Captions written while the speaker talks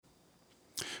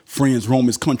Friends,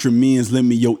 Romans, countrymen, lend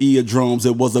me your eardrums.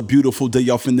 It was a beautiful day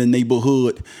off in the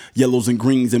neighborhood. Yellows and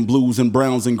greens and blues and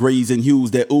browns and grays and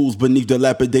hues that ooze beneath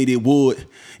dilapidated wood.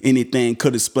 Anything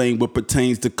could explain what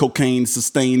pertains to cocaine,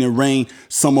 sustain, and rain.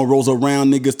 Summer rolls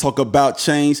around, niggas talk about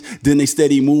change. Then they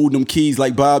steady move them keys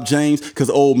like Bob James. Cause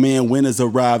old man, winter's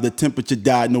arrived. The temperature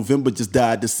died, November just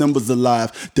died, December's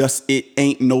alive. Thus it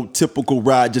ain't no typical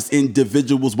ride, just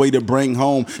individuals way to bring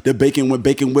home the bacon when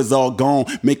bacon was all gone.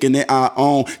 Making it our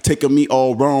own, taking me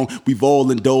all wrong. We've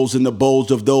all indulged in the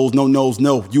bulge of those.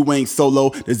 No, you ain't solo.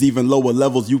 There's even lower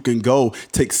levels you can go.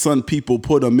 Take sun people,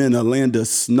 put them in a land of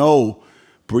snow.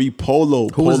 Bree Polo,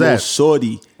 Who was that?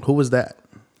 Shorty. Who was that?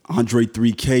 Andre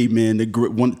 3K, man, the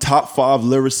one top 5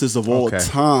 lyricists of all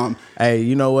time. Hey,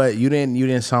 you know what? You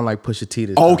didn't sound like Pusha T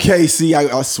this time. Okay, see,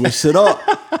 I switched it up.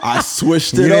 I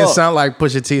switched it up. You didn't sound like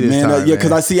Pusha T this time, yeah,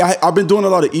 because I've been doing a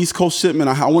lot of East Coast shit, man.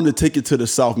 I wanted to take it to the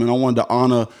South, man. I wanted to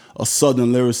honor a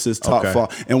Southern lyricist top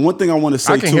 5. And one thing I want to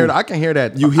say, I can hear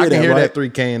that. You hear that, right? I can hear that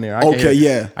 3K in there. I can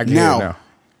hear it now.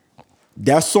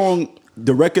 That song,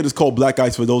 the record is called Black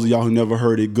Ice. For those of y'all who never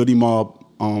heard it, Goody Mob,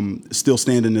 Still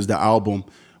Standing is the album.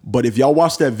 But if y'all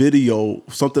watch that video,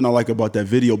 something I like about that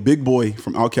video, Big Boy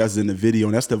from Outkast is in the video,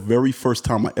 and that's the very first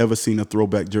time I ever seen a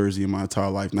throwback jersey in my entire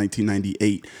life,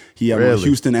 1998. He had a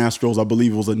Houston Astros, I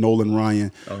believe it was a Nolan Ryan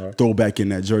throwback in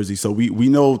that jersey. So we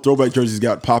know throwback jerseys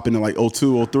got popping in like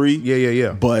 02, 03.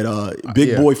 Yeah. But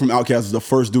Big Boy from Outkast was the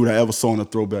first dude I ever saw in a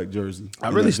throwback jersey. I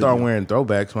really started wearing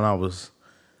throwbacks when I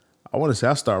want to say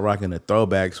I started rocking the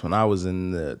throwbacks when I was in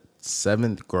the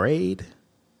 7th grade,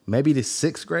 maybe the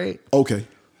 6th grade. Okay.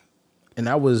 And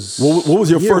that was what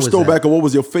was your first throwback, or what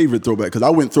was your favorite throwback? Because I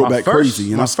went throwback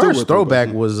crazy, and I still first throwback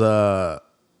was I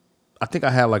think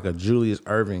I had like a Julius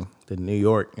Erving, the New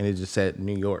York, and it just said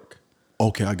New York.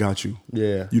 Okay, I got you.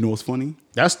 Yeah. You know what's funny?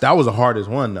 That was the hardest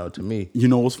one though to me. You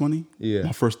know what's funny? Yeah.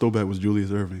 My first throwback was Julius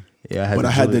Erving. Yeah,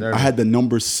 I had the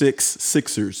number 6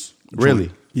 Sixers. Really?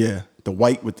 Joint. Yeah, the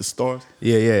white with the stars.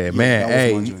 Yeah,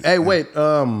 man. Hey, wait.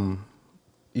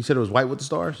 You said it was white with the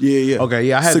stars? Yeah. Okay,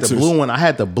 yeah. I had Sixers. the blue one. I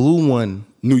had the blue one.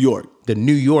 New York. The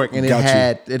New York, and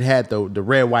it had the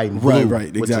red, white, and blue.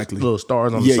 Right, exactly. With the little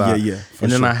stars on the side. Yeah. And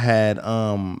then I had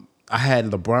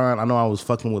LeBron. I know I was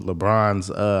fucking with LeBron's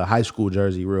high school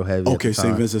jersey real heavy. Okay,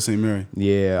 St. Vincent, St. Mary.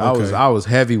 Yeah, okay. I was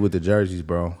heavy with the jerseys,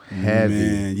 bro. Heavy.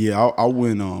 Man, yeah.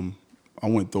 I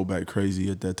went throwback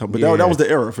crazy at that time, but that was the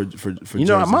era for you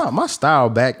know jerseys. My style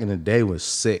back in the day was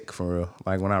sick for real.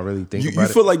 Like when I really think about it.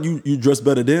 You feel like you dress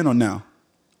better then or now?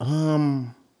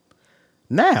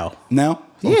 Now.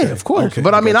 Okay. Yeah, of course. Okay,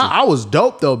 but I mean, I was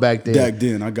dope though back then. Back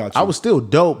then, I got you. I was still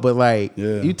dope, but like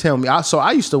you tell me, I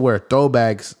used to wear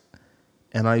throwbacks,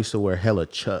 and I used to wear hella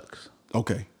Chucks.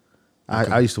 Okay.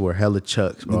 I used to wear hella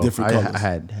Chucks, bro. Different colors. I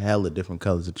had hella different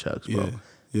colors of Chucks, bro.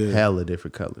 Yeah. Hella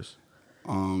different colors.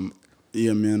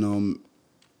 Yeah, man.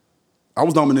 I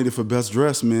was nominated for best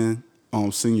dress, man,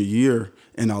 senior year,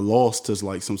 and I lost to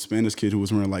like some Spanish kid who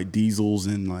was wearing like diesels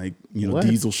and like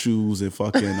diesel shoes and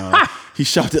fucking. He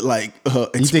shopped at like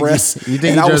Express. You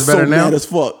think he dressed better now? Mad as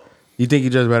fuck. You think he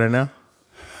dressed better now?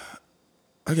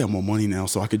 I got more money now,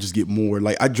 so I could just get more.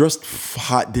 Like I dressed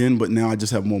hot then, but now I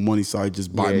just have more money, so I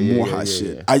just buy more hot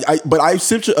shit. Yeah. But I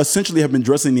essentially have been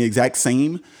dressing the exact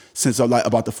same since like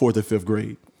about the 4th or 5th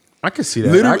grade. I can see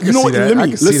that. Literally, you know what?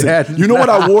 Listen. You know what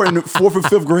I wore in the 4th or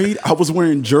 5th grade? I was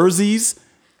wearing jerseys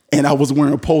and I was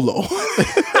wearing polo.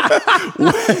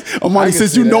 Amani,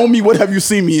 since you know me, what have you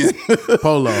seen me in?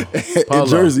 Polo. And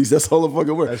jerseys. That's all I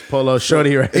fucking wear. That's Polo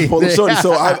Shorty right there. Polo Shorty.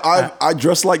 So I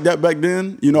dressed like that back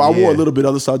then. You know, I wore a little bit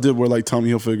other stuff. I did wear like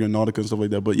Tommy Hilfiger and Nautica and stuff like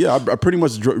that. But yeah, I pretty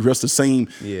much dressed the same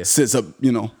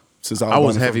since I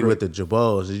was heavy with the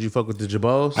Jabos. Did you fuck with the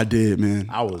Jabos? I did, man.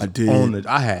 I did.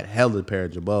 I had hella pair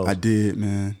of Jabos. I did,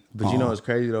 man. But you know it's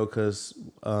crazy though, because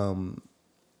I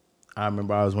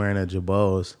remember I was wearing a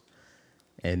Jabos,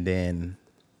 and then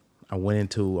I went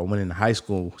into high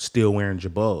school still wearing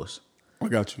Jabos. I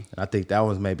got you. And I think that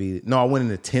was I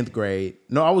went into 10th grade.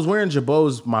 No, I was wearing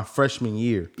Jabos my freshman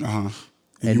year. And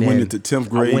you went into 10th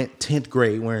grade? I went 10th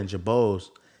grade wearing Jabos.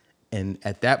 And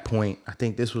at that point, I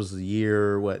think this was the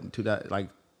year,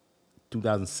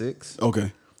 2006?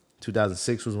 Okay.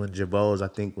 2006 was when Jabos, I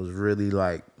think, was really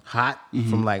like hot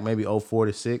from like maybe 04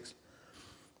 to 06.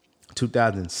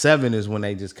 2007 is when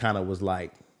they just kind of was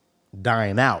like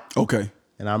dying out. Okay.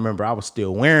 And I remember I was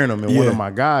still wearing them, and one of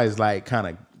my guys like kind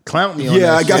of clown me on Yeah,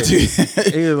 that I got shit. you. He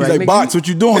was He's like, like, "Nigga, Box, what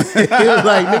you doing? he was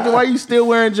like, nigga, why you still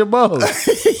wearing Jabos?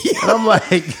 And I'm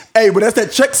like, Hey, but that's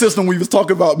that check system we was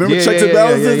talking about. Remember Yeah, checks yeah, and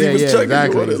balances? yeah, He was yeah, checking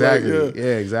exactly, you on it. exactly. Like, Yeah,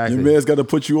 exactly. Your man's got to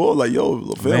fut you on. Like, yo,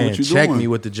 little fam, man, what you check doing? me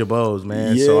with the Jabos,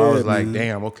 man. So I Yeah, was like, man.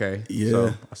 damn, okay. Yeah, So I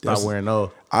stopped that's- wearing those.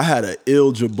 I had an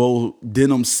ill Jabot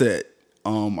denim set.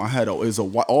 I had it's a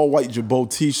all white Jabot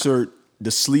t-shirt, the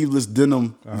sleeveless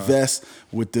denim vest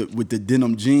with the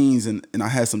denim jeans, and I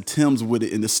had some Timbs with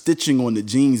it, and the stitching on the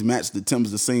jeans matched the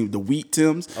Timbs the same, the wheat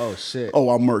Timbs. Oh shit. Oh,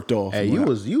 I murked off. Hey, man.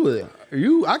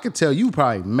 you. I could tell you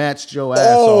probably matched your ass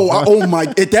Oh, off. oh my!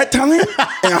 At that time in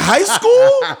high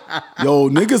school, yo,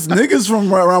 niggas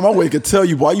from right around my way could tell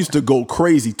you. Boy, I used to go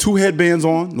crazy. 2 headbands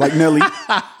on, like Nelly.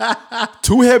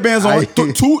 2 headbands on,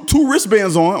 two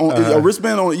wristbands on, a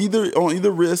wristband on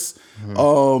either wrist.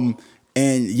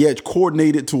 And yeah,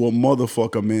 coordinated to a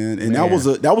motherfucker, man. And that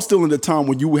was still in the time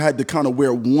when you had to kind of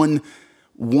wear one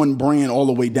brand all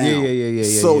the way down. Yeah.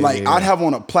 So like I'd have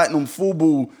on a platinum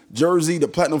FUBU jersey, the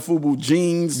platinum FUBU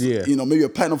jeans, Yeah. maybe a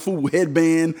platinum FUBU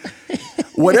headband.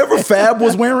 Whatever Fab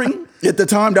was wearing at the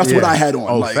time, that's what I had on.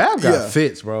 Oh, like, Fab got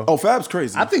fits, bro. Oh, Fab's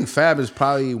crazy. I think Fab is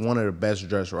probably one of the best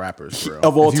dressed rappers, bro.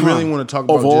 Of all if you time. really want to talk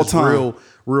Of about all just time.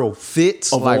 real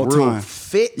fits, Of like all real time.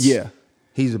 fits. Yeah.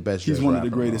 He's the best. He's dressed one rapper,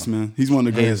 of the greatest, bro. man. He's one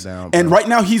of the Hands greatest. down, bro. And right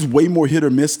now he's way more hit or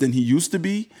miss than he used to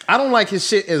be. I don't like his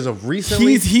shit as of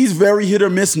recently. He's very hit or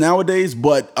miss nowadays,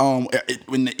 but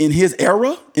in his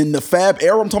era, in the Fab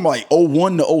era, I'm talking about like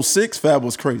 01 to 06, Fab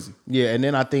was crazy. Yeah, and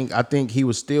then I think he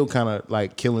was still kind of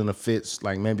like killing the fits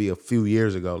like maybe a few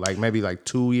years ago, like maybe like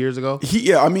 2 years ago. He's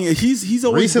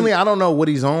always Recently, I don't know what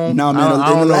he's on. Nah, man. I In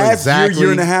don't the know last exactly.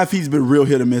 year and a half, he's been real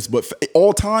hit or miss. But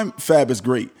all time, Fab is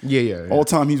great. Yeah. All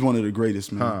time, he's one of the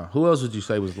greatest, man. Who else would you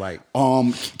say was like?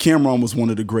 Cameron was one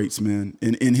of the greats, man.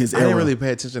 In his I era, didn't really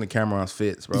pay attention to Cameron's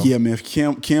fits, bro. Yeah, man.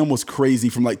 Cam was crazy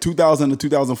from like 2000 to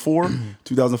 2004,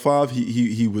 2005.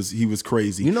 He was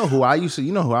crazy. You know who I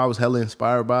was hella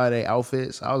inspired by their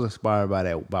outfits? I was inspired by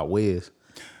that about Wiz.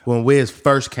 When Wiz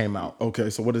first came out. Okay,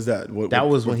 so what is that? That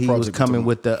was when he was project coming you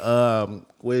with the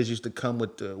Wiz used to come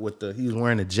with the he was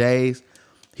wearing the J's.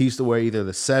 He used to wear either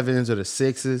the 7s or the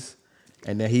 6s.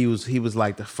 And then he was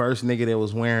like the first nigga that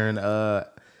was wearing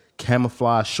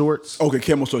camouflage shorts. talking about?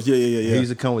 Okay, camo shorts. Yeah. He used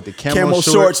to come with the Camo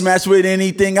shorts match with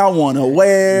anything I want to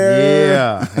wear.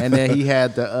 Yeah. And then he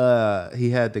had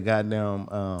the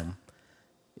goddamn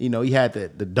he had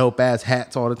the dope ass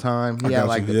hats all the time. He had got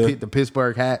like you, the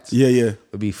Pittsburgh hats. Yeah.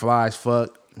 Would be fly as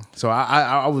fuck. So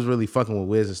I was really fucking with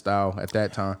Wiz's style at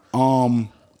that time.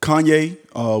 Kanye,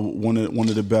 one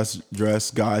of the best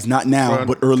dressed guys. Not now,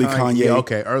 but early Kanye. Yeah,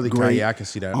 okay, early great. Kanye, I can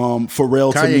see that.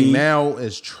 Pharrell Kanye to me now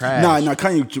is trash. Nah,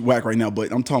 Kanye whack right now,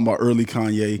 but I'm talking about early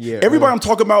Kanye. Yeah, Everybody I'm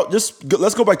talking about,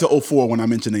 let's go back to 04 when I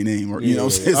mention their name, or you know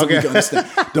what I'm saying, so we Okay. can understand.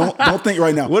 Don't think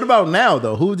right now. What about now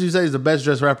though? Who would you say is the best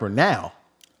dressed rapper now?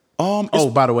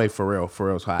 By the way,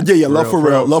 Pharrell's hot. Yeah, love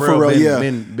Pharrell. Love Pharrell, yeah.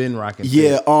 Been rocking.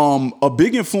 Yeah, a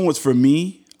big influence for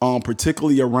me,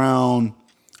 particularly around,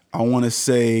 I want to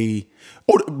say.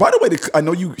 Oh, by the way, I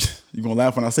know you're gonna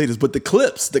laugh when I say this, but the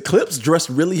Clips dressed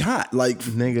really hot. Like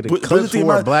Nigga, the put Clips it in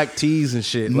wore my- black tees and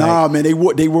shit. Nah, man, they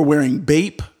were wearing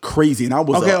Bape crazy, and I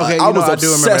was Okay, I was I do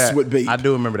remember obsessed that. with Bape. I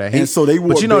do remember that. And so they wore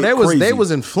but you know, Bape they crazy.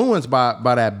 was influenced by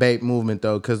that Bape movement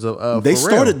though, because of They Pharrell.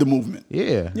 started the movement.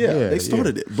 Yeah, they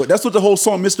started it. But that's what the whole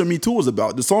song "Mr. Me Too" was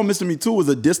about. The song "Mr. Me Too" was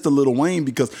a diss to Lil Wayne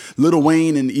because Lil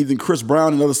Wayne and even Chris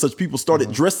Brown and other such people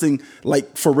started dressing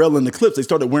like Pharrell in the Clips. They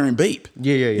started wearing Bape.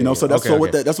 Yeah. You know, so that's Okay,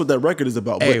 what that's what that record is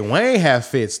about. Hey, But Wayne had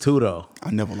fits too though. I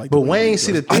never liked. But the way Wayne, he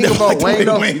see the dressed. I thing never about liked the way Wayne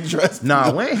though. Wayne dressed.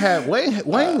 Nah,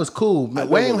 Wayne was cool. never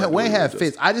Wayne liked the way he had dressed.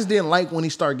 fits. I just didn't like when he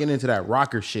started getting into that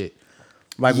rocker shit.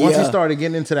 Like once he Yeah. started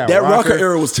getting into that rocker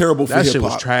era was terrible for that hip shit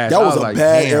was hop. trash. That I was a like,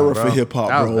 bad damn, era bro. for hip hop,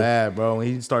 That bro. was bad, bro. When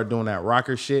he started doing that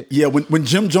rocker shit. Yeah, when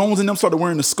Jim Jones and them started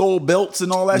wearing the skull belts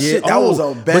and all that shit, that Oh, was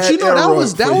a bad But you know era that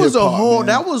was for a hip-hop, whole man.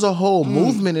 that was a whole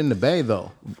movement in the Bay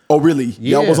though. Oh, really?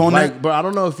 Y'all was on like, that? But I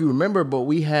don't know if you remember, but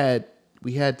we had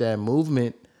that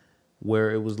movement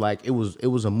where it was like it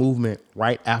was a movement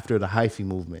right after the hyphy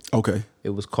movement. Okay. It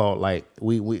was called like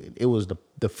it was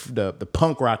the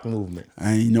punk rock movement.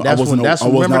 I ain't know. I was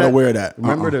not aware of that.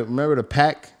 Remember the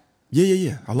Pack?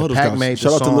 Yeah. I love those Pack guys. made Shout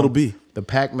the out song, to Little B. The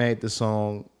Pack made the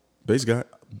song Bass guy.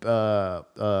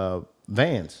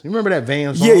 Vans. You remember that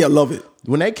Vans song? Yeah, love it.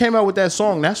 When they came out with that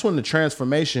song, that's when the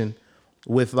transformation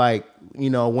with like,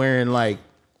 wearing like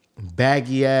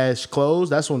baggy ass clothes,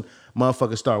 that's when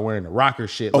motherfuckers start wearing the rocker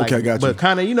shit. Like, Okay, I got you. But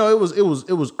kind of,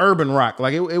 it was urban rock.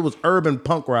 Like it was urban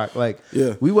punk rock. Like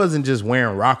Yeah. we wasn't just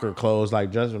wearing rocker clothes,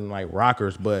 like just like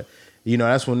rockers, but You know,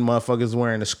 that's when motherfuckers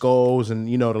wearing the skulls and,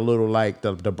 you know, the little, like,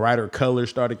 the brighter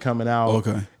colors started coming out.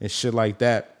 Okay. And shit like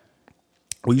that.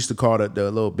 We used to call the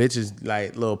little bitches,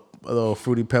 like, little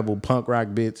Fruity Pebble punk rock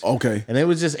bitch. Okay. And it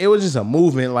was just a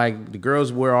movement. Like, the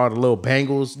girls wear all the little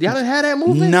bangles. Y'all didn't have that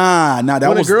movement? Nah, that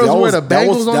when was the girls that wear was the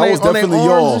bangles that on was their arms definitely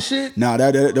y'all. and shit? Nah,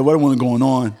 that wasn't going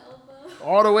on.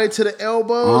 All the way to the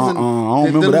elbows. And I don't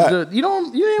remember that. You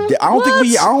didn't. I don't think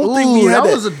we had that.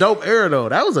 That was a dope era though.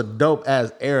 That was a dope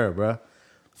ass era, bro.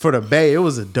 For the Bay, it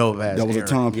was a dope ass. That was era. a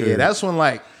time period. Yeah, that's when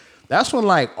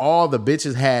like all the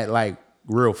bitches had like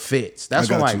real fits. That's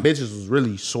when like bitches was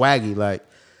really swaggy, like,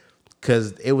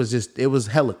 cause it was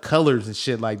hella colors and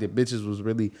shit. Like the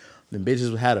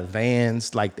bitches had a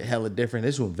Vans, like the hella different.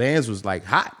 This when Vans was like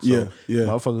hot. So yeah.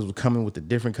 Motherfuckers were coming with the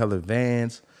different colored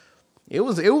Vans. It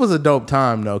was a dope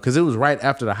time though, because it was right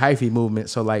after the hyphy movement.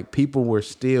 So like people were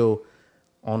still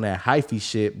on that hyphy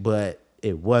shit, but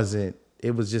it wasn't.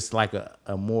 It was just like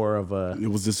a more of a. It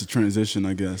was just a transition,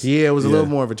 I guess. Yeah, it was a little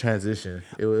more of a transition.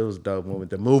 It was a dope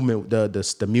movement. The movement,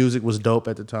 the music was dope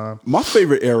at the time. My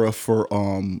favorite era for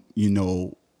you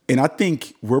know, and I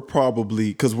think we're probably,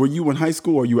 because were you in high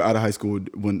school or you were out of high school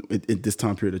when at this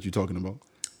time period that you're talking about?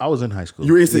 I was in high school.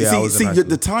 You were in, I was in high school.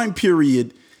 The time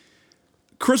period.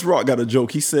 Chris Rock got a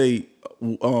joke. He say,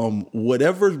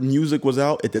 whatever music was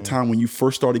out at the time when you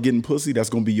first started getting pussy,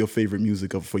 that's gonna be your favorite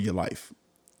music for your life,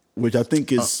 which I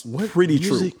think is pretty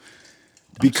music? true.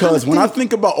 Because when I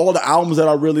think about all the albums that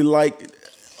I really like,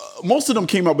 most of them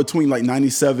came out between like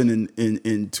 97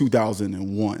 and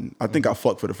 2001. I think I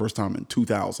fucked for the first time in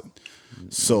 2000.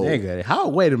 So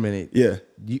wait a minute. Yeah.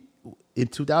 In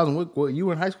 2000, what you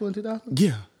were in high school in 2000?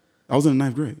 Yeah. I was in the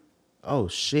 9th grade. Oh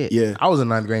shit. Yeah. I was in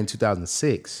 9th grade in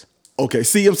 2006. Okay,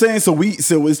 see what I'm saying?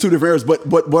 So it's two different eras,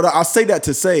 but I say that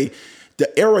to say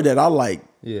the era that I like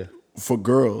for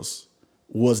girls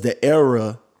was the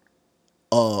era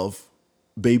of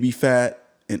Baby Phat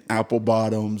and Apple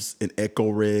Bottoms and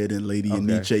Echo Red and Lady and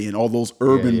Nietzsche and all those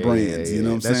urban brands. You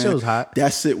know what I'm saying? That shit was hot.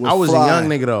 That shit was I was fly. a young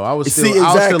nigga though. I was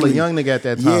still a young nigga at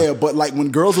that time. Yeah, but like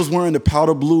when girls was wearing the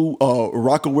powder blue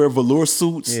Rocawear velour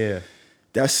suits. Yeah.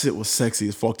 That shit was sexy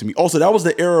as fuck to me. Also, that was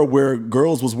the era where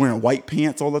girls was wearing white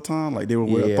pants all the time. Like they would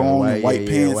wear a thong and white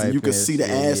pants, and you could see the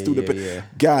ass through the pants.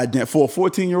 God damn, for a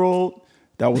 14-year-old,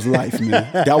 that was life, man.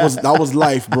 that was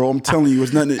life, bro. I'm telling you,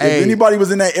 it's nothing. If anybody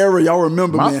was in that era, y'all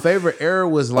remember, my man. favorite era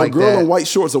was like a girl that. in white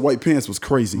shorts or white pants was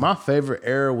crazy. My favorite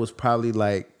era was probably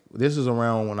like, this is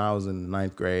around when I was in the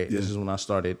 9th grade. Yeah. This is when I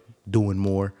started doing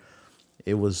more.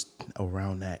 It was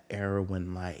around that era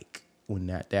when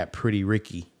that Pretty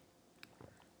Ricky,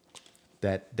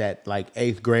 that like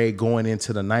 8th grade going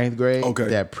into the 9th grade. Okay.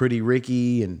 That Pretty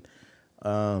Ricky and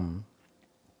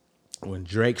when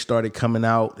Drake started coming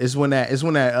out. It's when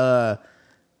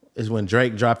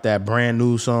Drake dropped that brand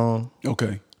new song.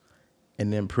 Okay.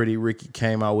 And then Pretty Ricky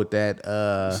came out with that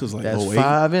this is like that's 08?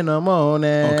 5 in the morning.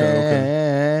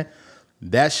 Okay.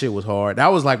 That shit was hard. That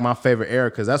was like my favorite era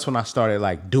because that's when I started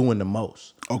like doing the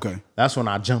most. Okay. That's when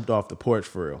I jumped off the porch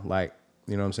for real. Like,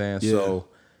 you know what I'm saying? Yeah. So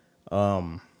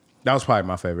that was probably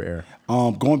my favorite era.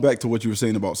 Going back to what you were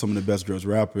saying about some of the best dressed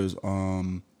rappers,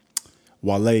 Wale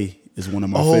is one of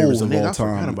my favorites of all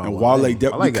time. And Wale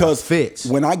because fits.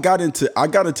 When I got into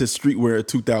streetwear in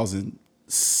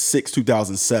 2006,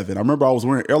 2007. I remember I was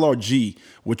wearing LRG,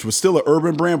 which was still an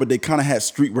urban brand, but they kind of had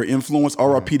streetwear influence.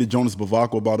 R.I.P. to Jonas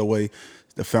Bavakwa, by the way,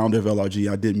 the founder of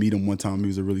LRG. I did meet him one time. He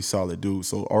was a really solid dude.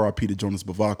 So R.I.P. to Jonas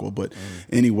Bavakwa. But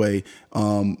anyway,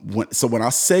 when I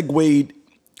segued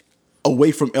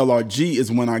away from LRG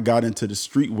is when I got into the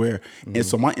streetwear. And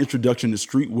so my introduction to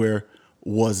streetwear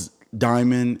was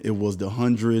Diamond, it was the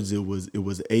Hundreds, it was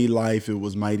A-Life, it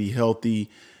was Mighty Healthy,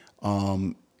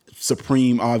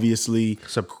 Supreme, obviously,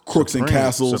 Crooks and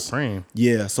Castles. Supreme.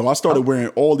 Yeah, so I started wearing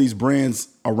all these brands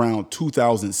around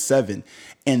 2007.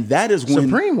 And that is when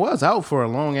Supreme was out for a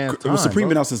long ass time. Supreme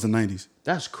been out since the 90s.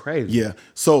 That's crazy. Yeah.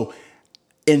 So,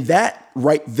 and that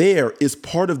right there is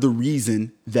part of the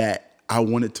reason that I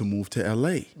wanted to move to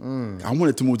LA. I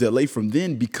wanted to move to LA from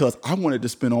then because I wanted to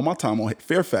spend all my time on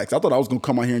Fairfax. I thought I was gonna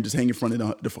come out here and just hang in front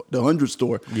of the Hundred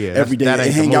store every day and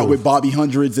hang out with Bobby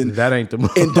Hundreds and that ain't the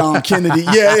move. And Dom Kennedy,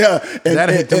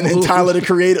 and Tyler the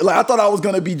Creator. Like I thought I was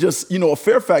gonna be just a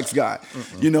Fairfax guy,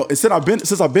 And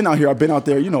since I've been out here, I've been out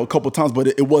there a couple times, but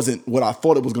it wasn't what I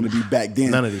thought it was gonna be back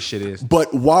then. None of this shit is.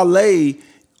 But Wale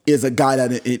is a guy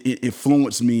that it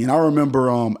influenced me. And I remember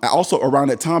also around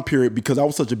that time period, because I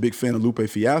was such a big fan of Lupe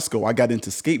Fiasco, I got into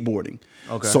skateboarding.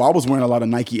 Okay. So I was wearing a lot of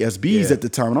Nike SBs Yeah. at the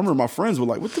time. And I remember my friends were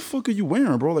like, what the fuck are you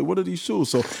wearing, bro? Like, what are these shoes?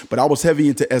 So, but I was heavy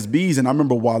into SBs. And I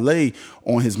remember Wale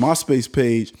on his MySpace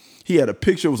page, he had a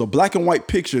picture. It was a black and white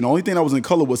picture. And the only thing that was in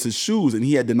color was his shoes. And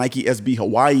he had the Nike SB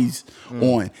Hawaiis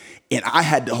on. And I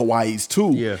had the Hawaiis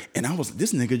too. Yeah. And I was,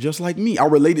 this nigga just like me. I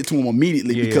related to him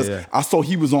immediately because yeah. I saw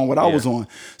he was on what I was on.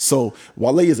 So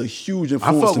Wale is a huge I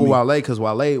influence fuck to with me. Wale because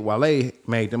Wale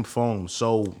made them foams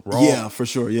so raw. Yeah, for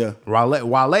sure. Yeah.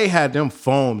 Wale had them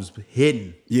foams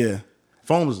hidden. Yeah.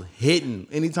 Foams hidden.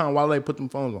 Anytime Wale put them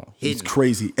foams on, hidden. It's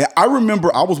crazy. And I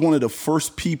remember I was one of the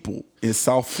first people in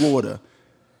South Florida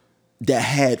that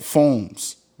had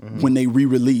foams when they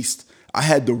re-released. I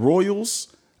had the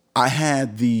Royals, I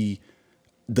had the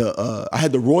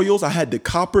Royals, I had the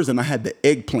Coppers, and I had the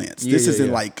Eggplants. This is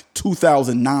in like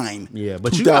 2009. Yeah,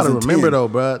 but you gotta 2010. remember though,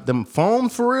 bro, them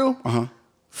foams for real.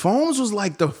 Foams was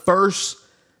like the first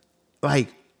like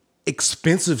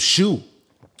expensive shoe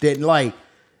that like.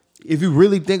 If you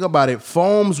really think about it,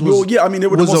 foams was. Well, yeah, I mean, they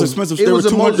were the most expensive. They were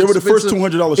the first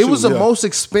 $200 shoe. It was the yeah. most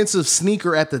expensive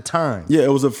sneaker at the time. Yeah,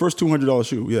 it was the first $200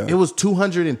 shoe. Yeah, It was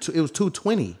 200 and it was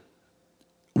 220.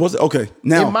 was it? Okay,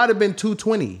 now It might have been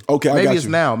 220. Okay, I maybe got it's you.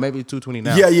 now. Maybe it's 220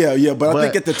 now. Yeah. But I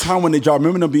think at the time when they dropped, I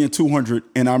remember them being 200.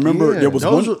 And I remember Yeah, there was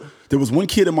those one. were- There was one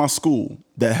kid in my school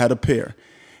that had a pair.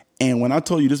 And when I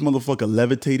told you this motherfucker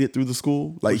levitated through the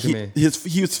school, like What you mean?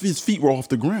 his feet were off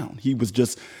the ground. He was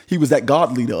that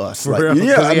godly to us. For Like, real?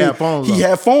 yeah, 'Cause I he mean, had foams he on.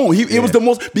 had foam. It was the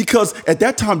most, because at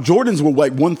that time Jordans were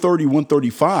like 130,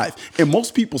 135, and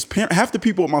most people's parents, half the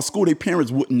people at my school, their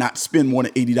parents would not spend more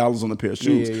than $80 on a pair of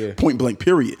shoes. Yeah. Point blank.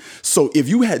 Period. So if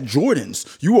you had Jordans,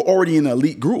 you were already in an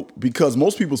elite group because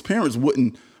most people's parents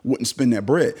wouldn't spend that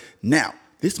bread. Now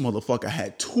this motherfucker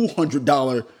had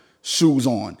 $200 shoes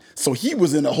on, so he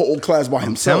was in a whole class by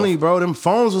himself. Telling you, bro, them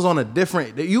foams was on a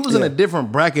different. You was in Yeah. a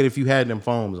different bracket if you had them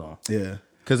foams on. Yeah.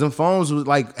 Because them foams was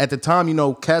like at the time, you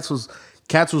know, cats was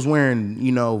wearing,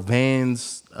 you know,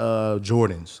 Vans,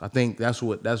 Jordans. I think that's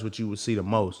what you would see the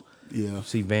most. Yeah. You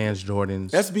see Vans,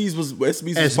 Jordans. SBs was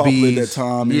popular at that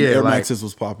time, and Air Maxes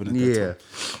was popping at that time.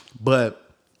 But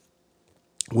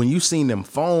when you seen them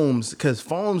foams, because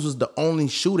foams was the only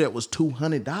shoe that was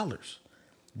 $200.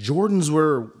 Jordans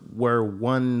were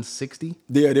 160.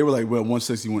 Yeah, they were like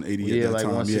 160, 180 Yeah, at that like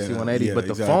time. 160, yeah, 180. yeah, But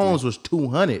the exactly. foams was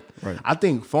 200. Right. I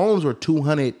think foams were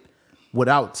 200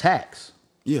 without tax.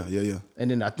 Yeah. And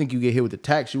then I think you get hit with the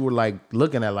tax, you were like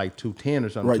looking at like 210 or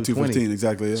something. Right, 220. 215,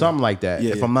 exactly. Yeah. Something like that.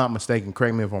 Yeah, if yeah. I'm not mistaken,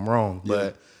 correct me if I'm wrong.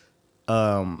 Yeah.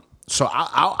 But so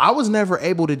I was never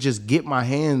able to just get my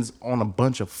hands on a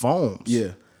bunch of foams. Yeah.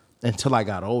 Until I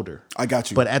got older. I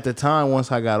got you. But at the time,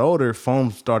 once I got older,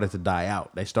 foams started to die out.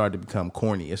 They started to become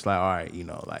corny. It's like, all right, you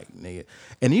know, like nigga.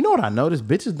 And you know what I noticed?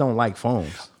 Bitches don't like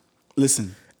foams.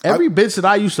 Listen, Every bitch that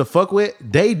I used to fuck with,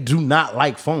 they do not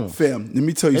like foams. fam, let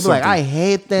me tell you They be something. like, I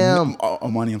hate them.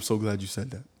 Amani, I'm so glad you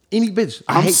said that. Any bitch,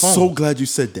 I I'm hate foams. so glad you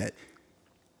said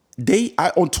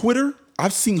that. On Twitter,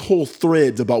 I've seen whole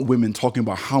threads about women talking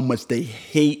about how much they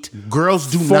hate Girls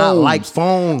do foams. not like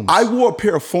foams. I wore a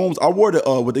pair of foams. I wore the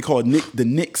what they call the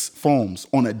Knicks foams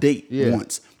on a date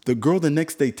once. The girl the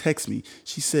next day texted me.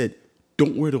 She said,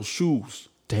 "Don't wear those shoes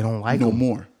They don't like no them.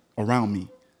 more around me."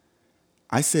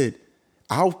 I said,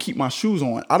 "I'll keep my shoes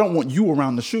on. I don't want you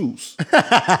around the shoes."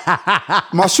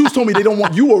 My shoes told me they don't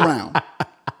want you around.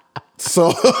 So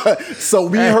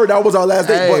we heard that was our last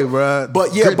day. Hey,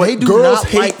 but yeah, but they do girls not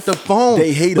hate like the foam.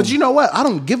 They hate them. But you know what? I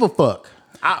don't give a fuck.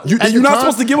 You're not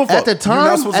supposed to give a fuck. At the You're not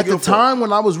time, supposed to give a fuck.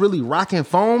 when I was really rocking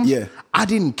foam, Yeah. I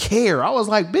didn't care. I was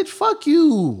like, bitch, fuck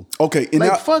you. Okay, and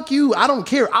like now- fuck you. I don't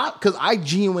care. Because I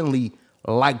genuinely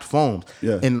liked foams.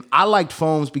 Yeah. And I liked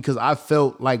foams because I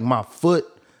felt like my foot,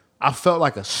 I felt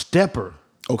like a stepper.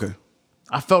 Okay.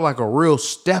 I felt like a real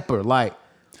stepper. Like,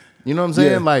 you know what I'm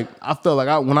saying? Yeah. Like, I felt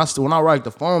like when I rock the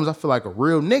foams, I feel like a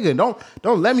real nigga.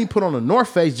 Don't let me put on a North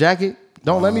Face jacket.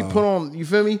 Don't let me put on, you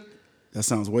feel me? That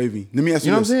sounds wavy. Let me ask You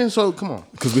you, know what I'm this. saying? So come on.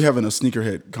 Because we're having a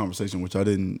sneakerhead conversation, which I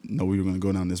didn't know we were going to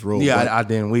go down this road. Yeah, but, I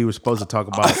didn't. We were supposed to talk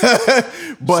about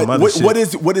but some other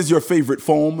what is your favorite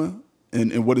foam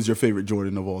and what is your favorite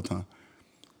Jordan of all time?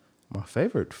 my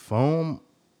favorite foam.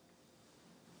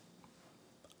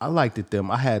 I liked it.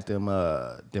 I had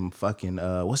them fucking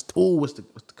what's the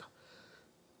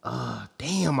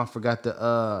damn, I forgot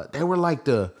they were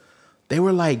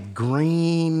like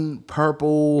green,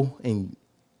 purple, and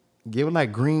they were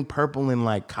like green, purple, and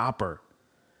like copper.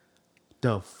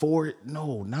 Not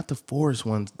the forest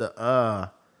ones. Pull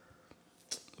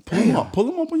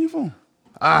them up on your phone.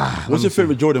 What's your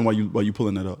favorite Jordan while you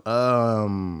pulling that up?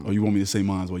 Or you want me to say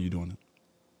mine while you doing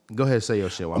it? Go ahead and say your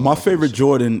shit. My favorite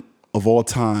Jordan of all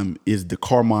time is the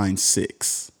Carmine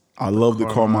 6. I love the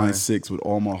Carmine 6 with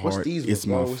all my heart. It's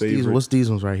my favorite. What's these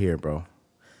ones right here, bro?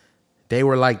 They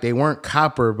weren't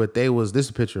copper, but this is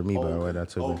a picture of me, by the way. I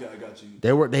took okay, I got you.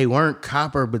 They weren't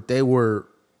copper, but they were.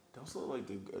 Those look like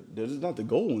they're just not the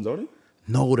gold ones, are they?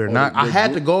 No, they're not. I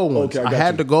had the gold ones. Okay, I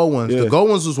had the gold ones. Yeah. The gold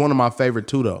ones was one of my favorite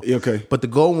too, though. Okay. But the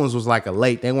gold ones was like a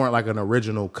late. They weren't like an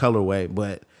original colorway,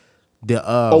 but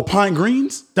the pine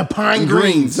greens? The pine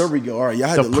greens. There we go. All right, y'all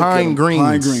had to The look pine at greens.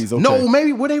 Pine greens. Okay. No,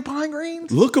 maybe were they pine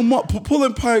greens? Look them up. Pull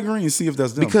in pine greens. See if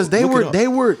that's them. Because they Look it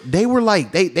up. were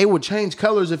like they would change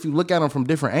colors if you look at them from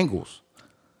different angles.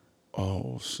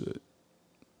 Oh shit.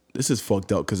 This is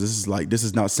fucked up because this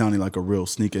is not sounding like a real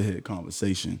sneakerhead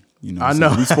conversation. You know, I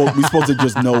know. we supposed to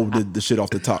just know the shit off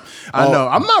the top. I know.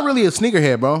 I'm not really a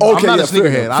sneakerhead, bro. Okay, I'm not yeah, a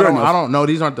sneakerhead. fair enough. I don't know.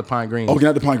 These aren't the pine greens. Okay,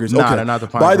 not the pine greens. Nah, Okay, they're not the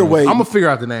pine By greens. the way, I'm gonna figure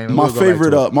out the name. My We'll go back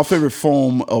to it. favorite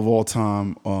foam of all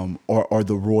time are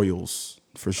the Royals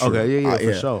for sure. Okay, yeah,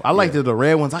 for sure. I liked the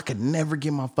red ones. I could never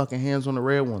get my fucking hands on the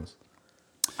red ones.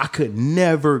 I could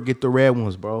never get the red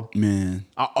ones, bro. Man,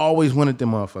 I always wanted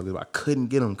them motherfuckers, but I couldn't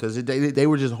get them because they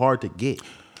were just hard to get.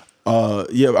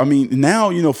 yeah, I mean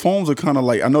now foams are kind of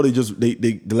like I know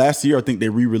they last year I think they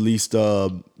re-released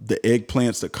the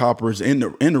eggplants, the coppers, and the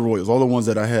Royals, all the ones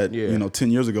that I had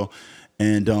 10 years ago,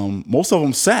 and most of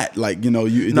them sat like you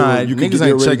niggas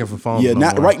ain't checking for foams. Yeah, no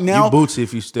not more. right now. You bootsy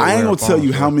if you still. I ain't gonna tell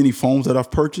you foams, how many foams that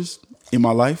I've purchased in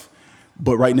my life,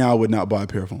 but right now I would not buy a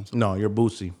pair of foams. No, you're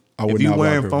bootsy. I would if you not buy a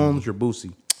wearing pair of foams, you're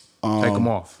bootsy. Take them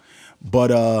off.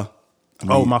 But I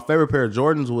mean, My favorite pair of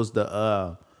Jordans was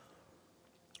the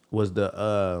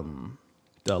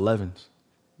 11s.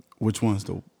 which ones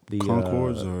the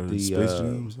Concords or the Space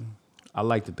Jams? I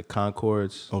liked it the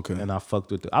Concords. Okay. And I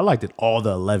fucked with I liked it all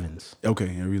the 11s.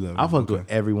 Okay, every 11. I fucked with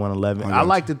every one 11. I got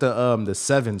liked it the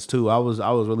 7s too. I was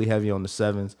really heavy on the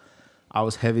 7s. I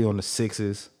was heavy on the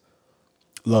 6s.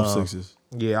 Love sixes.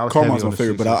 Yeah, I was Carmine's heavy on my the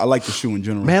favorite, but 6s. I like the shoe in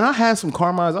general. Man, I had some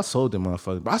Carmines. I sold them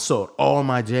motherfuckers. But I sold all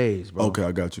my J's, bro. Okay,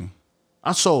 I got you.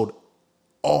 I sold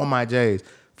all my J's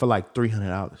for like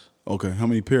 $300. Okay, how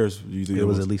many pairs do you think It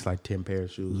was at least like 10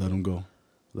 pairs of shoes. Let them go.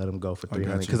 Let them go for got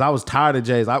 $300 you. because I was tired of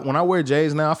J's. When I wear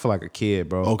J's now, I feel like a kid,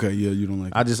 bro. Okay, yeah, you don't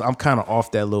like. I'm kind of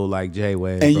off that little like J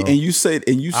wave. And bro. you said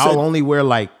I'll only wear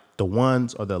like the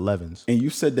 1s or the 11s. and you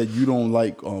said that you don't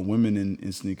like women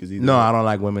in sneakers either. No, I don't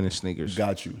like women in sneakers.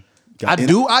 Got you. I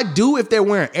do if they're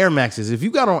wearing Air Maxes. If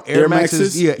you got on Air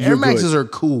Maxes, yeah, Air you're Maxes good. are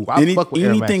cool. I fuck with Air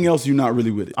Maxes. Anything else, you're not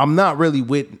really with it. I'm not really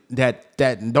with that.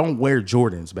 Don't wear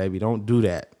Jordans, baby. Don't do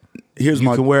that. You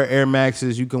can wear Air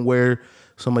Maxes. You can wear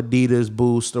some Adidas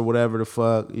Boost or whatever the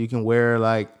fuck. You can wear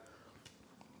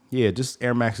just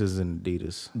Air Maxes and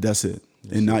Adidas. That's it,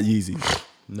 and not Yeezy.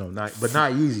 No, not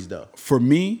Yeezys though. For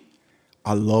me,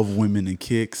 I love women in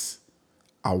kicks.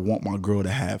 I want my girl to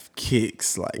have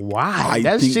kicks. Like why?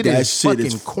 That shit is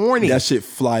fucking corny. That shit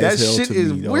fly as hell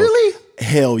to me. Dog. Really?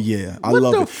 Hell yeah, I What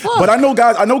love the it. fuck? But I know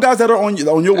guys that are on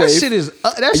your That wave. shit is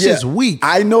shit's weak.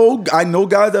 I know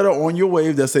guys that are on your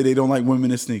wave that say they don't like women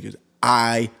in sneakers.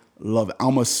 I love it.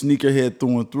 I'm a sneakerhead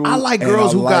through and through. I like and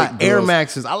girls I who like got Air girls-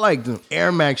 Maxes. I like them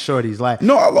Air Max shorties. Like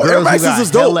No, I love girls Air who Maxes got is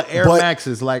dope, hella Air but-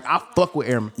 Maxes. Like I fuck with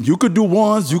Air. You could do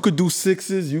 1s, you could do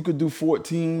 6s, you could do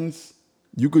 14s,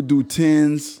 you could do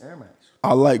 10s. Air Max.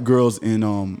 I like girls in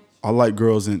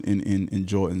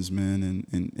Jordans, man,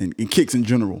 and kicks in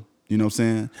general. You know what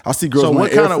I'm saying? I see girls. So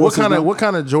wearing Air Forces now. what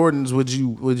kind of Jordans would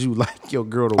you like your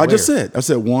girl to wear? I said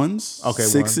 1s, Okay,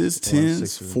 6s,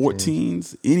 10s,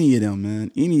 14s, any of them,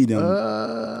 man. Any of them.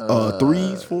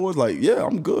 3s, 4s, like, yeah,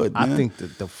 I'm good, man. I think the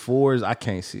 4s, I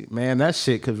can't see it. Man, that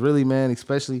shit, cause really, man,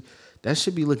 especially that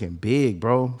should be looking big,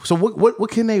 bro. So what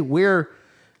can they wear?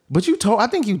 But I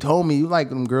think you told me you like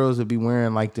them girls that be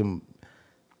wearing like them.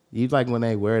 You like when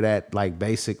they wear that like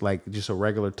basic, like just a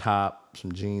regular top,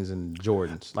 some jeans and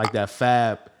Jordans, like that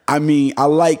fab. I mean, I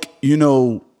like,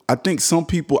 I think some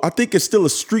people, I think it's still a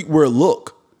streetwear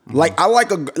look. Mm-hmm. Like I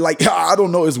I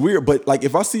don't know, it's weird, but like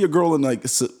if I see a girl in like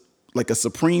a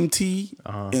Supreme tee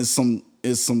and some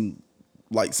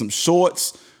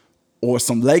shorts or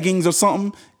some leggings or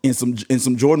something and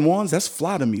some Jordan 1s, that's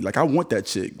fly to me. Like I want that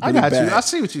chick. I got you. I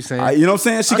see what you're saying. You know what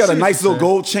I'm saying? She I got see a what nice you're little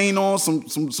saying. gold chain on,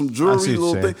 some jewelry,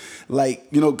 little thing.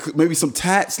 Like, maybe some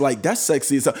tats. Like that's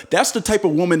sexy. So that's the type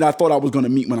of woman that I thought I was going to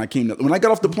meet when I came. When I got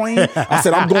off the plane, I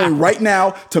said I'm going right now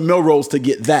to Melrose to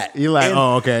get that. You're like, and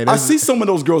oh, okay. I see some of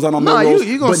those girls out on Nah, Melrose,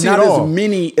 you gonna but see not it all. as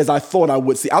many as I thought I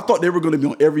would see. I thought they were going to be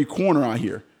on every corner out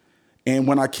here. And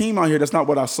when I came out here, that's not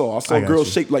what I saw. I saw got girls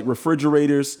you. shaped like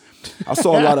refrigerators. I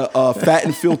saw a lot of fat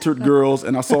and filtered girls,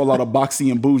 and I saw a lot of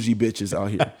boxy and bougie bitches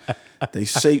out here. They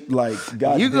shaped like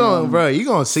goddamn. You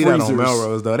gonna see that on freezers.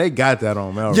 Melrose though. They got that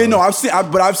on Melrose. Yeah, no, I've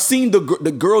seen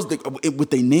the girls with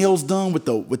their nails done with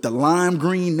the lime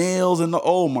green nails and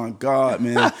oh my god,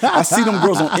 man! I see them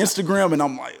girls on Instagram and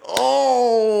I'm like,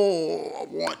 oh, I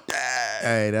want that.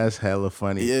 Hey, that's hella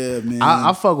funny. Yeah, man.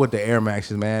 I fuck with the Air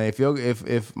Maxes, man.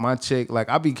 If my chick like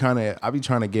I be trying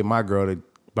to get my girl to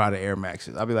buy the Air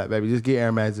Maxes. I'll be like, baby, just get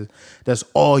Air Maxes. That's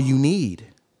all you need.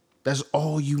 That's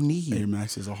all you need. Air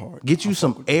Maxes are hard. Get you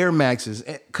some Air Maxes.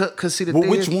 Cause see the thing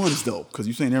Which is, ones though? Because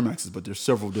you're saying Air Maxes, but there's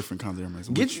several different kinds of Air Maxes.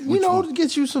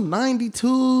 Get you some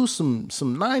 92, some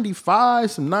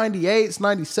 95, some 98s,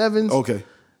 97s. Okay.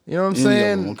 You know what I'm Any of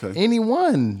saying? them, okay. Any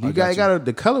one. You gotta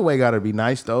the colorway gotta be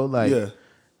nice though. Like, Yeah.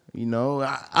 you know,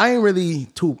 I ain't really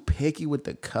too picky with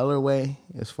the colorway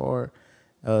as far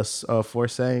as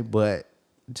Force, but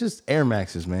just Air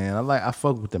Maxes, man. I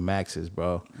fuck with the Maxes,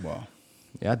 bro. Wow.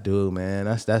 Yeah, I do, man.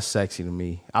 That's sexy to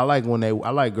me. I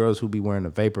like girls who be wearing the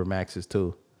Vapor Maxes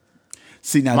too.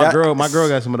 See now, My girl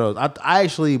got some of those. I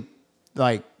actually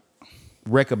like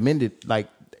recommended like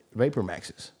Vapor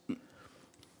Maxes.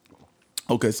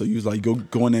 Okay, so you was like go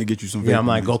in there and get you some. Yeah, I'm Vapor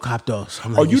like, Maxes. go cop those.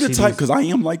 I'm Are like, you the see type? these? Because I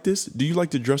am like this. Do you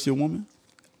like to dress your woman?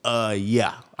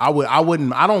 Yeah, I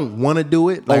wouldn't. I don't want to do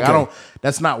it. Like, Okay. I don't.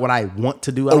 That's not what I want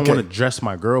to do. I don't Okay. want to dress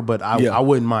my girl, but Yeah. I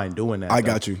wouldn't mind doing that. I though.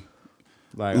 got you.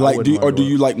 Like, Like, do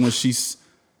you like when she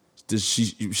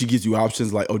gives you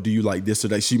options? Like, oh, do you like this or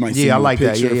that? She might send Yeah, I you like a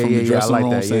that. picture Yeah, from yeah, the yeah, dressing I like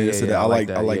room that. saying Yeah, this or yeah, that. I I like like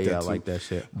that. that Yeah, too. I like that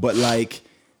shit. But like,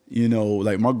 you know,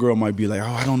 like my girl might be like, oh,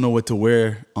 I don't know what to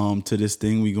wear to this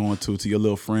thing we going to your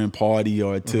little friend party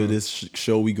or to this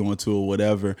show we going to or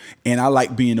whatever. And I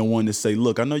like being the one to say,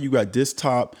 look, I know you got this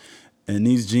top and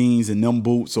these jeans and them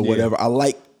boots or Yeah. whatever. I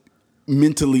like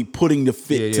mentally putting the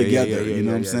fit Yeah, yeah, together. yeah, yeah, you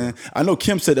know yeah, what I'm yeah, saying? I know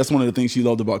Kim said that's one of the things she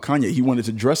loved about Kanye. He wanted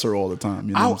to dress her all the time.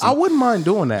 You know what I'm I saying? wouldn't mind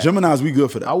doing that. Geminis, we good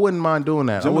for that. I wouldn't mind doing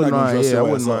that. Gemini I wouldn't gonna mind. dress Yeah, I your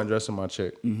wouldn't ass mind up. dressing my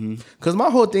chick. Because my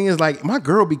whole thing is like my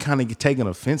girl be kind of taking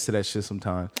offense to that shit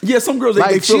sometimes. Yeah, some girls they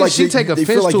Like, feel like she they, take they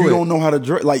feel offense like to you it. don't know how to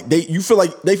dress. Like they feel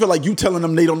like you telling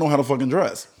them they don't know how to fucking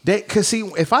dress. Cause see,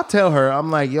 if I tell her, I'm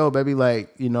like, yo, baby,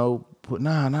 like, you know,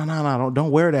 nah,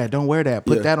 don't wear that,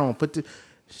 put Yeah. that on,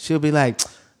 she'll be like,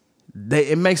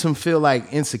 it makes them feel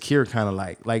like insecure, kind of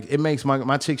like it makes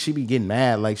my chick, she be getting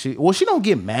mad, like she don't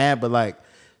get mad, but like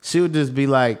she'll just be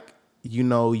like, you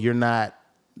know, you're not,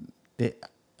 I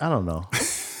don't know,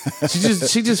 she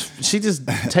just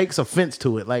takes offense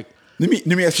to it, like Let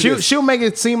me ask you this. she'll make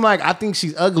it seem like I think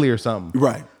she's ugly or something,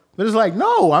 Right. But it's like,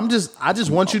 no, I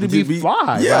just want you to be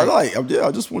fly. Yeah, Like,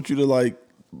 I just want you to like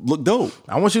look dope.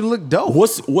 I want you to look dope.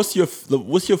 What's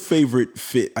your favorite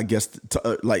fit? I guess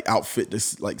to, like outfit to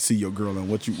like see your girl in.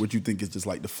 What you think is just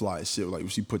like the fly shit? Like when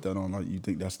she put that on, like you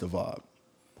think that's the vibe?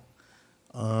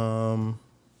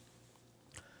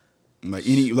 Like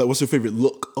what's your favorite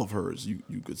look of hers? You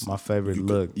could say. My favorite you could-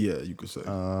 look? Yeah, you could say.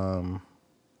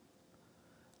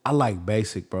 I like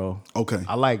basic, bro. Okay.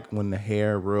 I like when the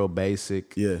hair real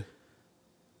basic. Yeah.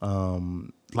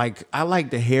 Like I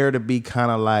like the hair to be kind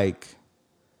of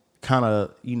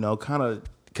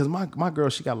because my girl,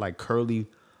 she got like curly,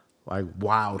 like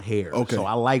wild hair. Okay. So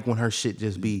I like when her shit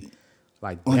just be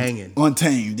like banging.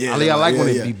 Untamed. Yeah. I like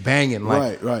when yeah. it be banging.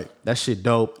 Like, Right. That shit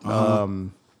dope. I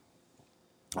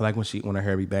like when her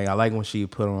hair be banging. I like when she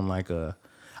put on like a.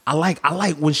 I like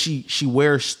when she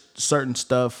wears certain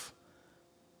stuff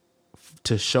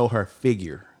to show her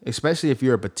figure, especially if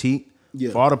you're a petite.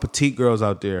 Yeah. For all the petite girls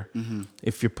out there,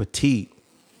 if you're petite,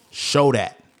 show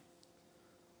that.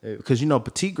 Because, you know,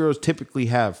 petite girls typically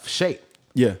have shape.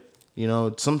 Yeah. You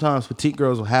know, sometimes petite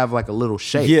girls will have like a little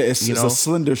shape. Yeah, it's you know? a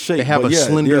slender shape. They have but a yeah,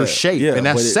 slender yeah, shape, yeah, and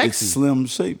that's but sexy. It's slim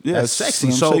shape. Yeah, That's it's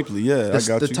sexy. Slim So shapely. Yeah, I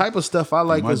got the you. type of stuff I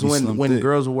like might is be when slim thick.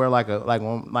 girls will wear like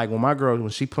when my girl, when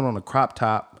she put on a crop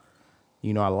top,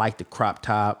 you know, I like the crop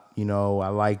top. You know, I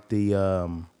like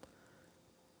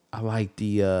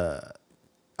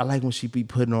when she be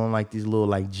putting on like these little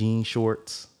like jean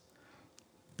shorts,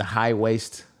 the high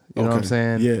waist. You know what I'm Okay.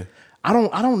 saying? Yeah. I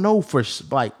don't know for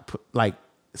like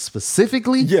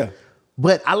specifically. Yeah.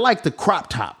 But I like the crop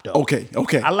top though. Okay.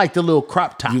 I like the little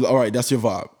crop top. All right, that's your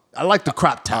vibe. I like the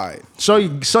crop top. All right.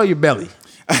 Show your belly.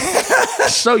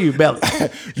 Show your belly.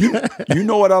 You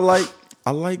know what I like?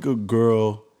 I like a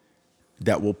girl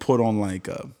that will put on like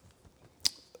a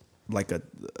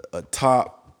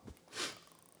top,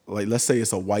 like let's say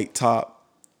it's a white top,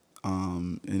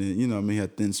 and then, you know, it may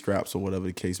have thin straps or whatever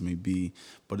the case may be,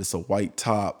 but it's a white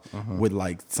top with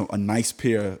like a nice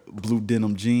pair of blue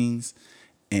denim jeans,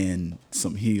 and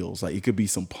some heels. Like it could be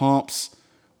some pumps,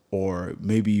 or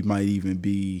maybe it might even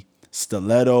be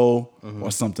stiletto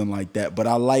or something like that. But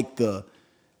I like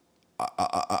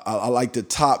I like the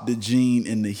top, the jean,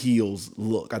 and the heels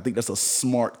look. I think that's a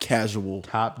smart, casual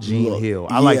top jean look. heel.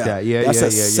 I like that. Yeah, that's yeah, a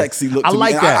yeah, sexy look. I To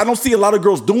like me. that. I don't see a lot of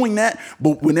girls doing that,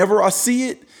 but whenever I see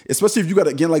it, especially if you got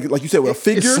again, like you said, with a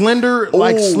figure, It's slender,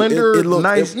 like slender, it looks,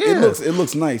 nice. It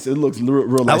looks nice. It looks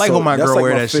real nice. I like So when my that's girl like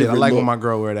wear my that shit. I favorite like when look. my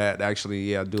girl wear that.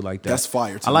 Actually, yeah, I do like that. That's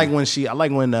fire to I like me. when she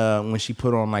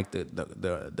put on like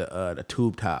the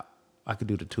tube top. I could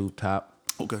do the tube top.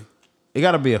 Okay, It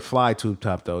got to be a fly tube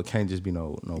top though. It can't just be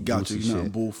no got bootsy you. Nothing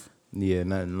shit. boof. Yeah,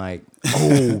 nothing like.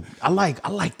 Oh, I like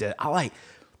that. I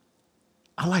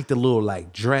like the little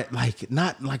like dress, like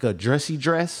not like a dressy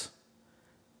dress,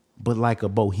 but like a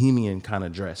bohemian kind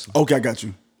of dress. Okay, I got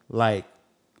you. Like,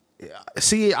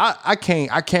 see, I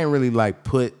can't really like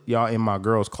put y'all in my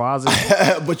girl's closet.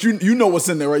 But you know what's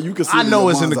in there, right? You can see. I know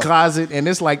it's in the mind's eye. closet, and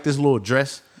it's like this little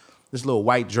dress, this little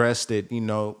white dress that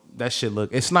that shit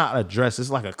look. It's not a dress. It's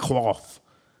like a cloth.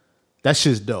 That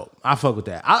shit's dope. I fuck with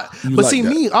that. But like see that.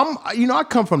 me, I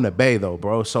come from the Bay though,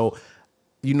 bro. So,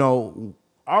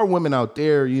 our women out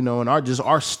there, and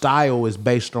our style is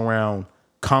based around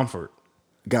comfort.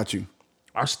 Got you.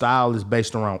 Our style is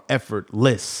based around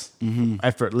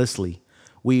effortlessly.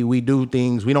 We do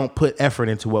things. We don't put effort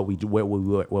into what we do, what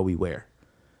we wear.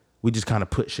 We just kind of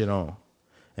put shit on,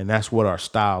 and that's what our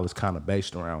style is kind of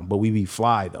based around. But we be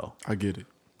fly though. I get it.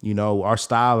 Our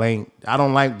style ain't. I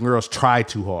don't like girls try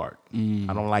too hard.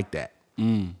 I don't like that.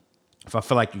 If I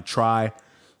feel like you try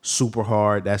super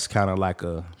hard, that's kind of like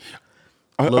a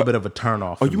little bit of a turn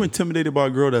off. Are you intimidated by a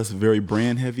girl that's very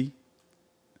brand heavy?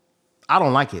 I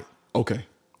don't like it. Okay,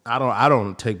 I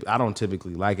don't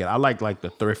typically like it. I like the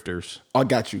thrifters. I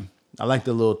got you. I like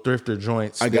the little thrifter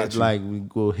joints. I got that, you. Like we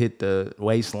will hit the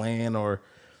Wasteland or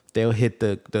they'll hit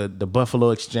the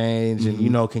Buffalo Exchange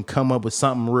and can come up with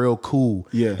something real cool.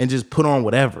 Yeah. And just put on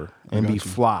whatever and be you.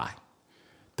 fly.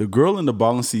 The girl in the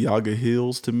Balenciaga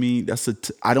heels, to me,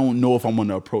 I don't know if I'm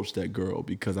gonna approach that girl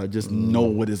because I just know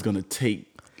what it's gonna take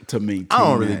to maintain. I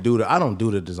don't really that. do I don't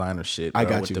do the designer shit. I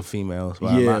bro, got with you. the females. Yeah,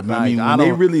 Like, I mean, I when they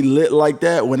don't- really lit like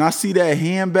that, when I see that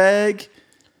handbag,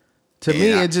 to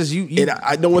me and it just you and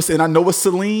I know it's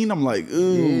Celine. I'm like,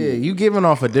 ooh, yeah, you giving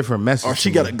off a different message. or she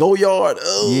to got me. a go yard.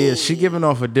 Ooh. Yeah, she giving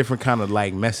off a different kind of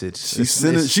like message.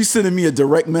 She's sending me a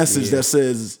direct message that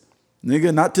says,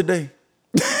 "Nigga, not today."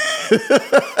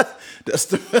 That's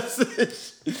the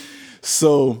message.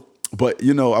 So, but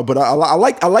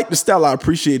I like the style. I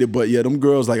appreciate it. But yeah, them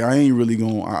girls, like I ain't really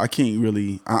going. I can't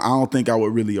really. I don't think I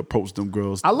would really approach them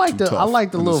girls. I like too the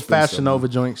tough in little space Fashion of Nova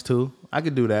joints too. I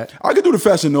could do that. I could do the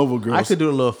Fashion Nova girls. I could do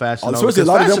a little Fashion Nova. especially a 'cause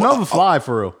lot of Fashion them- Nova fly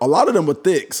for real. A lot of them are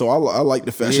thick, so I like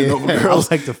the Fashion Yeah, Nova I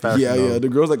girls. like the Fashion Yeah, Nova. the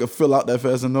girls that can fill out that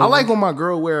Fashion Nova. I like when my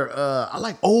girl wear.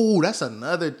 That's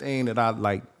another thing that I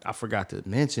like. I forgot to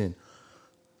mention.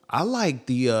 I like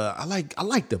the. I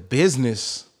like the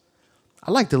business. I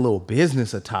like the little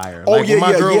business attire. Oh, Like yeah, when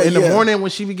my yeah, girl yeah, in the yeah. morning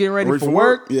when she be getting ready Ready for for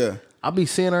work. work? Yeah. I'll be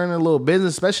seeing her in her little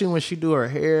business, especially when she do her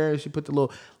hair. She put the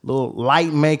little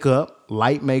light makeup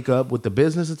with the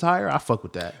business attire. I fuck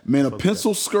with that. Man, a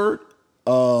pencil skirt,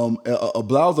 a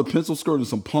blouse, a pencil skirt, and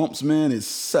some pumps, man, is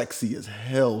sexy as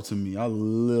hell to me. I'll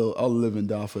live and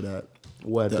die for that.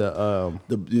 What A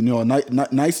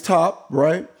nice top,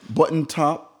 right? Button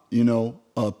top, the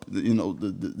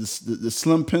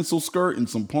slim pencil skirt and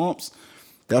some pumps.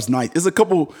 That's nice. There's a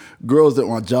couple girls at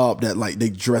my job that like they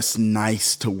dress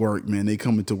nice to work, man. They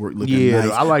come into work looking nice.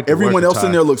 I like the everyone work else in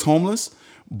attire. there looks homeless,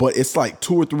 but it's like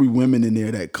 2 or 3 women in there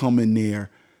that come in there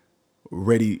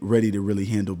ready to really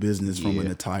handle business from an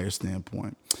attire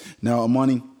standpoint. Now,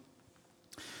 Amani,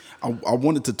 I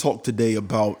wanted to talk today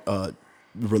about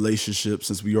relationships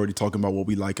since we already talking about what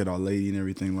we like at our lady and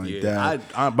everything like that.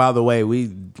 I by the way, we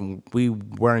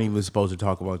weren't even supposed to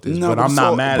talk about this, No, but I'm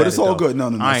not mad at it. But it's all though. good. No,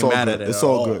 I it's ain't all mad good. at it. It's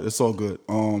all good. It's all good.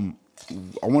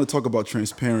 I want to talk about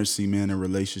transparency, man, in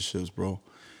relationships, bro.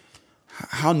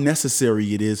 How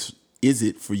necessary is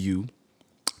it for you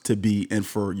to be and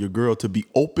for your girl to be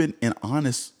open and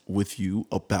honest with you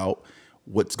about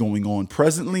what's going on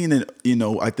presently, and then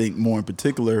I think more in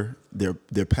particular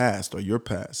their past or your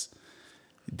past.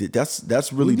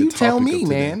 That's really the You topic tell of me, today.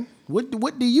 man.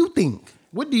 What do you think?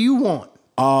 What do you want?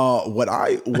 What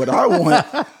I want.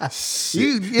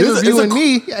 You There's interviewing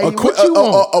me. Hey, what you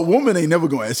want? A woman ain't never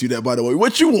gonna ask you that. By the way,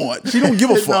 what you want? She don't give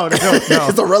a fuck. No.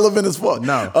 It's irrelevant as fuck.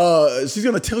 No. She's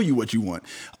gonna tell you what you want.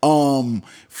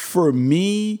 For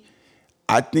me,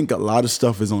 I think a lot of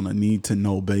stuff is on a need to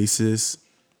know basis,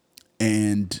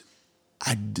 and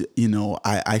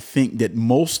I think that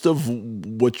most of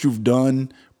what you've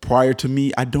done prior to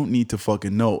me, I don't need to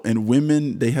fucking know. And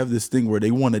women, they have this thing where they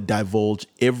want to divulge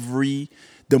the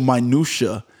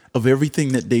minutia of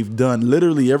everything that they've done.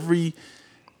 Literally every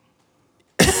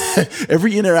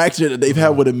interaction that they've had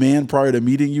with a man prior to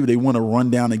meeting you, they want to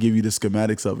run down and give you the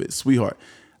schematics of it. Sweetheart,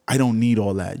 I don't need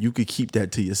all that. You could keep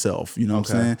that to yourself. You know what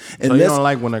I'm saying? And so you don't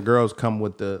like when the girls come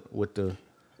with the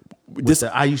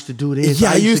I used to do this.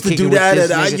 Yeah, I used to do that.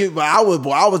 And I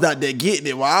was out there getting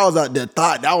it. I was out there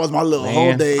that was my little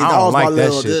whole day. That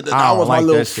was my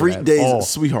little freak days.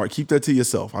 Sweetheart, keep that to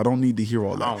yourself. I don't need to hear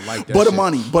all that. I don't like that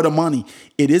But Amani,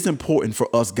 it is important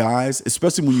for us guys,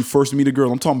 especially when you first meet a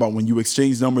girl. I'm talking about when you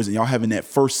exchange numbers and y'all having that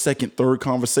first, second, third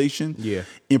conversation. Yeah.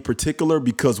 In particular,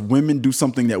 because women do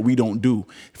something that we don't do.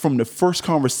 From the first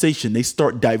conversation, they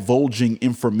start divulging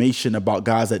information about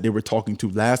guys that they were talking to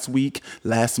last week,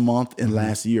 last month, and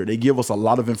last year. They give us a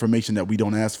lot of information that we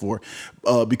don't ask for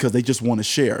because they just want to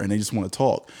share and they just want to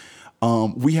talk.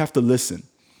 We have to listen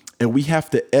and we have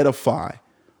to edify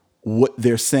what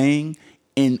they're saying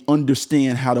and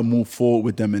understand how to move forward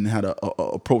with them and how to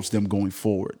approach them going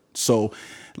forward. So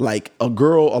like a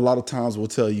girl a lot of times will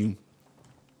tell you,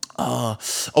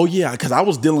 oh yeah, because I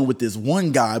was dealing with this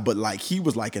one guy, but like he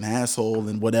was like an asshole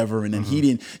and whatever, and then he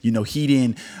didn't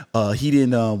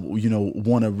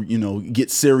want to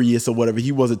get serious or whatever.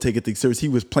 He wasn't taking things serious. He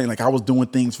was playing like I was doing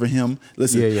things for him.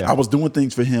 Listen, I was doing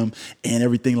things for him and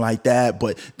everything like that,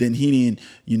 but then he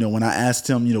didn't. When I asked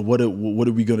him, what are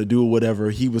we gonna do or whatever,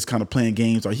 he was kind of playing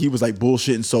games or he was like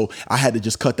bullshitting. So I had to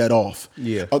just cut that off.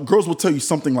 Yeah, girls will tell you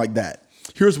something like that.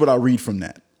 Here's what I read from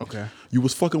that. Okay. You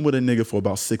was fucking with a nigga for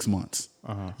about 6 months.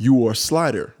 Uh-huh. You were a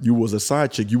slider. You was a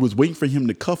side chick. You was waiting for him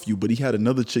to cuff you, but he had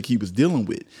another chick he was dealing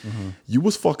with. Mm-hmm. You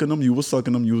was fucking him. You was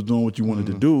sucking him. You was doing what you wanted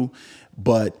to do.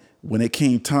 But when it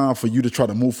came time for you to try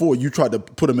to move forward, you tried to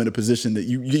put him in a position that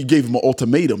you gave him an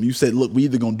ultimatum. You said, look, we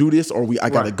either going to do this or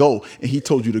I got to go. And he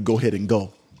told you to go ahead and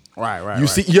go. Right. You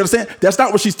understand? That's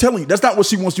not what she's telling you. That's not what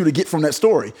she wants you to get from that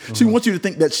story. Mm-hmm. She wants you to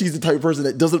think that she's the type of person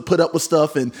that doesn't put up with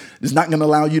stuff and is not going to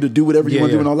allow you to do whatever you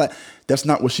want to do and all that. That's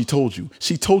not what she told you.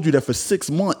 She told you that for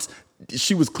 6 months,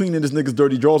 she was cleaning this nigga's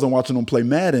dirty drawers and watching him play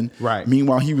Madden. Right.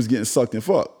 Meanwhile, he was getting sucked and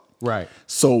fucked. Right.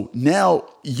 So now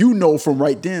you know from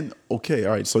right then, okay,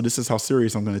 all right, so this is how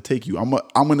serious I'm going to take you. I'm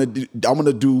gonna do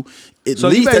at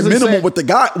least at minimum with the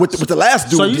guy with the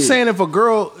last dude. So you saying if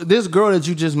this girl that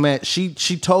you just met, she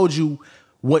told you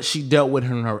what she dealt with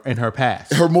in her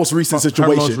past, her most recent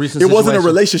situation. It wasn't a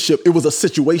relationship; it was a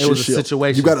situation. It was a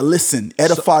situation. You got to listen,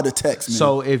 edify the text, man.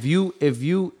 So if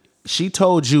she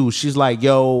told you, she's like,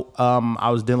 yo,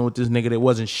 I was dealing with this nigga that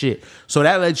wasn't shit. So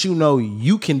that lets you know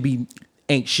you can be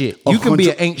ain't shit. You can be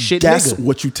an ain't shit nigga. That's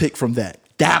what you take from that.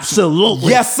 Absolutely.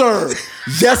 Yes, sir.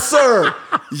 Yes, sir.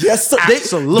 Yes, sir.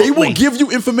 Absolutely. They will give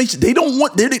you information. They don't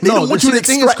want you to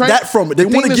extract that from it. They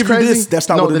want to give you this. That's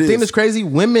not what it is. The thing that's crazy,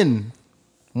 women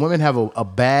have a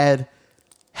bad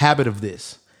habit of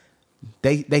this.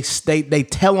 They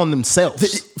tell on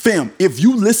themselves. Fam, if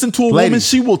you listen to a woman,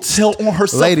 she will tell on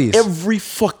herself every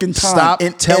fucking time. Stop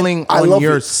telling on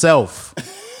yourself.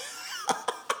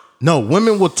 No,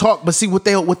 women will talk, but see what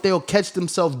they'll catch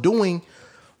themselves doing.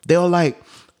 They'll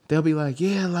be like,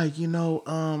 yeah,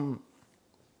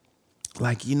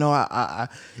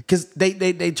 because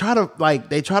they try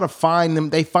to find them.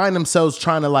 They find themselves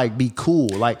trying to like be cool,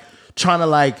 like trying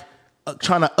to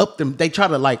up them. They try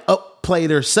to like upplay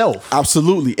their self.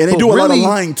 Absolutely, and they do a lot of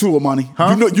lying too, Amani.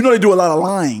 Huh? You know they do a lot of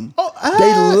lying.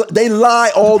 They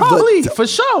lie all probably, for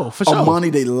sure. Amani,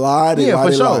 they lie.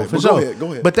 For sure.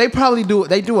 Go ahead. But they probably do.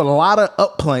 They do a lot of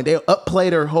upplaying. They upplay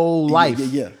their whole life.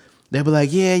 Yeah. They'll be like,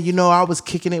 yeah, I was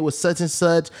kicking it with such and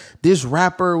such. This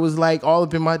rapper was like all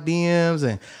up in my DMs,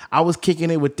 and I was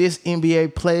kicking it with this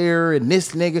NBA player and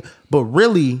this nigga. But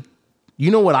really,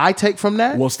 you know what I take from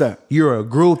that? What's that? You're a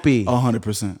groupie.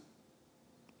 100%.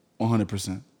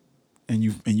 100%. And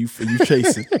you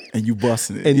chasing and you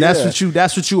busting it. And that's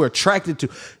what you are attracted to.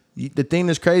 The thing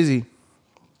that's crazy,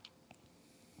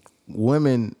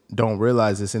 women don't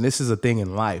realize this, and this is a thing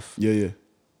in life. Yeah.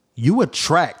 You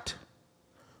attract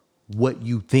what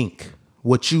you think.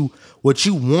 What you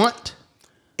want,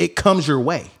 it comes your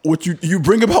way. What you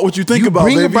bring about what you think about,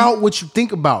 baby. You bring about what you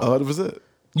think about. 100%.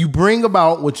 You bring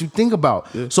about what you think about.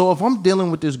 Yeah. So if I'm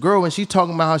dealing with this girl and she's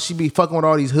talking about how she be fucking with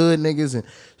all these hood niggas and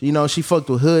she fucked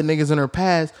with hood niggas in her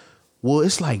past, well,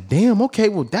 it's like, damn, okay,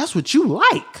 well, that's what you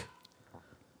like.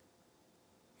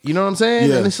 You know what I'm saying?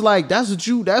 Yeah. And it's like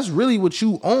that's really what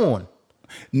you on.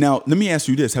 Now, let me ask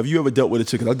you this: have you ever dealt with a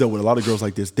chick? 'Cause I dealt with a lot of girls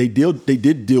like this. They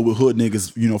did deal with hood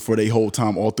niggas, for their whole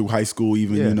time, all through high school,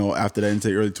 even after that into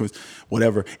their early 20s,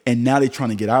 whatever. And now they trying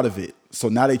to get out of it. So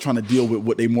now they trying to deal with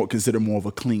what they consider more of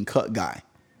a clean cut guy.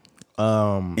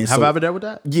 Have I ever dealt with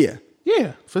that? Yeah.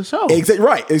 Yeah, for sure.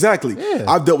 Right, exactly. Yeah.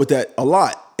 I've dealt with that a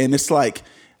lot. And it's like,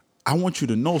 I want you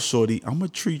to know, shorty, I'm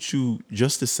going to treat you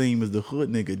just the same as the hood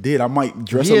nigga did. I might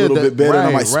dress a little bit better and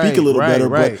I might speak a little better,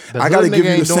 but I got to give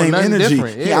you the same energy.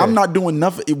 Yeah, I'm not doing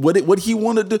nothing. What he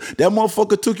wanted to do, that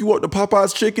motherfucker took you up to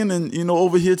Popeye's Chicken and,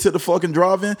 over here to the fucking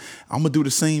drive-in. I'm going to do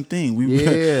the same thing. You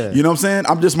know what I'm saying?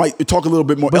 I just might talk a little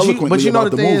bit more eloquently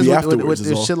about the movie afterwards.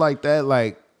 With shit like that,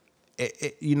 like,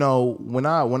 when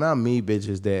I meet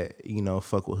bitches that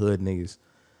fuck with hood niggas,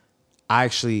 I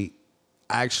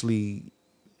actually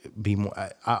be more.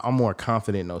 I'm more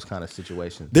confident in those kind of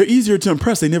situations. They're easier to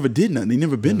impress. They never did nothing. They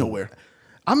never been nowhere.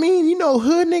 I mean,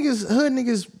 hood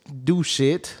niggas do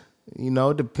shit.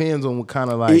 It depends on what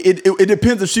kind of like. It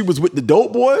depends if she was with the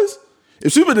dope boys.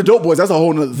 If she was with the dope boys, that's a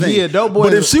whole nother thing. Yeah, dope boys.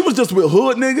 But if she was just with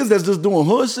hood niggas that's just doing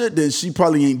hood shit, then she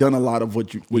probably ain't done a lot of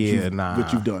what you've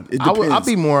done. It depends. I'll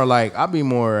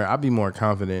be more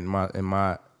confident in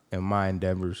my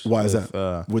endeavors. Why is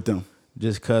that? With them?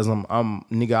 Just cause I'm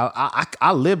nigga.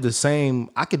 I live the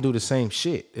same. I can do the same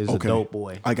shit as a dope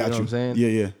boy. I got you. Know what I'm saying?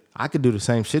 Yeah. I could do the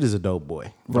same shit as a dope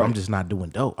boy, but I'm just not doing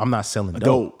dope. I'm not selling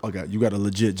dope. Okay, you got a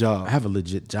legit job. I have a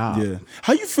legit job. Yeah.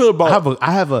 How you feel about?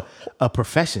 I have a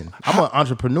profession. I'm an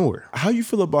entrepreneur. How you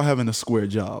feel about having a square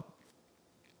job?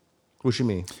 What you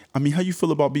mean? I mean, how you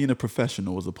feel about being a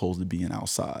professional as opposed to being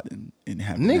outside and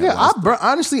having? Nigga,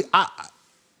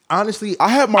 honestly, I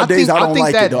have my days I don't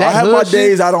like it though. I have my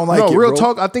days I don't like it. No, real bro.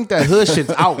 talk. I think that hood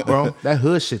shit's out, bro. That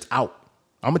hood shit's out.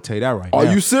 I'm gonna tell you that right now. Are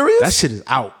you serious? That shit is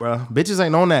out, bro. Bitches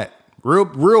ain't on that. Real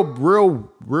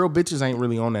bitches ain't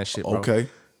really on that shit, bro. Okay.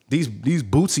 These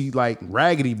bootsy like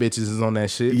raggedy bitches is on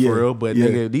that shit for real, but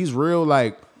nigga, these real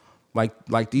like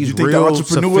these you think real the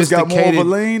entrepreneurs got more of a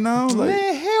lane now? Like,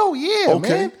 man, hell yeah, okay,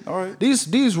 man. all right.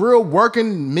 These real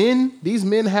working men. These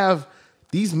men have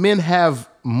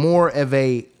more of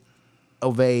a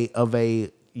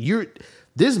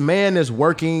this man is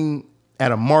working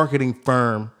at a marketing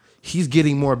firm. He's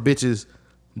getting more bitches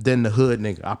than the hood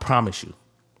nigga. I promise you.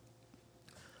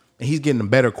 And he's getting a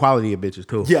better quality of bitches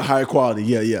too. Yeah, higher quality.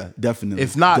 Yeah, definitely.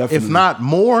 If not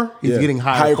more, he's getting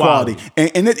higher quality.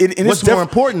 And what's more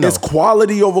important though? It's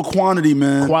quality over quantity,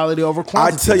 man. Quality over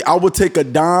quantity. I tell you, I would take a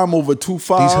dime over 2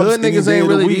 5. These hood niggas ain't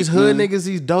really these hood niggas.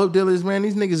 These dope dealers, man.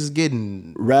 These niggas is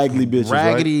getting raggedy bitches,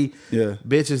 right?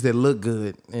 Bitches that look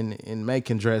good and make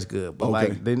can dress good, but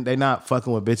like they not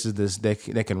fucking with bitches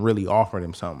that can really offer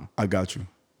them something. I got you.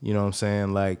 You know what I'm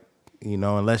saying? Like.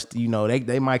 Unless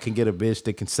they might can get a bitch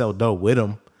that can sell dope with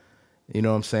them, you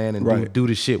know what I'm saying, and do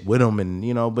the shit with them,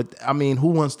 and But I mean,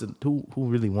 who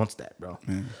really wants that, bro?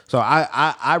 Man. So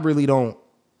I really don't.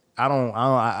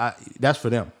 I that's for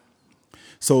them.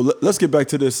 So let's get back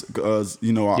to this, because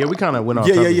we kind of went off.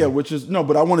 Yeah. Which is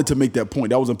but I wanted to make that point.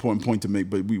 That was an important point to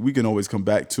make, but we can always come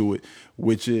back to it,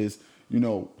 which is.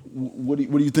 What do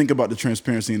you think about the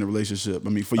transparency in the relationship? I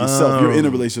mean, for yourself, you're in a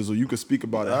relationship, so you could speak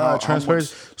about it.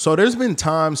 Transparency. So there's been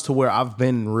times to where I've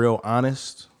been real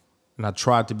honest, and I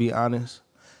tried to be honest.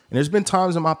 And there's been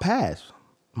times in my past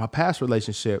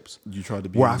relationships, you tried to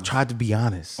be where honest. I've tried to be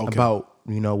honest about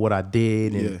what I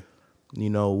did and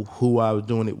who I was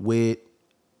doing it with.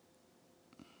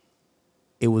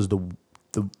 It was the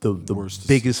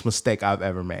biggest mistake I've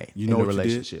ever made in a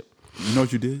relationship. You know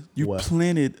what you did? You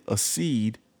planted a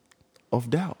seed of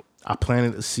doubt. I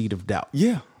planted a seed of doubt.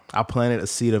 Yeah. I planted a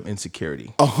seed of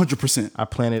insecurity. 100%. I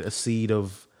planted a seed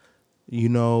of,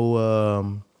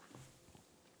 that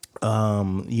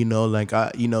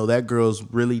girl's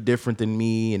really different than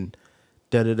me and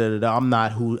I'm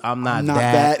not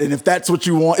that. And if that's what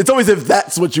you want, it's always if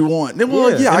that's what you want. Then I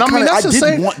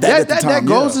didn't want that at the time. That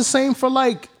goes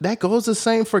the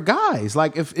same for guys.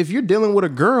 Like if you're dealing with a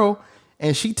girl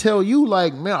and she tell you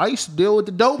like, man, I used to deal with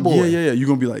the dope boy. Yeah. You're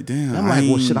gonna be like, damn. I'm like,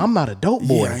 well, shit, I'm not a dope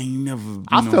boy. Yeah, I ain't never.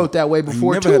 I felt that way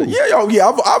before too.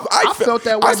 I felt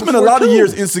that way. I spent a lot of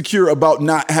years insecure about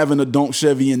not having a donk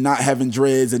Chevy and not having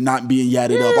dreads and not being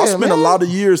yadded up. I spent a lot of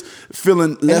years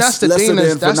feeling lesser than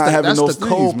for not having those things. That's the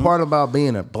cold part about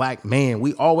being a black man.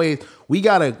 We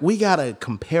gotta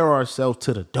compare ourselves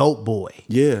to the dope boy.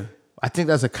 Yeah. I think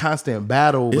that's a constant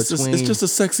battle it's just a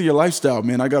sexier lifestyle,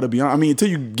 man. I gotta be honest. I mean, until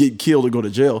you get killed or go to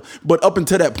jail. But up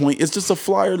until that point, it's just a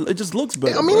flyer. It just looks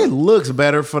better. I mean, it looks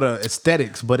better for the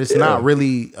aesthetics, but it's not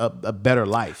really a better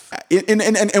life.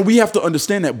 And we have to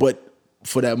understand that. But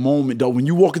for that moment though. When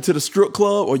you walk into the strip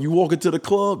club or you walk into the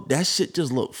club, that shit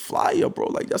just look fire, bro.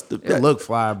 Like that's the It look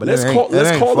fly, but let's it ain't, call it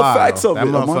ain't the fly, facts though. of that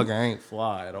it. motherfucker ain't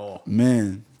fly at all.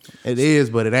 Man. It is,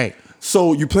 but it ain't.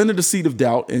 So you planted the seed of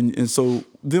doubt, and so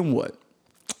then what?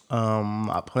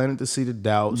 I planted the seed of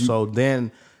doubt. So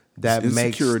then that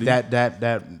makes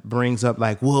that brings up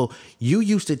like, well, you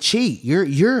used to cheat. You're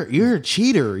a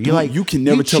cheater. You're like you can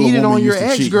never tell a cheated woman on you your used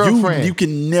to cheat. ex-girlfriend. You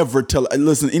can never tell.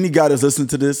 Listen, any guy that's listening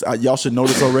to this, y'all should know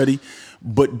this already.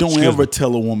 But don't ever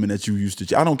tell a woman that you used to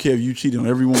cheat. I don't care if you cheated on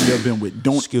every woman you've ever been with.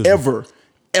 Don't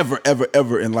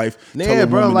ever in life. Yeah, tell a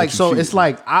bro. woman Like that you so, cheated. it's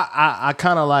like I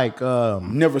kind of like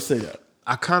Never say that.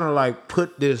 I kind of like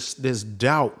put this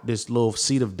doubt, this little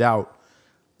seed of doubt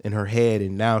in her head,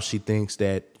 and now she thinks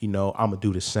that, you know, I'm gonna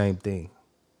do the same thing.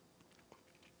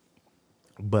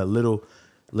 But little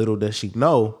does she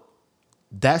know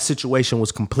that situation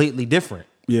was completely different.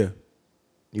 Yeah.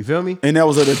 You feel me? And that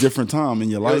was at a different time in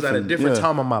your life. It was at a different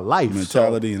time of my life.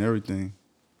 Mentality and everything.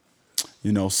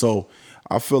 You know, so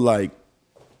I feel like,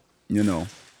 you know,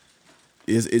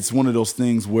 it's one of those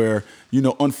things where, you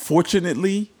know,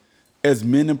 unfortunately, as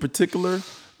men in particular,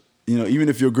 you know, even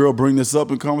if your girl bring this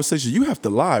up in conversation, you have to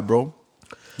lie, bro.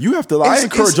 You have to lie. I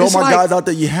encourage all my guys out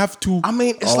there. You have to. I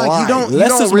mean, it's lie. like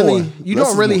you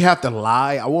don't really have to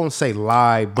lie. I won't say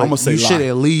lie, but you should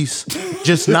at least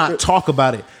just not talk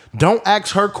about it. Don't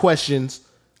ask her questions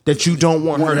that you don't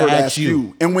want her to ask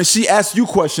you. And when she asks you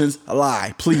questions,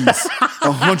 lie, please.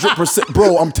 100%.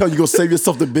 Bro, I'm telling you, go save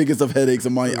yourself the biggest of headaches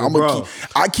and money.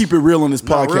 I keep it real on this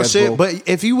podcast, real shit, bro. But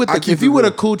if you with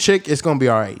a cool chick, it's gonna be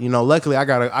all right. You know, luckily I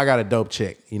got a dope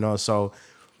chick, you know, so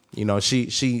you know,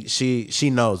 she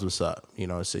knows what's up. You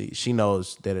know, she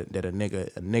knows that a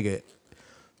nigga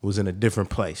was in a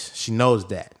different place. She knows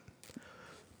that.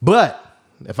 But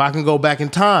if I can go back in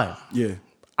time, yeah,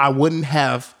 I wouldn't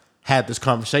have had this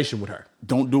conversation with her.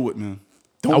 Don't do it, man.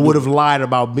 I would have lied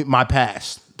about my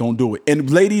past. Don't do it.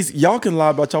 And ladies, y'all can lie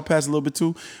about y'all past a little bit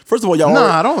too. First of all, y'all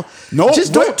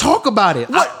don't talk about it.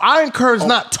 I encourage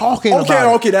not talking about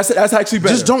it. Okay, that's actually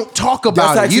better. Just don't talk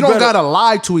about it. You don't gotta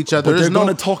lie to each other. But they're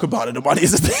gonna talk about it. Nobody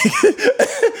is a thing.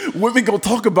 Women gonna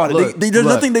talk about it. There's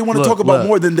nothing they want to talk about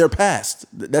more than their past.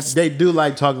 They do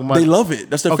like talking about it. They love it.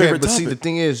 That's their favorite topic. See, the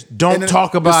thing is, don't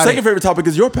talk about it. The second favorite topic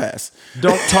is your past.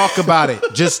 Don't talk about it.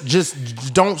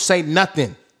 Just don't say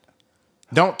nothing.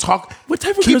 Don't talk. What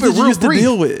type of girls did you used to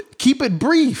deal with? Keep it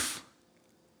brief.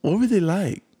 What were they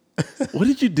like? What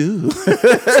did you do?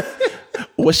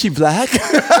 Was she black?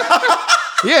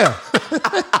 Yeah.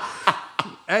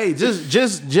 Hey, just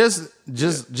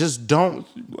don't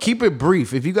keep it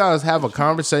brief. If you guys have a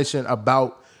conversation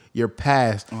about your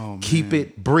past, keep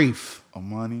it brief.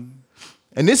 Amani.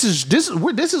 And this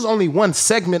is only one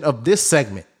segment of this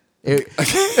segment.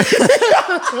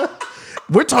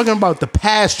 We're talking about the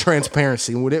past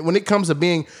transparency. When it comes to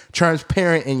being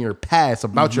transparent in your past,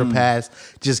 about your past,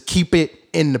 just keep it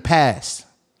in the past.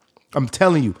 I'm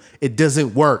telling you, it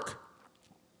doesn't work.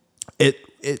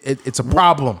 It's a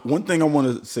problem. One thing I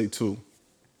want to say too,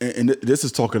 and this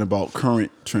is talking about current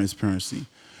transparency.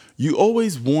 You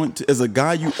always want, as a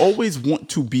guy, you always want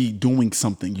to be doing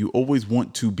something. You always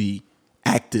want to be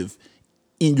active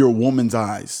in your woman's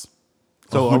eyes.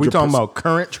 So 100%. Are we talking about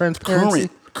current transparency?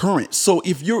 Current. So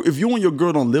if you and your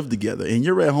girl don't live together and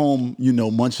you're at home, you know,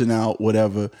 munching out,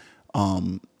 whatever,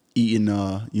 eating,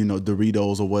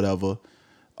 Doritos or whatever,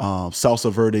 salsa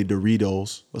verde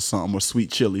Doritos or something, or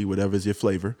sweet chili, whatever is your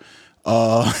flavor,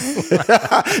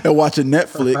 and watching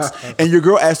Netflix, and your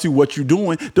girl asks you what you're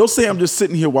doing, don't say I'm just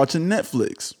sitting here watching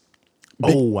Netflix.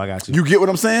 I got you. You get what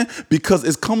I'm saying? Because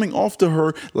it's coming off to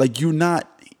her like you're not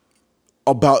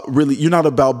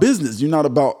about business. You're not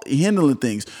about handling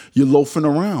things. You're loafing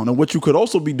around. And what you could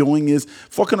also be doing is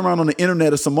fucking around on the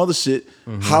internet or some other shit,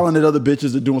 hollering at other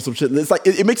bitches or doing some shit. It's like,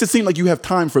 it makes it seem like you have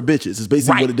time for bitches. It's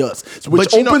basically what it does.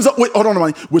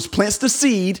 Which plants the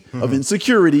seed of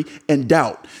insecurity and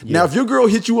doubt. Yeah. Now, if your girl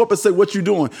hits you up and say, what you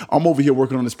doing? I'm over here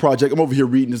working on this project. I'm over here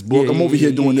reading this book. I'm over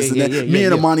here doing this and that. Me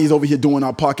and Amani's over here doing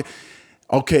our pocket.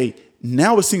 Okay.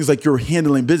 Now it seems like you're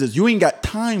handling business. You ain't got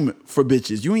time for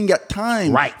bitches. You ain't got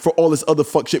time for all this other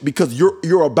fuck shit because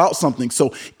you're about something.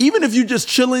 So even if you just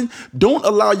chilling, don't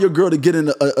allow your girl to get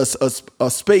in a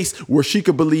space where she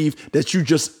could believe that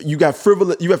you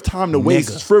have time to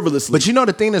waste frivolously. But you know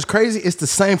the thing that's crazy? It's the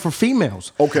same for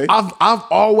females. Okay. I've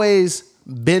always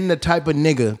been the type of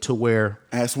nigga to where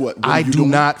I do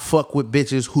not fuck with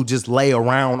bitches who just lay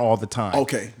around all the time.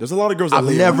 Okay, there's a lot of girls that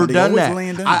I've never done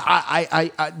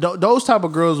that. Those type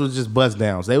of girls was just bust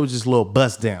downs. They was just little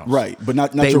bust downs, right? But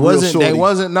not your real shorty. They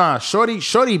wasn't. Nah, shorty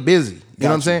busy. You know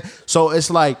what I'm saying? So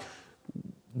it's like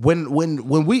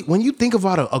when you think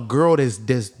about a girl that's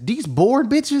these bored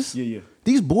bitches,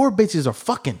 these bored bitches are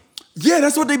fucking. Yeah,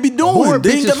 that's what they be doing. Bored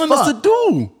They ain't got bitches nothing else to fuck.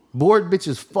 do. Bored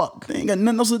bitches fuck. They ain't got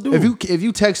nothing else to do. If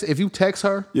you text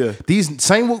her, Yeah. These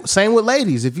same with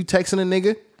ladies. If you texting a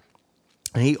nigga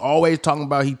and he always talking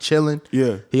about he chilling,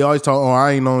 Yeah. he always talking, oh,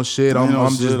 I ain't on shit.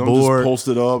 I'm just bored.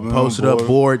 Posted up. Man, Posted I'm up, bored.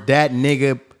 bored. That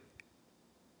nigga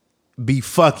be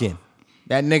fucking.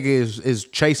 That nigga is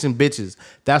chasing bitches.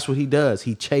 That's what he does.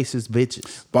 He chases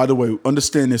bitches. By the way,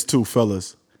 understand this too,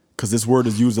 fellas, because this word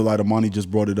is used a lot. Amani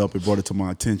just brought it up. It brought it to my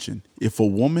attention. If a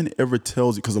woman ever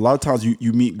tells you, because a lot of times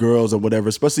you meet girls or whatever,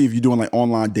 especially if you're doing like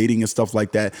online dating and stuff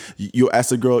like that, you'll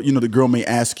ask a girl, the girl may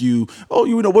ask you, oh,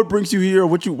 what brings you here?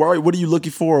 What are you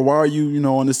looking for? Or why are you,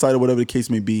 on this site or whatever the case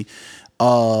may be?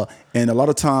 And a lot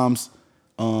of times,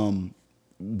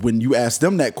 when you ask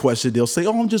them that question, they'll say,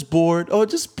 oh, I'm just bored. Oh,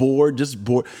 just bored.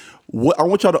 What I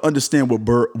want y'all to understand what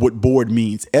bored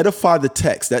means. Edify the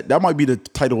text. That might be the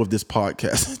title of this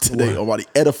podcast today. Already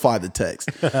edify the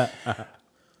text.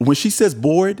 When she says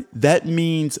bored, that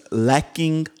means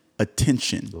lacking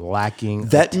attention.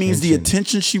 That means the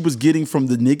attention she was getting from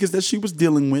the niggas that she was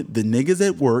dealing with, the niggas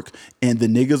at work, and the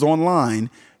niggas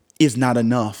online is not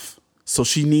enough. So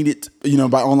she needed,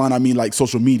 by online, I mean like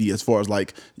social media, as far as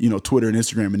like, Twitter and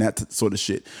Instagram and that sort of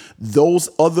shit. Those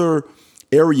other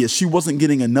areas, she wasn't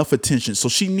getting enough attention. So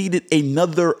she needed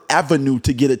another avenue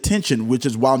to get attention, which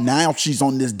is why now she's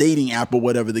on this dating app or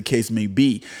whatever the case may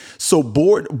be. So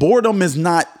boredom is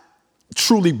not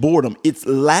truly boredom. It's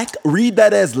read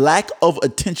that as lack of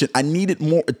attention. I needed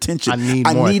more attention. I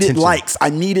needed likes. I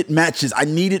needed matches. I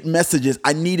needed messages.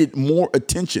 I needed more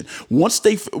attention.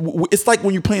 It's like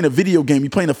when you're playing a video game, you're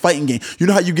playing a fighting game. You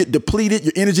know how you get depleted,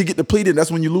 your energy get depleted,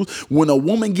 that's when you lose. When a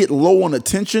woman get low on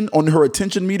attention, on her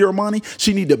attention meter, Amani,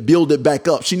 she need to build it back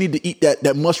up. She need to eat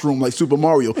that mushroom like Super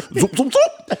Mario. Zoop, zoop,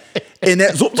 zoop. And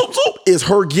that zoop, zoop, zoop is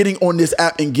her getting on this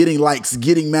app and getting likes,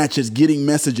 getting matches, getting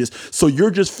messages. So you're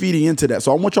just feeding into that.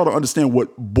 So I want y'all to understand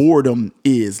what boredom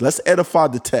is. Let's edify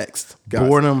the text, guys.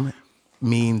 Boredom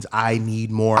means I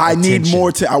need more attention. Need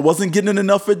more I wasn't getting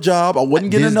enough at job. I wasn't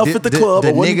getting enough at the club.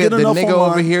 I wasn't getting enough The nigga online.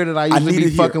 over here that I usually be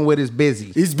fucking with is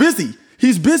busy. He's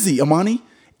busy, Amani.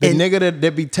 The nigga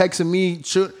that be texting me,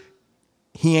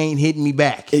 he ain't hitting me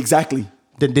back. Exactly.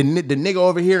 The nigga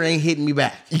over here ain't hitting me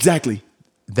back. Exactly.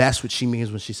 That's what she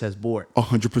means when she says bored.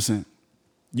 100%.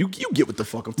 You get what the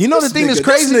fuck I'm. The thing that's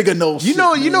crazy. This nigga knows. You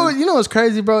know what's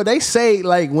crazy, bro? They say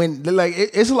like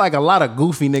it's like a lot of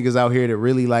goofy niggas out here that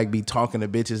really like be talking to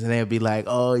bitches and they'll be like,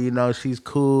 oh, she's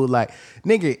cool. Like,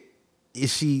 nigga,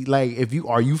 is she like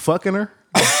are you fucking her?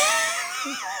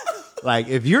 Like,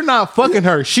 if you're not fucking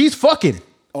her, she's fucking.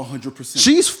 100%.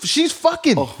 She's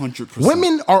fucking. 100%.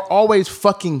 Women are always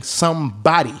fucking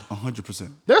somebody. 100%.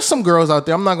 There's some girls out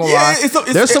there. I'm not gonna lie.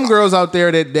 There's some girls out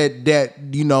there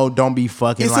that don't be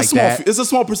fucking like that. It's a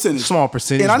small percentage. Small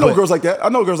percentage. And I know girls like that.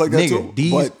 Nigga, too.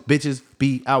 These bitches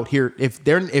be out here.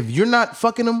 If you're not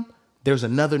fucking them, there's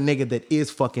another nigga that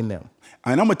is fucking them.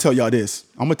 And I'm gonna tell y'all this.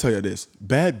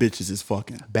 Bad bitches is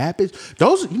fucking. Bad bitch.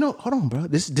 Those, hold on, bro.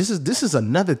 This is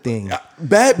another thing.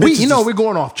 Bad bitches. We're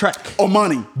going off track.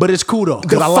 Money. But it's cool though,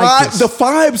 because I like this. The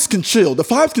fives can chill. The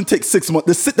fives can take 6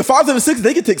 months. The fives and the sixes,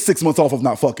 they can take 6 months off of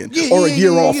not fucking. Or a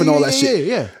year off and all that shit.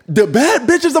 Yeah. The bad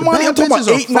bitches, Amani, I'm talking about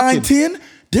 8, 9, 10.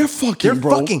 They're fucking,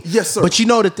 bro. Fucking. Yes, sir. But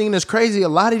the thing that's crazy, a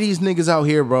lot of these niggas out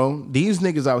here, bro,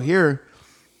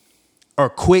 are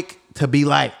quick to be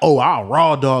like, oh, I'll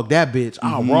raw dog that bitch.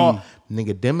 I'll raw.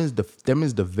 Nigga, them is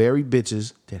the very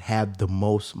bitches that have the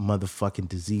most motherfucking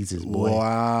diseases, boy.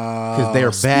 Wow. Because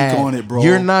they're bad. Speak on it, bro.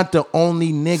 You're not the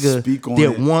only nigga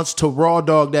that wants to raw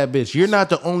dog that bitch. You're not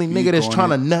the only nigga that's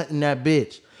trying to nut in that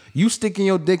bitch. You sticking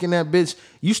your dick in that bitch,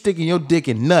 you sticking your dick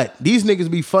in nut. These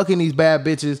niggas be fucking these bad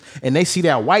bitches and they see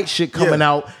that white shit coming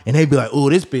out and they be like, oh,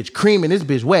 this bitch creaming, this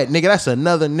bitch wet. Nigga, that's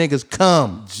another nigga's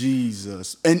cum.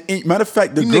 Jesus. And matter of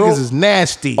fact, the you girl, niggas is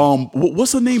nasty.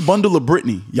 What's her name? Bundle of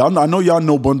Brittany. I know y'all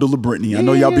know Bundle of Brittany. I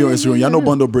know y'all be on Instagram. Y'all know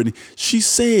Bundle of Brittany. She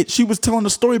said, she was telling a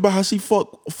story about how she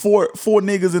fucked four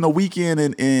niggas in a weekend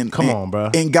and come on,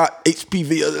 bro. And got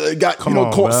HPV,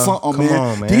 caught bro. something,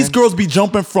 man. These girls be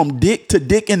jumping from dick to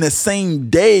dick in the same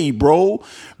day, bro.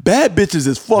 Bad bitches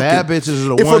is fucking. Bad bitches is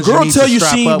the if ones a girl you tell need you to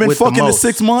she strap ain't up been with the fucking in most.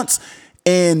 6 months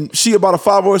and she about a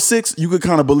 5 or a 6, you could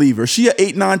kind of believe her. She at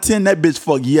 8, 9, 10, that bitch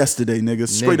fucked yesterday, nigga.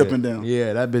 Straight up and down.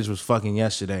 Yeah, that bitch was fucking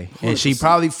yesterday. 100%. And she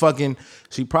probably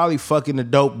fucking the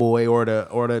dope boy or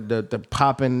the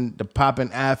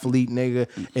popping athlete nigga.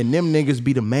 And them niggas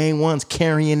be the main ones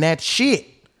carrying that shit.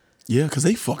 Yeah, because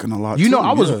they fucking a lot.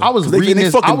 I was reading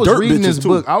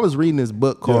this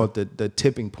book called The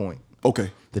Tipping Point.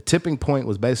 Okay. The Tipping Point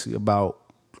was basically about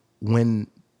when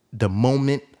the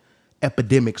moment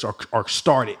epidemics are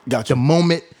started. Gotcha. The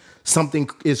moment something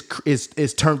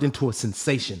is turned into a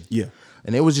sensation. Yeah.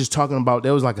 And it was just talking about,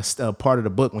 there was like a part of the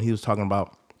book when he was talking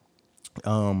about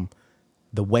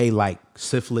the way like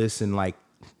syphilis and like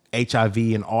HIV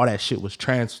and all that shit was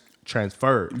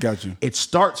transferred. Got you. It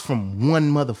starts from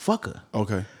one motherfucker.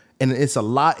 Okay. And it's a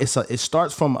lot. It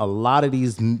starts from a lot of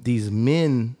these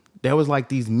men. There was like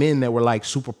these men that were like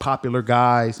super popular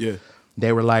guys. Yeah.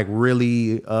 They were like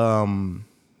really,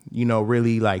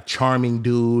 really like charming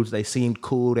dudes. They seemed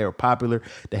cool. They were popular.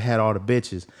 They had all the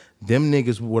bitches. Them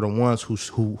niggas were the ones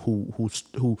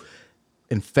who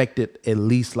infected at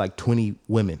least like 20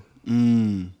 women.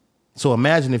 So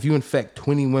imagine if you infect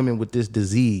 20 women with this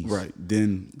disease. Right.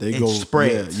 Then they It go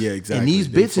spreads. Yeah, exactly. And these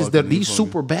They bitches, fucking- these they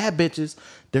fucking. super bad bitches,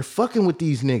 they're fucking with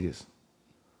these niggas.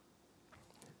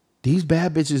 These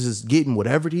bad bitches is getting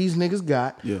whatever these niggas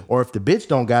got. Yeah. Or if the bitch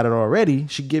don't got it already,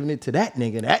 she giving it to that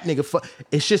nigga. That nigga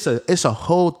it's just it's a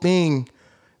whole thing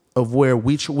of where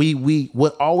we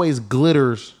what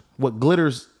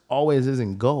glitters always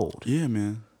isn't gold. Yeah,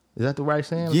 man. Is that the right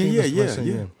saying? I Yeah, think yeah, that's the yeah, right saying,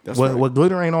 yeah. That's what, right. what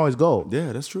glitter ain't always gold.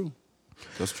 Yeah, that's true.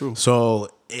 That's true. So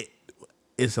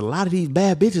it's a lot of these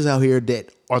bad bitches out here that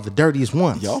are the dirtiest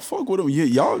ones. Y'all fuck with them. Yeah,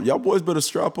 y'all boys better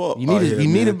strap up. You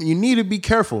need to be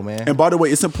careful, man. And by the way,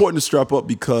 it's important to strap up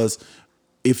because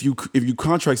if you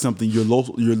contract something, you're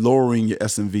lowering your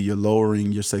SMV, you're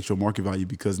lowering your sexual market value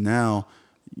because now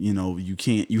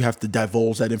you have to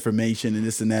divulge that information and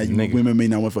this and that. Women may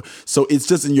not want for. So it's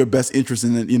just in your best interest,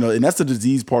 and and that's the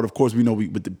disease part. Of course, we know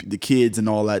with the kids and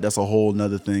all that. That's a whole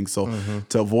nother thing. So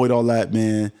to avoid all that,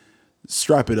 man,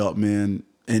 strap it up, man.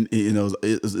 And at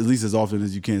least as often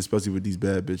as you can, especially with these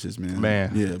bad bitches, man.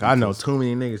 Man, yeah, I know too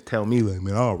many niggas tell me like,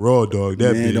 man, I'll raw dog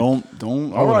that man, bitch.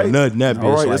 don't. I All want right, a nut in that bitch. All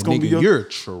right, Like, that's gonna nigga, be you're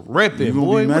tripping, you gonna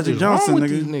boy. be What Magic is wrong Johnson, with nigga.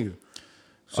 these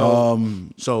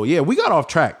niggas? So yeah, we got off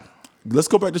track. Let's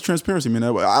go back to transparency,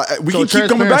 man. We So can keep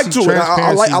coming back to it. I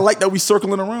transparency. like that we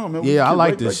circling around, man. We Yeah, I can like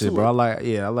right this back shit, to bro.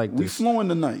 it. I like We this. flowing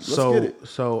tonight. Let's get it.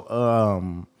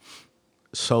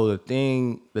 So the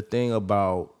thing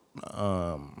about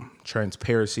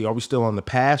transparency. Are we still on the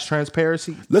past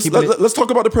transparency? Let's talk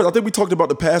about the present. I think we talked about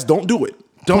the past. Don't do it.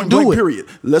 Don't Point do blank, it. Period.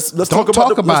 Let's Don't talk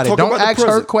talk about it. Don't ask her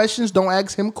present. questions. Don't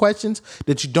ask him questions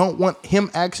that you don't want him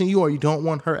asking you, or you don't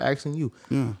want her asking you.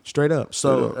 Yeah. Straight up.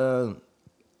 So,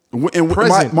 And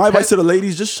present. my advice to the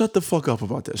ladies: just shut the fuck up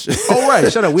about that shit. all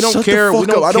right, shut up. We don't Shut care. The fuck We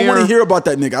don't up. I don't want care. to hear about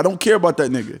that nigga. I don't care about that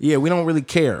nigga. Yeah, we don't really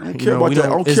care. I don't care about that. I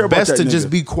don't care about It's best that to just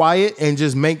nigga. be quiet and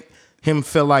just make him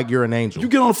feel like you're an angel. You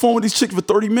get on the phone with these chicks for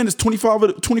 30 minutes, 25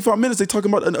 minutes, they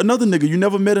talking about another nigga you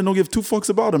never met and don't give two fucks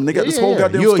about him. They got this whole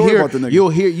goddamn story about the nigga. You'll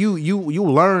hear you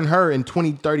learn her in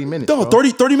 20, 30 minutes. No, bro.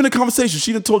 30-minute conversation.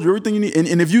 She done told you everything you need.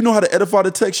 And if you know how to edify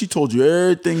the text, she told you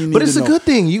everything you need But it's to a know. good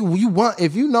thing. You want,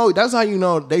 if you know, that's how you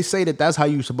know. They say that's how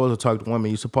you're supposed to talk to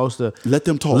women. You're supposed to Let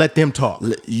them talk. Let them talk.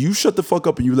 You shut the fuck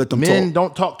up and you let them Men talk.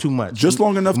 don't talk too much. Just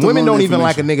long enough to Women learn don't even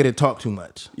like a information. nigga that talk too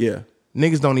much. Yeah.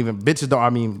 Niggas don't even, bitches don't, I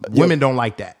mean, women don't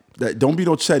like that. Don't be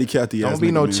no chatty Cathy ass Don't be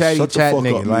nigga, no man. chatty Shut the chat fuck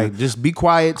nigga. up, man. Like, just be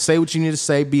quiet, say what you need to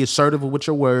say, be assertive with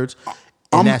your words,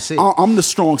 and that's it. I'm the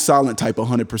strong silent type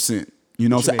 100%. You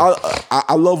know what I'm saying?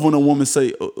 I love when a woman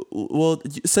say, well,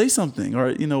 say something,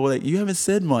 or, like, you haven't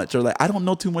said much, or like, I don't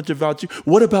know too much about you.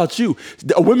 What about you?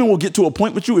 Women will get to a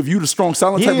point with you, if you the strong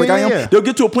silent type like I am, they'll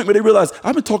get to a point where they realize,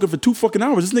 I've been talking for 2 fucking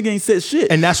hours. This nigga ain't said shit.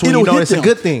 And that's when It'll you know hit it's a them.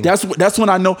 good thing. That's when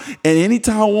I know. And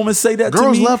anytime a woman say that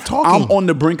Girls to me, love talking. I'm on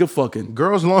the brink of fucking.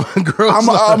 Girls,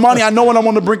 Money, I know when I'm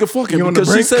on the brink of fucking You on the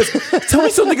because she says, "Tell me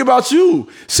something about you."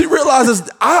 She realizes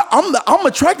I'm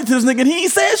attracted to this nigga and he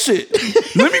ain't said shit.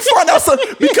 Let me find out something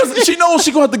because she knows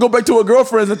she gonna have to go back to her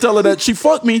girlfriends and tell her that she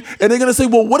fucked me, and they're gonna say,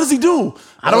 "Well, what does he do?"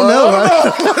 I don't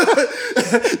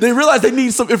know. They realize they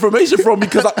need some information from me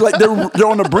because they're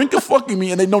on the brink of fucking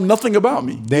me and they know nothing about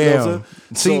me. Damn. You know what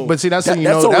I'm saying? But that's when you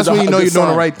that's know. always That's when you know a you're good doing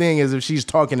the sign. right thing. Is if she's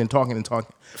talking and talking and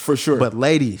talking. For sure. But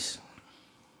ladies,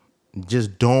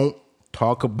 just don't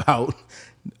talk about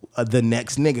the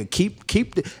next nigga. Keep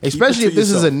especially to if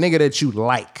this is a yourself. nigga that you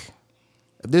like.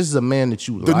 If this is a man that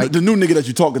you like, the new nigga that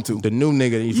you're talking to. the new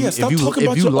nigga. If Yeah, you, stop if you, talking if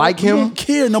about you your like You him, don't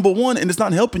care, number one, and it's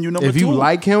not helping you, number if two. you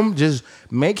like him, just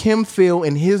make him feel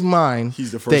in his mind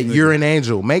He's the first that nigga. you're an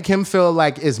angel. Make him feel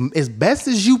like as best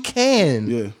as you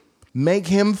can. Yeah. Make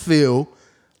him feel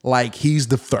like he's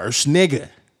the first nigga.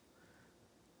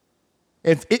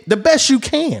 The best you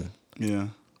can. Yeah.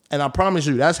 And I promise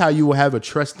you, that's how you will have a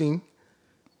trusting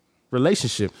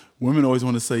relationship. Women always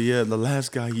want to say, yeah, the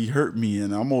last guy, he hurt me.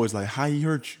 And I'm always like, how he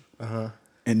hurt you? Uh-huh.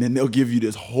 And then they'll give you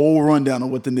this whole rundown of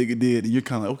what the nigga did. And you're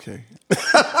kind of like, okay.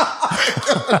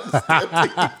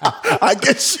 I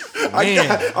get you.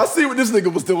 I see what this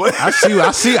nigga was doing. I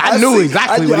knew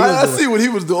exactly what he was doing. I see what he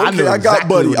was doing. I Okay, knew I got exactly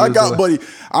buddy. what he I was got doing. buddy.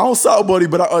 I don't side buddy,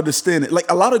 but I understand it. Like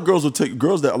a lot of girls will take a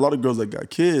lot of girls that got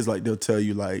kids. Like they'll tell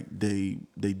you like they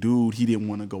dude he didn't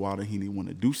want to go out and he didn't want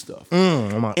to do stuff.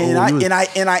 And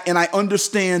I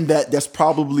understand that that's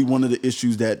probably one of the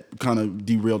issues that kind of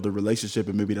derailed the relationship,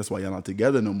 and maybe that's why y'all not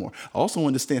together no more. I also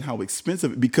understand how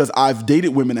expensive, because I've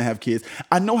dated women that have kids.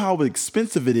 I know how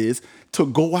expensive it is to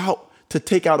go out to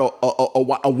take out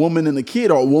a woman and a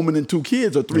kid, or a woman and 2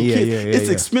 kids, or 3 kids. It's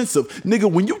expensive. Nigga,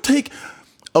 when you take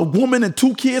a woman and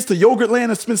 2 kids to Yogurtland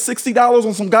and spend $60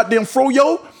 on some goddamn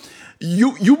froyo,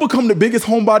 you become the biggest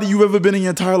homebody you've ever been in your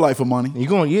entire life, Amani. You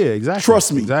going, yeah, exactly.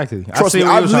 Trust me. Exactly. Trust me.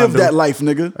 I've lived that life,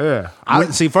 nigga.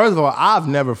 Yeah. See, first of all, I've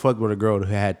never fucked with a girl who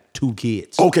had 2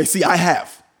 kids. Okay, see, I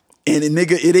have. And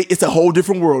nigga, it's a whole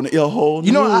different world.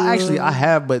 I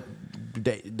have, but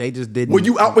they just didn't. Were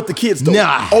you out with the kids though?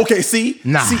 Nah. Okay, see?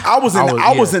 Nah. See, I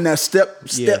was in that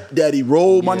stepdaddy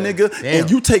role, my nigga. Damn.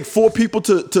 And you take 4 people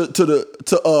to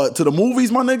the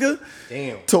movies, my nigga.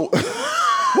 Damn.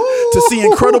 To see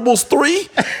Incredibles 3,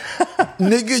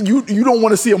 nigga, you don't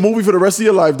want to see a movie for the rest of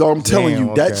your life, dog. I'm telling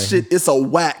you, that shit, it's a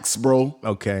wax, bro.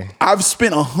 Okay. I've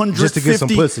spent $150, just to get some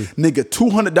pussy, nigga,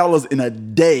 $200 in a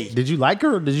day. Did you like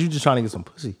her, or did you just trying to get some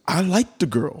pussy? I liked the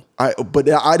girl, but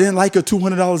I didn't like her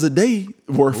 $200 a day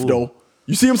worth though.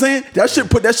 You see what I'm saying?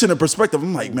 Put that shit in perspective.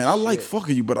 I'm like, man, I like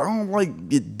fucking you, but I don't like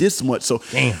it this much. So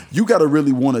you got to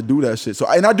really want to do that shit. So,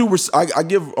 and I do, I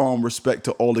give respect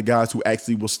to all the guys who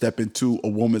actually will step into a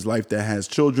woman's life that has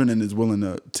children and is willing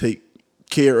to take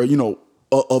care,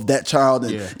 of that child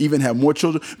and even have more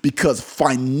children, because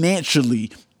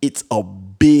financially it's a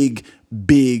big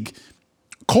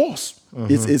cost.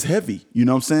 It's heavy. You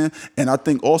know what I'm saying? And I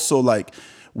think also like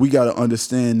we got to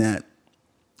understand that,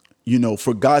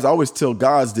 for guys, I always tell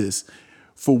guys this.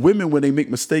 For women, when they make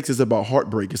mistakes, it's about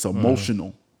heartbreak. It's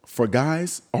emotional. For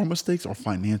guys, our mistakes are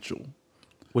financial.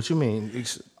 What you mean?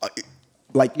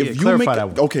 Like if you make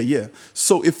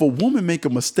So if a woman make a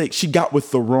mistake, she got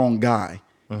with the wrong guy,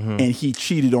 and he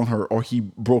cheated on her, or he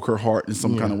broke her heart in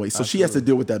some kind of way. So she has to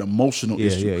deal with that emotional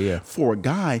issue. For a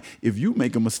guy, if you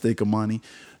make a mistake, Amani,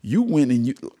 you went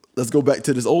and let's go back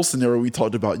to this old scenario we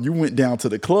talked about. You went down to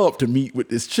the club to meet with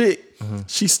this chick.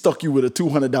 She stuck you with a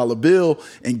 $200 bill,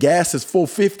 and gas is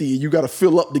 $4.50, and you got to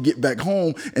fill up to get back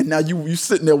home. And now you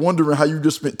sitting there wondering how you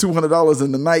just spent $200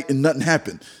 in the night and nothing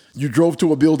happened. You drove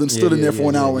to a building, stood in there for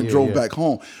an hour, and drove back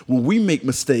home. When we make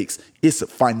mistakes, it's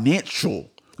financial.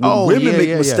 When women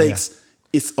make mistakes,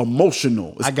 it's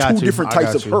emotional. It's 2 different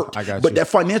types of hurt. But that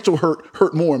financial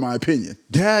hurt more, in my opinion.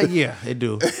 Yeah, it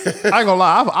do. I ain't gonna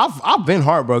lie. I've been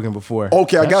heartbroken before.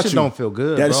 Okay, I got you. That shit don't feel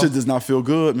good. That shit does not feel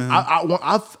good, man.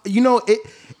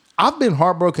 I've been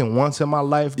heartbroken once in my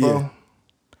life, bro,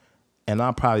 and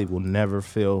I probably will never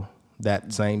feel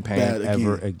that same pain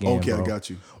ever again. Okay, bro. I got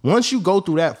you. Once you go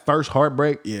through that first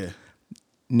heartbreak,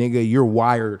 nigga, you're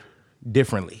wired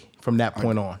differently from that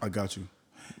point on. I got you.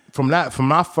 From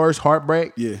my first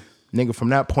heartbreak, nigga, from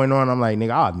that point on, I'm like,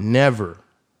 nigga, I'll never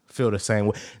feel the same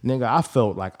way. Nigga, I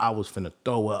felt like I was finna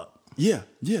throw up. Yeah.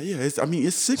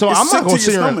 It's sick. So I'm not gonna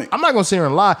sit here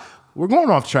and lie. We're going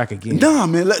off track again. Nah,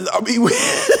 man.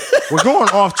 We're going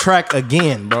off track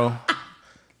again, bro.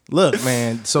 Look,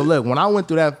 man. So look, when I went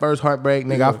through that first heartbreak,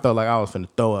 nigga, I felt like I was finna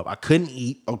throw up. I couldn't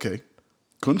eat. Okay.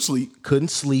 Couldn't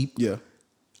sleep. Yeah.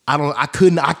 I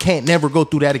can't never go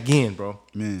through that again, bro.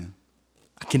 Man.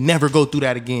 I can never go through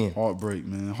that again. Heartbreak,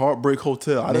 man. Heartbreak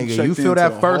Hotel. Nigga, you feel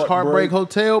that first Heartbreak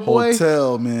Hotel, boy?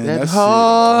 Hotel, man. That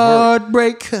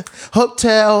Heartbreak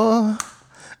Hotel.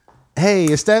 Hey,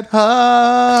 it's that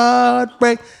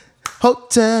Heartbreak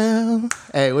Hotel.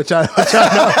 Hey, what y'all know?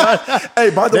 Hey,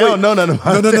 by the way. Don't know nothing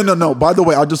about that. No. By the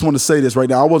way, I just want to say this right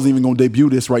now. I wasn't even going to debut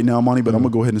this right now, Amani, but I'm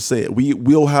going to go ahead and say it.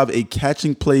 We'll have a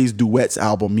Catching Plays Duets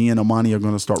album. Me and Amani are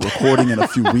going to start recording in a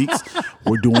few weeks.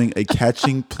 We're doing a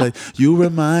Catching Play. You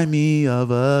remind me of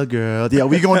a girl. Yeah,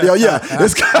 we going to,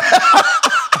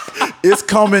 it's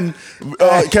coming.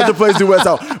 Catching Plays Duets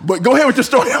out. But go ahead with your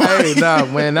story, Amani. Hey, nah,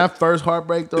 man, that first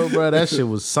heartbreak though, bro, that shit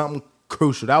was something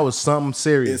crucial. That was something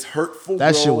serious. It's hurtful,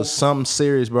 That bro. shit was something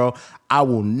serious, bro. I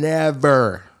will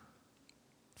never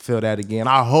feel that again.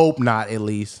 I hope not, at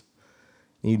least.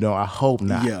 I hope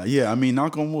not. Yeah. I mean,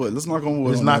 knock on wood. Let's knock on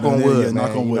wood. Let's knock on wood, man.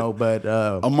 Knock on wood. But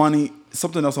Amani,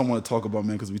 something else I want to talk about,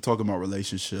 man, because we talking about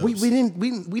relationships. we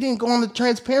didn't go on the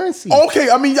transparency. Okay,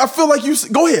 I mean, I feel like you.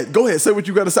 Go ahead. Say what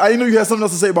you got to say. I didn't know you had something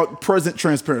else to say about present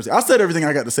transparency. I said everything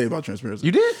I got to say about transparency.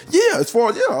 You did? Yeah, I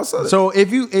said it. So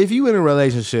if you in a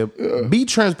relationship, be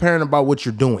transparent about what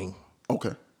you're doing.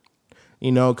 Okay.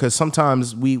 Because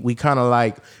sometimes we kind of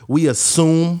like we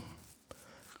assume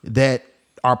that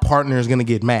our partner is gonna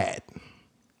get mad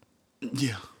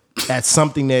Yeah. at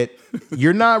something that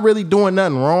you're not really doing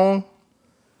nothing wrong.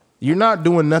 You're not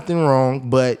doing nothing wrong,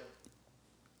 but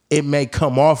it may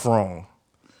come off wrong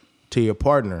to your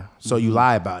partner, so you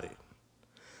lie about it.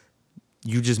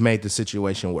 You just made the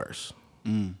situation worse.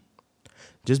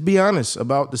 Just be honest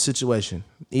about the situation,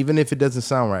 even if it doesn't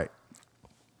sound right.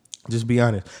 Just be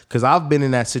honest, because I've been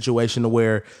in that situation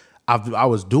where I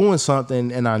was doing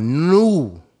something and I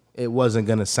knew it wasn't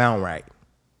gonna sound right,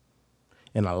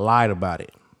 and I lied about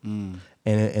it, and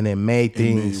it made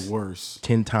things worse,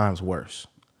 10 times worse.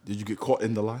 Did you get caught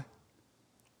in the lie?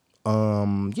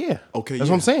 Yeah. Okay, that's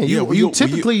what I'm saying.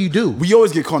 You do. We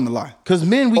always get caught in the lie. Because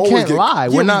men, we can't lie.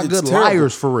 We're not good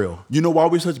liars for real. You know why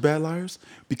we're such bad liars?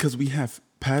 Because we have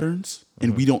patterns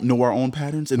and we don't know our own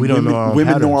patterns. And we don't know our own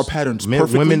women patterns. know our patterns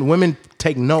perfectly. Women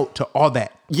take note to all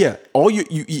that. Yeah, all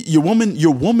your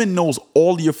woman knows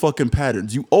all your fucking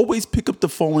patterns. You always pick up the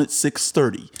phone at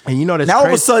 6:30, and you know that's now crazy.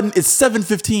 All of a sudden it's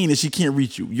 7:15 and she can't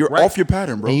reach you. You're off your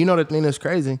pattern, bro. And you know the thing that's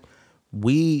crazy,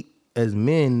 we as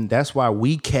men, that's why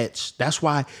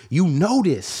you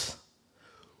notice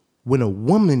when a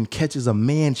woman catches a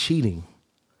man cheating,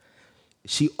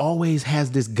 she always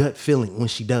has this gut feeling when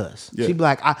she does. Yeah. She be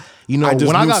like, when I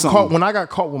got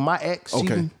caught with my ex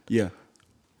cheating,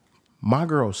 my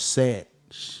girl said,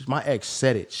 my ex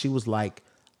said it. She was like,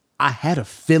 I had a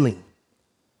feeling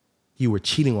you were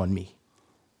cheating on me.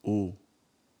 Ooh.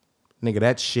 Nigga,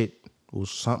 that shit was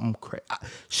something crazy.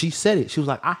 She said it. She was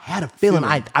like, I had a feeling.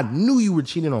 I knew you were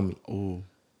cheating on me. Ooh.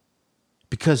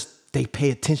 Because they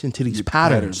pay attention to these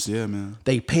patterns. Yeah, man.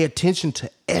 They pay attention to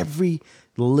every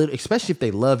little, especially if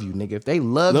they love you, nigga. If they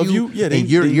love you and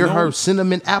you're her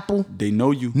cinnamon apple, they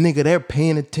know you. Nigga, they're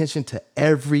paying attention to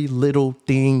every little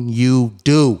thing you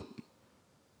do.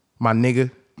 My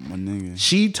nigga.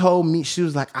 She told me, she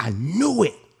was like, I knew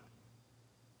it.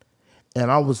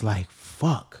 And I was like,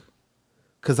 fuck.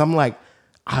 Cause I'm like,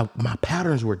 my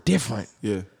patterns were different.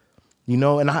 Yeah. You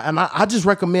know, and I just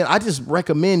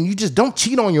recommend you just don't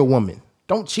cheat on your woman.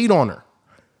 Don't cheat on her.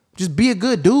 Just be a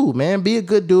good dude, man. Be a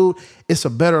good dude. It's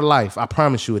a better life. I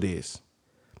promise you it is.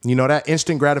 You know, that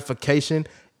instant gratification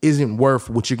isn't worth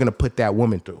what you're gonna put that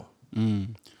woman through.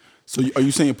 So are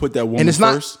you saying put that woman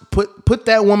first? Put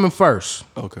that woman first.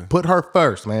 Okay. Put her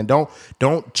first, man. Don't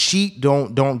cheat.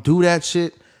 Don't do that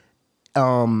shit.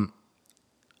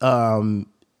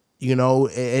 You know,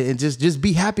 and just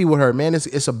be happy with her, man.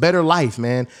 It's a better life,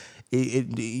 man.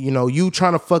 You know, you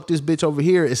trying to fuck this bitch over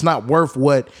here, it's not worth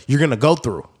what you're gonna go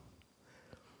through.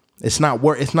 It's not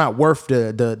worth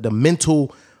the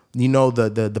mental, you know,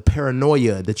 the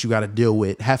paranoia that you got to deal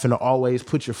with, having to always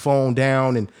put your phone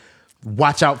down and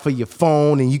watch out for your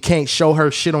phone, and you can't show her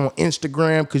shit on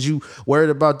Instagram because you worried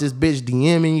about this bitch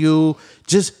DMing you.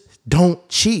 Just don't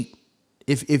cheat.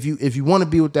 If you want to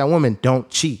be with that woman, don't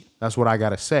cheat. That's what I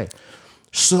gotta say.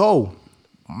 So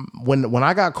when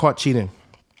I got caught cheating,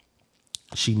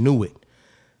 she knew it.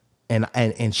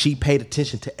 And she paid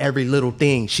attention to every little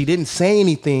thing. She didn't say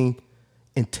anything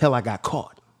until I got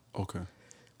caught. Okay.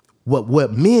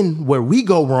 What men, where we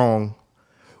go wrong,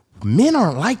 men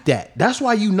aren't like that. That's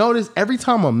why you notice every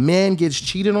time a man gets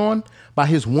cheated on by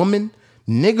his woman,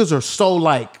 niggas are so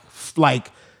like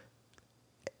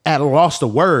at a loss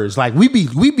of words. Like we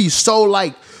be so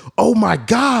like, oh my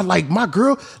God, like my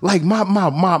girl, like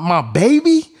my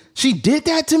baby, she did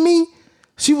that to me.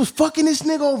 She was fucking this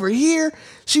nigga over here.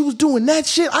 She was doing that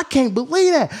shit. I can't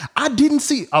believe that. I didn't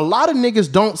see. A lot of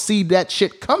niggas don't see that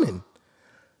shit coming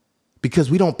because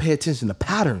we don't pay attention to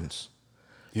patterns.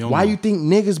 Why you think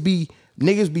niggas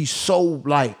be so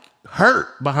like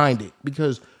hurt behind it?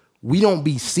 Because we don't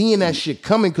be seeing that shit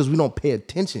coming because we don't pay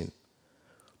attention.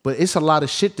 But it's a lot of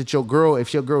shit that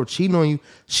if your girl cheating on you,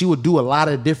 she would do a lot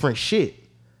of different shit.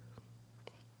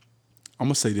 I'm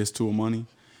gonna say this to Amani,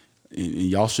 and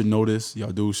y'all should know this.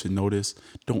 Y'all dudes should know this.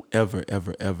 Don't ever,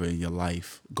 ever, ever in your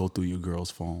life go through your girl's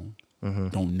phone. Mm-hmm.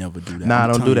 Don't never do that. Nah,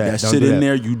 don't do that. That shit in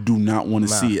there, you do not want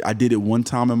to see it. I did it one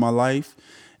time in my life,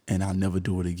 and I'll never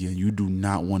do it again. You do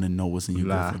not want to know what's in your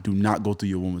girlfriend. Do not go through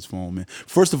your woman's phone, man.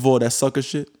 First of all, that sucker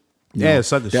shit. It's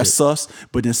sucker shit. That's sus.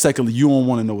 But then secondly, you don't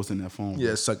want to know what's in that phone.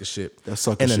 Yeah, it's sucker shit. That's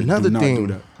sucker shit. And another thing,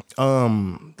 do that.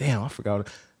 Damn, I forgot.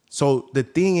 So the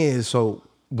thing is,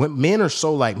 when men are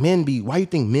so like, why you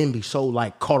think men be so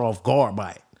like caught off guard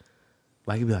by it?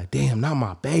 Like you be like, damn, not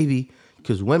my baby.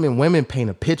 Because women paint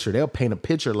a picture. They'll paint a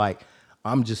picture like,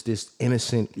 I'm just this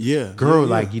innocent girl.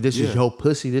 Like this is your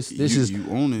pussy. This is you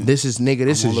own it. This is nigga.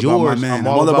 This is yours. I'm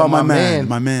all about my man.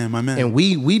 My man. And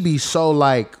we be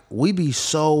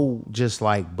so just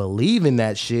like believing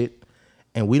that shit,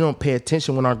 and we don't pay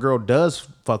attention when our girl does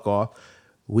fuck off.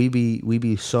 we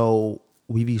be so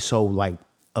like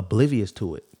oblivious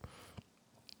to it.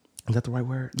 Is that the right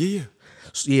word? Yeah.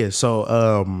 Yeah.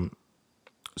 So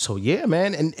yeah,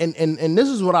 man. And this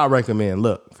is what I recommend.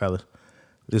 Look, fellas,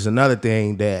 there's another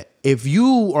thing that if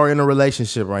you are in a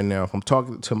relationship right now, if I'm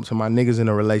talking to my niggas in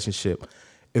a relationship,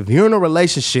 if you're in a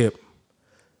relationship,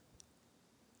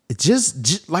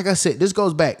 just like I said, this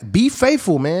goes back. Be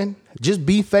faithful, man. Just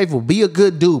be faithful. Be a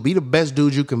good dude. Be the best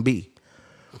dude you can be.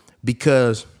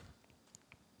 Because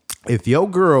if your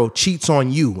girl cheats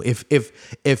on you,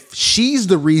 if she's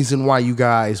the reason why you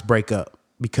guys break up,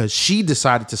 because she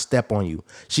decided to step on you,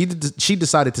 she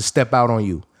decided to step out on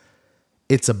you,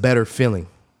 it's a better feeling.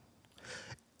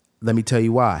 Let me tell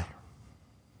you why.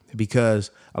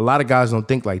 Because a lot of guys don't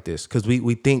think like this. Because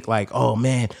we think like, oh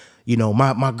man, you know,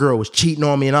 my girl was cheating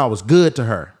on me and I was good to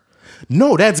her.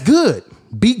 No, that's good.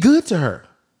 Be good to her.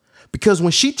 Because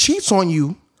when she cheats on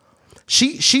you,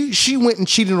 she went and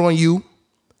cheated on you.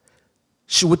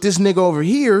 With this nigga over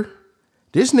here,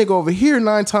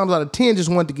 9 times out of 10 just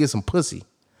wanted to get some pussy.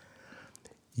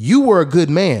 You were a good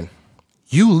man.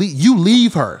 You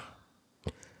leave her.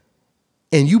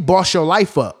 And you boss your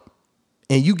life up.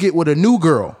 And you get with a new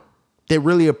girl that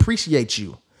really appreciates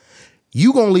you.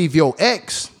 You gonna leave your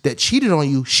ex that cheated on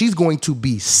you, she's going to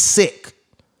be sick.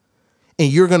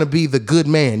 And you're gonna be the good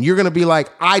man. You're gonna be like,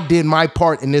 I did my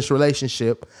part in this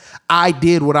relationship. I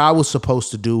did what I was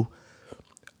supposed to do.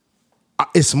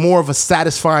 It's more of a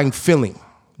satisfying feeling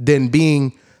than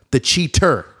being the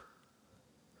cheater.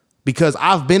 Because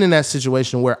I've been in that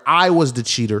situation where I was the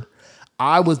cheater.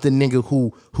 I was the nigga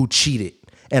who cheated.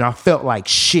 And I felt like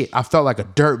shit. I felt like a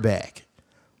dirtbag.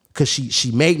 Because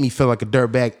she made me feel like a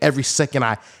dirtbag every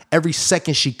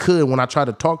second she could when I tried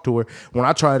to talk to her. When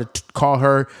I tried to call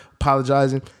her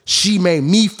apologizing, she made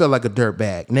me feel like a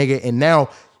dirtbag, nigga. And now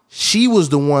she was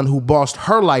the one who bossed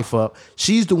her life up.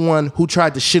 She's the one who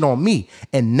tried to shit on me.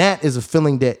 And that is a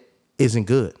feeling that isn't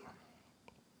good.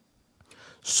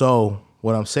 So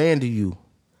what I'm saying to you,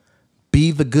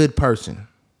 be the good person.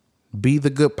 Be the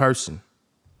good person.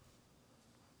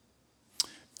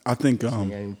 I think You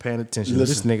ain't even paying attention.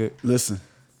 Listen, This nigga. Listen.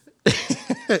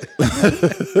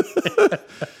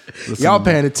 Y'all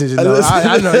paying attention though.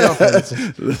 I know y'all paying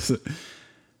attention. Listen.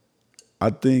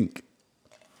 I think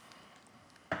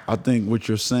what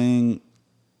you're saying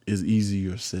is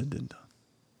easier said than done.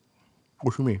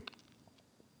 What you mean?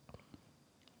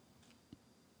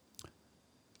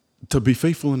 To be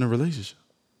faithful in a relationship.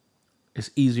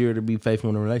 It's easier to be faithful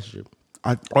in a relationship.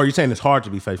 Or are you saying it's hard to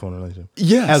be faithful in a relationship?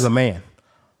 Yes. As a man.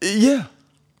 Yeah.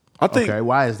 I think. Okay,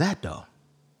 why is that though?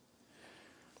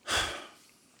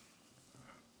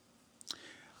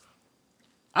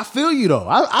 I feel you though.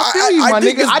 I feel you, my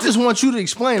nigga. I just want you to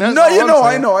explain. That's no, all you I'm know,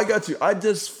 saying. I know, I got you. I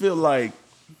just feel like,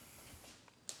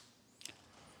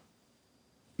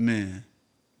 man,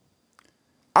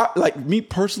 me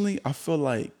personally, I feel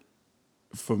like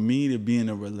for me to be in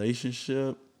a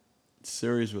relationship,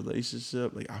 serious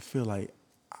relationship, like I feel like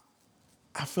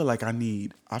I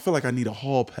need a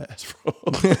hall pass, bro.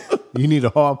 You need a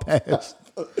hall pass.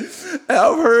 And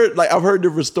I've heard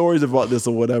different stories about this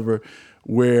or whatever,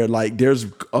 where like there's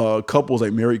couples,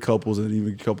 like married couples and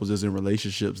even couples that's in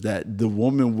relationships, that the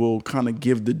woman will kind of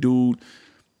give the dude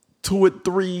 2 or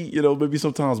 3, maybe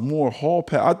sometimes more hall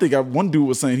pass. I think one dude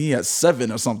was saying he had 7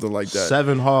 or something like that.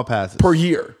 7 hall passes per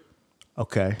year.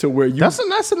 Okay. To where that's a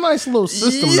nice little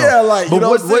system. Yeah, though. like,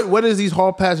 but what does these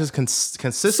hall passes consist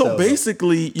of? So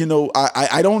basically,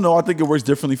 I don't know. I think it works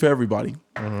differently for everybody.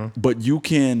 Mm-hmm. But you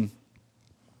can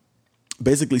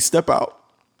basically step out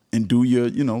and do your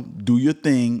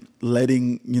thing,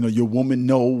 letting your woman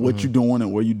know what you're doing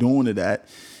and where you're doing it at.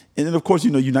 And then of course,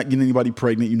 you're not getting anybody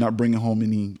pregnant, you're not bringing home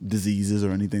any diseases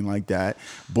or anything like that.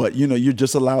 But you're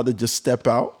just allowed to just step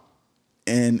out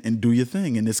and do your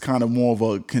thing. And it's kind of more of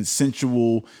a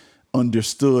consensual,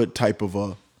 understood type of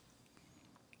a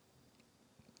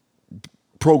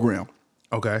program.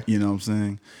 Okay. You know what I'm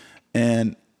saying?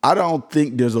 And I don't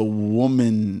think there's a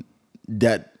woman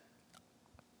that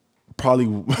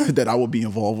probably that I would be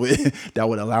involved with that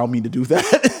would allow me to do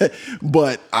that.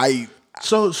 But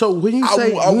So when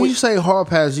you say hall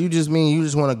pass, you just mean you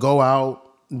just want to go out,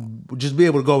 just be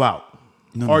able to go out?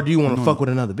 Or do you want to fuck with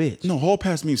another bitch? No, hall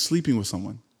pass means sleeping with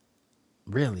someone.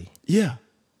 Really? Yeah.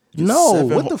 No,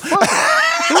 what the fuck?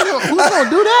 Who's gonna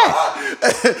do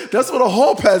that? That's what a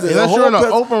hall pass is. Unless you're in an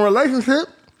open relationship.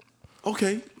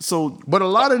 Okay, so but a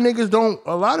lot of niggas don't.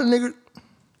 A lot of niggas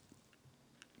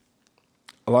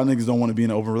don't want to be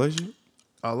in an open relationship.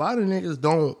 A lot of niggas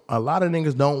don't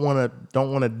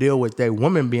want to deal with their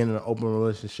woman being in an open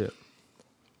relationship.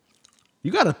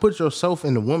 You got to put yourself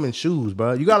in the woman's shoes,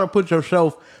 bro. You got to put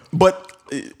yourself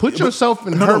yourself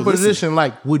in her position.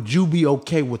 Like, would you be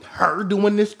okay with her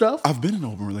doing this stuff? I've been in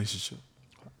an open relationship.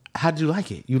 How'd you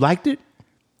like it? You liked it?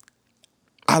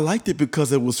 I liked it because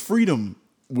there was freedom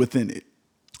within it.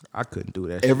 I couldn't do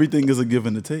that. Everything is a give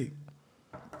and a take.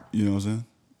 You know what I'm saying?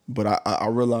 But I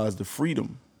realized the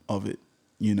freedom of it.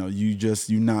 You know, it's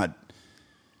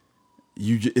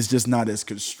just not as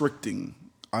constricting,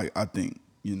 I think.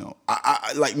 You know,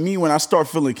 I like me, when I start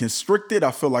feeling constricted, I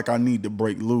feel like I need to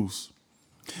break loose.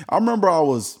 I remember I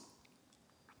was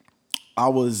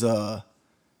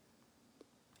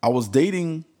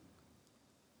dating.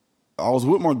 I was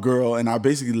with my girl, and I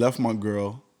basically left my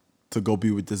girl to go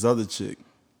be with this other chick.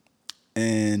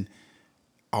 And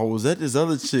I was at this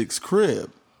other chick's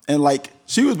crib, and like,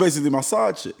 she was basically my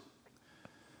side chick.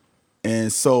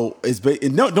 And so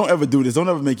don't ever do this. Don't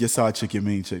ever make your side chick your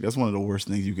main chick. That's one of the worst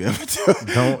things you can ever do.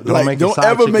 Don't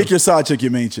ever make your side chick your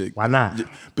main chick. Why not?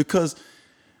 Because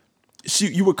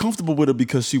you were comfortable with her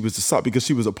because she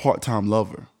was a part-time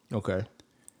lover. Okay.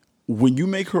 When you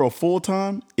make her a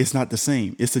full-time, it's not the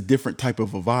same. It's a different type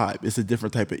of a vibe. It's a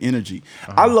different type of energy.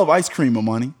 I love ice cream,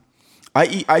 Amani. I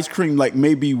eat ice cream like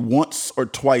maybe once or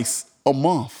twice a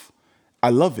month.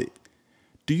 I love it.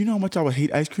 Do you know how much I would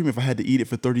hate ice cream if I had to eat it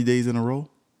for 30 days in a row?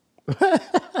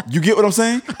 You get what I'm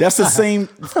saying? That's the same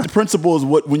principle as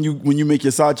when you make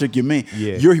your side chick your main.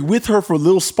 Yeah. You're with her for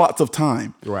little spots of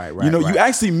time. Right. You know, you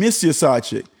actually miss your side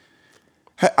chick.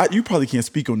 You probably can't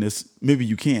speak on this. Maybe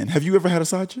you can. Have you ever had a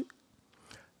side chick?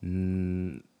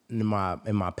 In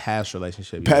my past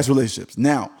relationship. Past relationships.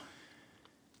 Now,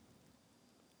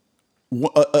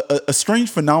 a strange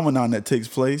phenomenon that takes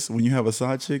place when you have a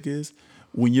side chick is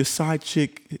when your side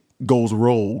chick goes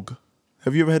rogue.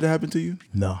 Have you ever had that happen to you?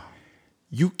 No.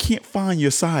 You can't find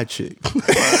your side chick.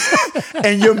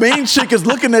 And your main chick is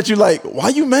looking at you like, why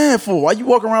you mad for? Why you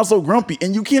walking around so grumpy?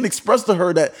 And you can't express to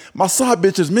her that my side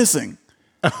bitch is missing.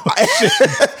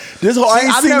 This whole, I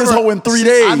ain't seen this hoe in 3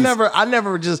 days. I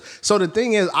never just, so the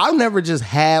thing is, I've never just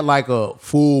had like a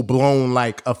full blown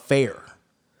like affair.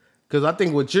 Cause I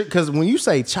think cause when you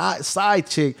say side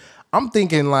chick, I'm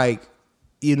thinking like,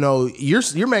 you know,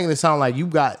 you're making it sound like you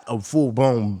got a full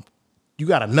blown, you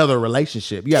got another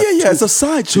relationship. You got it's a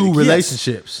side chick. Two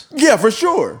relationships. Yeah, for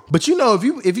sure. But you know,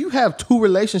 if you have two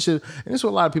relationships, and this is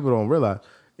what a lot of people don't realize,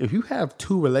 if you have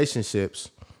two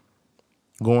relationships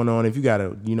going on, if you got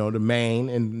the main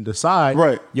and the side,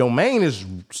 right? Your main is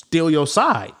still your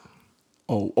side.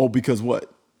 Oh, because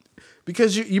what?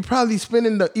 Because you're probably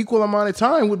spending the equal amount of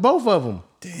time with both of them.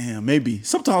 Damn, maybe.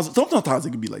 Sometimes it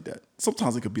could be like that.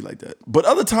 Sometimes it could be like that. But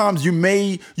other times you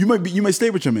may stay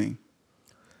with your main.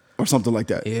 Or something like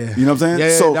that. Yeah. You know what I'm saying?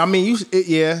 Yeah, so I mean, You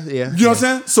know what I'm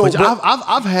saying? So but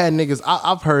I've had niggas,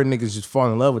 I've heard niggas just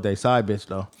fall in love with their side bitch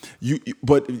though.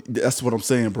 But that's what I'm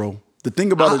saying, bro. The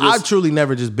thing about it is, I truly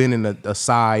never just been in a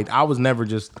side. I was never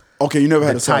just you never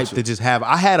had a type side to just have.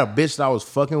 I had a bitch that I was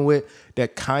fucking with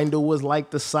that kind of was like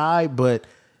the side, but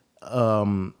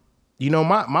my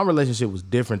relationship was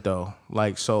different though.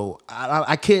 Like, so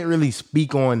I can't really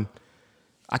speak on.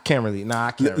 I can't really.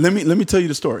 Let me tell you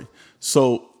the story.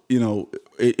 So, you know,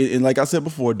 and like I said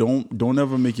before, don't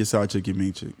ever make your side chick your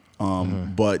main chick.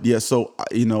 But yeah, so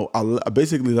you know, I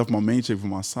basically left my main chick for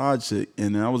my side chick,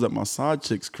 and then I was at my side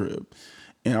chick's crib,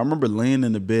 and I remember laying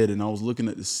in the bed and I was looking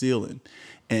at the ceiling,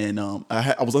 and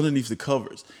I was underneath the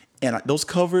covers, and those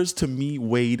covers to me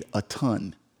weighed a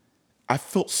ton. I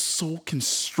felt so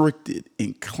constricted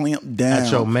and clamped down.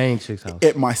 At your main chick's house?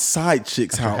 At my side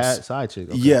chick's house. Side chick?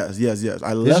 Okay. Yes.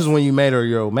 This is when you made her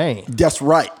your main. That's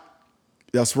right.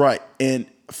 And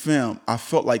fam, I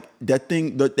felt like that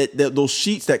thing, those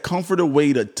sheets, that comforter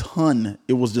weighed a ton.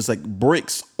 It was just like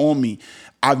bricks on me.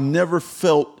 I've never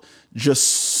felt just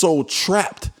so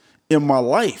trapped in my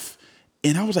life.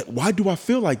 And I was like, why do I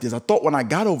feel like this? I thought when I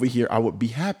got over here, I would be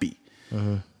happy.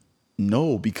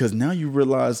 No, because now you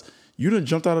realize you done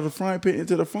jumped out of the frying pan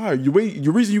into the fire. Your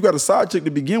reason you got a side chick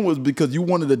to begin with was because you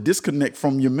wanted to disconnect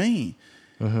from your main.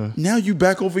 Now you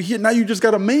back over here. Now you just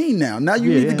got a main now. Now you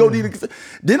need to go.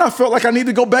 Then I felt like I need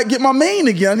to go back get my main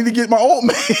again. I need to get my old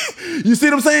main. You see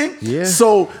what I'm saying? Yeah.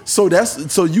 So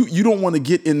you don't want to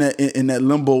get in that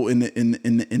limbo in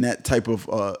that type of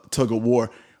tug of war.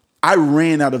 I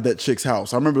ran out of that chick's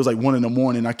house. I remember it was like 1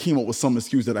 a.m. I came up with some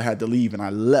excuse that I had to leave, and I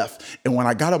left. And when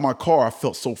I got out my car, I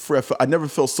felt so free. I never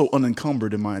felt so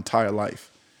unencumbered in my entire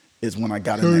life. Is when I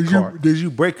got in that car. Did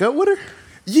you break up with her?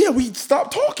 Yeah, we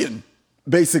stopped talking.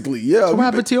 Basically, yeah. So what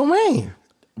happened to your main?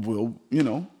 Well, you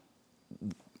know,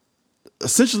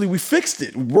 essentially we fixed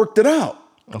it, worked it out.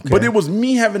 Okay. But it was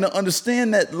me having to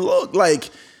understand that, look, like,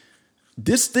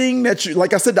 This thing that you,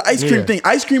 like I said, the ice cream thing.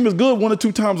 Ice cream is good 1 or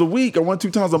 2 times a week or 1 or 2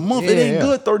 times a month. It ain't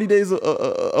good 30 days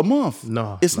a month.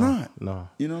 No, it's not. No,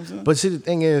 you know what I'm saying? But see, the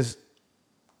thing is,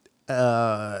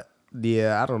 I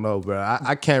don't know, bro.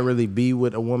 I can't really be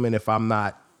with a woman if I'm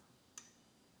not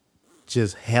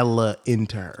just hella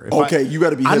into her. You got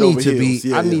to be. I need to heels.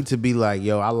 be. I need to be like,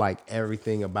 yo, I like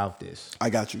everything about this. I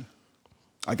got you.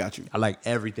 I like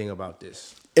everything about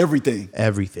this. Everything.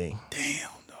 Damn.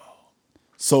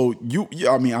 So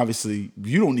I mean, obviously,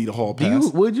 you don't need a hall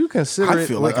pass. Would you consider it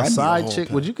like a side chick?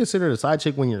 Would you consider it a side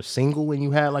chick when you're single and you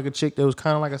had like a chick that was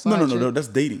kind of like a side chick? No. That's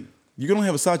dating. You can only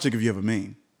have a side chick if you have a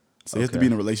main. So you have to be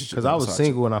in a relationship. Because I was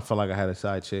single and I felt like I had a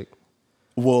side chick.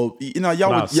 Well,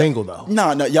 y'all were single though.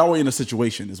 No, y'all were in a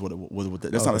situation. Is what it was with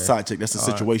that. That's not a side chick. That's a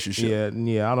situation shit.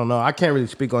 Yeah. I don't know. I can't really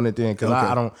speak on it then because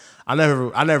I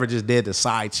never just did the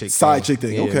side chick. Chick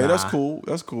thing. Yeah, okay, that's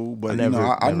cool. But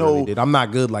I know really did. I'm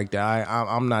not good like that.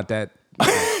 I'm not that.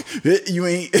 You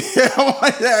ain't.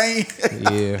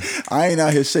 I ain't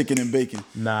out here shaking and baking.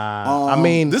 Nah. I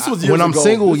mean, this was when I'm ago.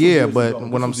 single, yeah. But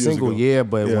when I'm single, yeah.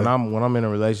 But when I'm in a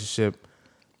relationship,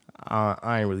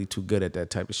 I ain't really too good at that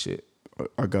type of shit.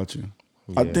 I got you.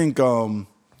 Yeah. I think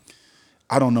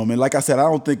I don't know, man. Like I said, I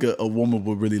don't think a woman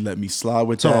would really let me slide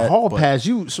with that. So a hall pass,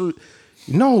 so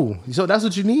that's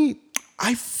what you need.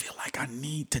 I feel like I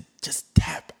need to just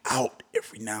tap out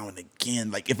every now and again.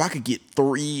 Like if I could get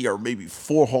 3 or maybe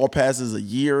 4 hall passes a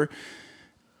year,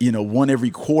 one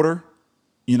every quarter,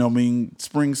 you know what I mean?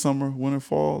 Spring, summer, winter,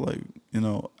 fall, like,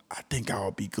 I think I'll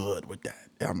be good with that.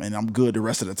 I mean, I'm good the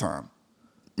rest of the time.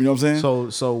 You know what I'm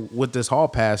saying? So with this hall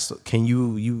pass, can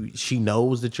she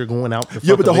knows that you're going out to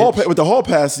fuck but with the hall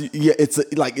pass, it's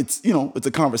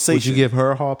a conversation. Would you give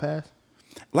her a hall pass?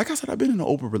 Like I said, I've been in an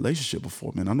open relationship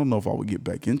before, man. I don't know if I would get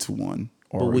back into one.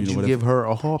 But would you give her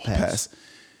a hall pass?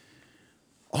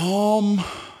 I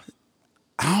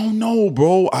don't know,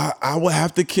 bro. I would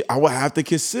have to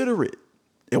consider it.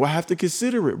 I would have to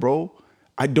consider it, bro.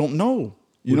 I don't know.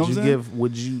 You know what I'm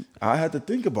saying? I had to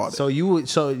think about it. So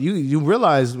you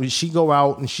realize when she go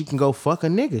out and she can go fuck a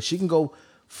nigga. She can go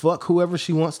fuck whoever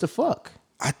she wants to fuck.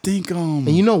 I think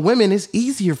and women, it's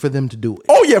easier for them to do it.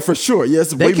 Oh yeah, for sure.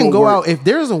 Yes, they can go out. If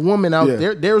there's a woman out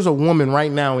there, there's a woman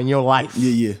right now in your life.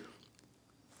 Yeah.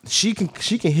 She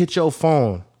can hit your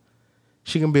phone.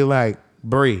 She can be like,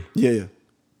 Bree. Yeah.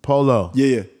 Polo.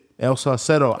 Yeah. El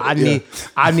Salcedo. I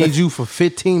need you for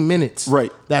 15 minutes.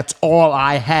 Right. That's all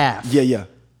I have. Yeah.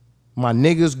 My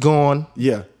nigga's gone.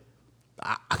 Yeah.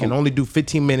 I can only do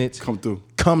 15 minutes. Come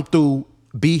through.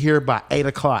 Be here by 8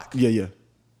 o'clock. Yeah.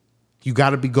 You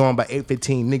got to be gone by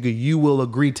 8:15, nigga. You will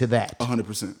agree to that.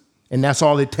 100%. And that's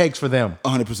all it takes for them.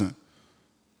 100%.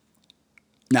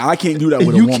 Now I can't do that with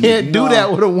a woman. You can't do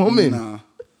that with a woman. Nah.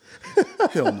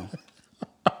 Hell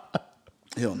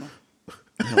no.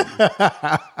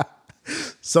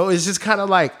 So it's just kind of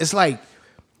like it's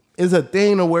a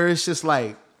thing where it's just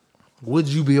like, would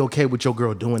you be okay with your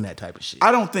girl doing that type of shit?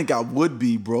 I don't think I would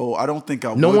be, bro. I don't think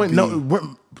I would be.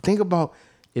 No, think about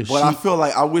but I feel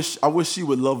like I wish she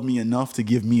would love me enough to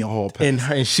give me a hall pass,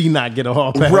 and she not get a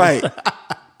hall pass, right?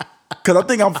 Because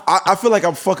I feel like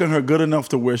I'm fucking her good enough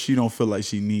to where she don't feel like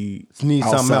she needs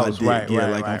something else, dick.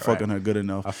 right? I'm fucking her good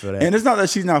enough. I feel that. And it's not that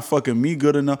she's not fucking me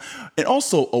good enough. And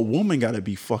also, a woman got to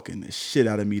be fucking the shit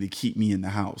out of me to keep me in the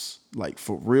house. Like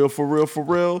for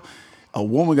real. A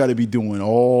woman got to be doing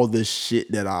all the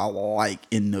shit that I like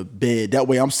in the bed. That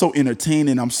way I'm so entertained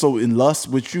and I'm so in lust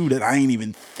with you that I ain't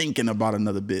even thinking about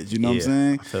another bitch. You know what I'm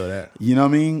saying? I feel that. You know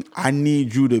what I mean? I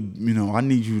need you to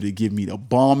give me the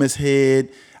bombest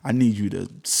head. I need you to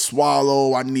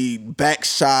swallow. I need back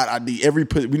shot. We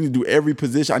need to do every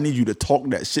position. I need you to talk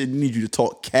that shit. I need you to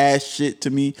talk cash shit to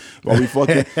me while we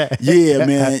fucking. Yeah,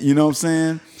 man. You know what I'm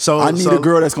saying? So I need a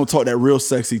girl that's gonna talk that real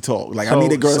sexy talk. Like I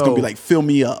need a girl that's gonna be like, fill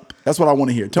me up. That's what I want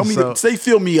to hear. Say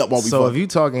fill me up while we So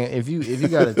fucking. if you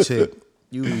got a chick,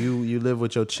 you live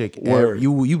with your chick.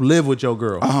 You live with your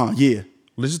girl. Yeah.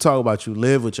 Let's just talk about you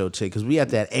live with your chick because we at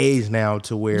that age now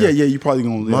to where you probably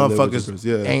gonna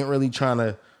motherfuckers ain't really trying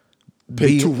to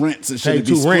pay 2 rents and shit.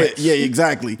 Pay 2 rents. Yeah,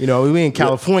 exactly. You know, we in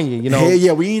California. You know,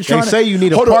 yeah, we ain't trying. They say you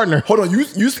need a partner. Hold on, you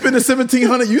spending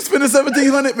 $1,700. You spending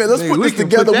 $1,700, man. Let's put this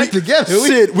together.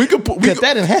 We could put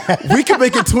that in half. We could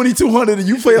make it $2,200, and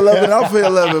you pay $11. I'll pay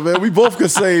 $11, man. We both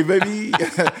could save, baby.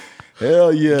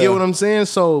 Hell yeah. Get what I'm saying?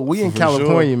 So we in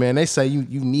California, man. They say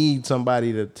you need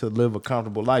somebody to live a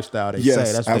comfortable lifestyle. They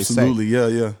say that's what absolutely.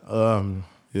 They say.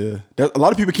 Yeah. A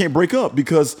lot of people can't break up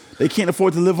because they can't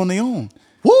afford to live on their own.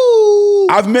 Woo!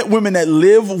 I've met women that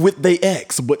live with their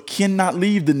ex but cannot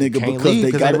leave the nigga because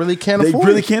they really can't afford it. They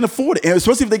really can't afford it, and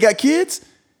especially if they got kids.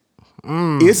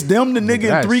 It's them, the nigga,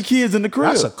 and 3 kids in the crib.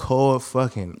 That's a cold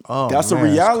fucking. Oh, That's man,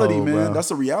 a reality, cold, man. bro. That's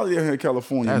a reality out here in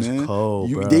California, That's man.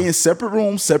 cold, bro. They in separate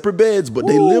rooms, separate beds, but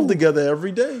they live together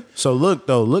every day. So look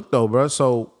though, bro.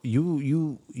 So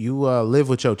you live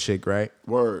with your chick, right?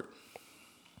 Word.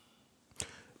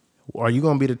 Are you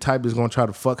gonna be the type that's gonna try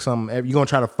to fuck something? You gonna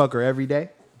try to fuck her every day?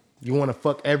 You want to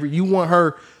fuck You want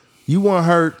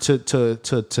her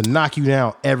to knock you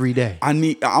down every day. I'm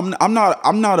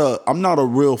not a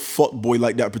real fuck boy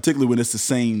like that, particularly when it's the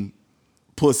same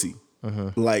pussy.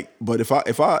 Like, but if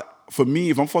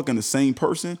I'm fucking the same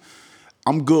person,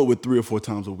 I'm good with 3 or 4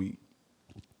 times a week.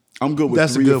 I'm good with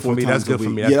That's 3 good or 4 for me. times That's good a week.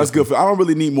 for me. Yeah, that's good for me. I don't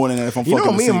really need more than that if I'm You fucking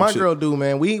know, the me same and my chick. girl do,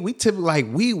 man. We typically like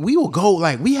we will go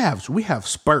like we have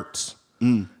spurts.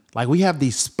 Like we have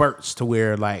these spurts to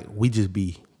where like we just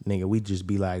be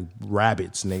like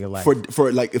rabbits, nigga. Like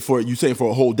for you saying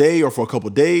for a whole day or for a couple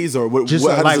of days or what? just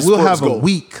how like does the we'll sports have go? a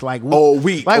week. Like a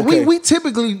week. Like Okay. we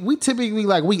typically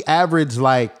like we average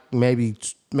like maybe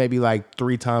like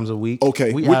 3 times a week.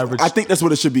 Okay, we average. I think that's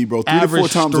what it should be, bro. 3 to 4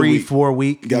 average times a 3, week. 4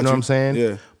 week. Got You know what I'm saying?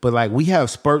 Yeah. But like we have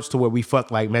spurts to where we fuck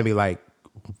like maybe like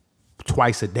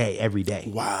twice a day, every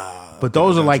day. Wow. But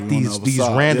those are like You on the other these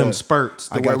side. random Yeah. spurts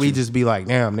to I where got we you. just be like,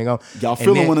 damn, nigga. Y'all And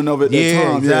feeling then- one another at that yeah,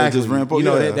 time. Exactly. Yeah, just ramp up. You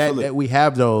know, Yeah, I feel it. that we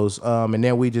have those. And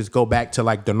then we just go back to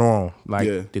like the norm, like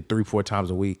Yeah. the 3, 4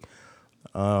 times a week.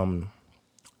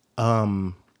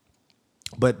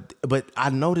 But I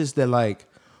noticed that like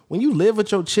when you live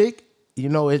with your chick, you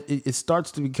know, it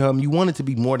starts to become, you want it to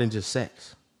be more than just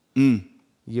sex.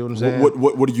 You know what I'm saying?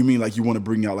 What do you mean? Like you want to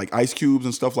bring out like ice cubes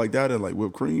and stuff like that, and like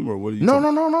whipped cream, or what? Are you No.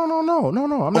 talking-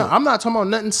 I'm not talking about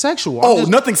nothing sexual. Oh,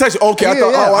 nothing sexual. Okay, Yeah, I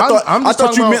thought. yeah. Oh, I'm I just thought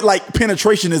talking you about- meant like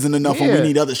penetration isn't enough, and we Yeah.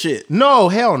 need other shit. No,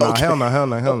 hell no, Okay. hell no.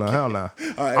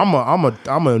 right.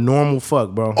 I'm a normal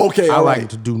fuck, bro. Okay, I all like right.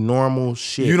 to do normal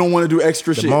shit. You don't want to do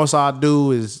extra the shit. most I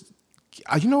do is,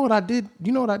 you know what I did?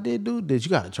 You know what I did, dude? You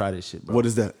got to try this shit, bro. What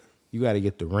is that? You got to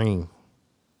get the ring.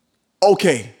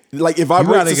 Okay, like if You got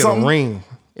vibrates to or get something. a ring.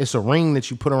 It's a ring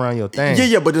that you put around your thing.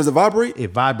 Yeah, but does it vibrate?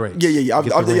 It vibrates. Yeah.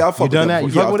 Get the ring. I fuck You done with that? You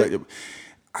before. fuck with I've it?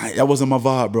 done- that wasn't my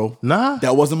vibe, bro. Nah?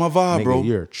 That wasn't my vibe, Nigga, bro.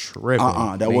 you're tripping.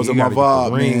 That Nigga, wasn't you my gotta get vibe,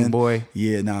 the ring, man. boy.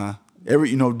 Yeah, nah.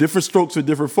 Different strokes for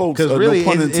different folks. Because no really,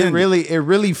 pun it intended.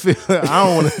 really feel. I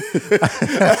don't want to.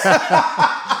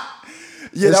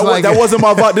 Yeah, It's that wasn't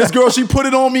my vibe. This girl, she put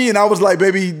it on me, and I was like,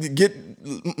 "Baby, get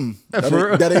For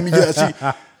real? that ain't me."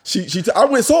 Yeah, she. I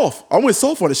went soft. I went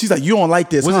soft on it. She's like, "You don't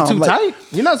like this?" Was huh? it too I'm like, tight?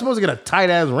 You're not supposed to get a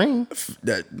tight ass ring.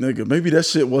 That nigga, maybe that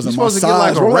shit wasn't You my supposed to get like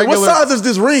size. a bro. I'm like, what regular- size is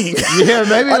this ring? Yeah,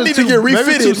 maybe it I was need too- to get maybe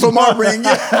refitted too for my small. ring.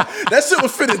 Yeah, that shit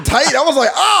was fitted tight. I was like,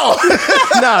 oh.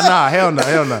 Nah, hell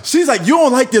no. She's like, you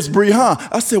don't like this, Bree, huh?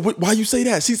 I said, why you say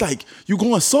that? She's like, you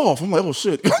going soft. I'm like, oh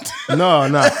shit. No.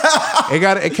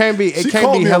 It can't be She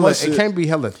called me on my shit. it can't be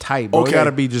hella tight, bro. Okay. It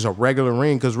gotta be just a regular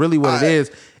ring. Cause really what it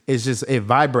is just it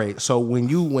vibrates. So when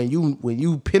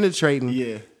you penetrating,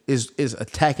 Yeah. is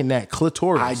attacking that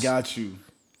clitoris. I got you.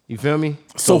 You feel me?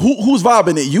 So who's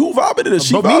vibing it? You vibing it or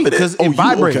she But me, vibing it? because Oh, it you,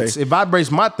 vibrates. okay. It vibrates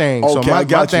my thing. Okay, So I my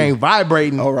got you. thing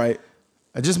vibrating. All right.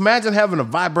 Just imagine having a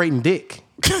vibrating dick.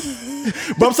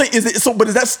 But I'm saying, but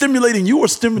is that stimulating you or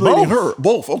stimulating Both. her?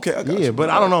 Both. Okay, I got you. Yeah, but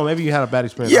I don't know. Maybe you had a bad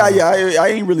experience. Yeah, I don't know. I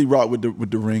ain't really rock with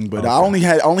the ring, but I only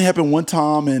happened one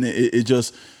time, and it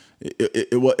just I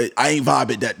ain't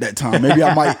vibing that time. Maybe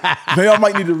I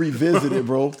might need to revisit it,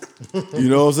 bro. You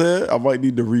know what I'm saying? I might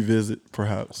need to revisit,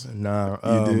 perhaps. Nah,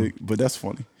 You dig? But that's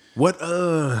funny. What?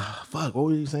 Fuck. What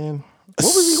were you saying?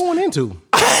 What was he going into?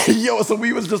 Yo, so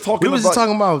we was just talking. We was just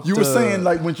talking about, You were saying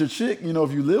like when your chick,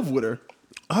 if you live with her.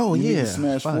 Oh You need yeah, to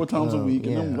smash 4 times a week.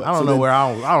 Yeah. And then what? I don't So know then- where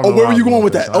I don't. Oh, know where were I you was going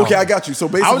with this. that? Okay, I got you. So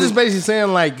basically, I was just basically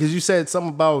saying like because you said something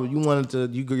about you wanted to.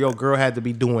 Your girl had to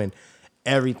be doing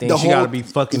everything. She got to be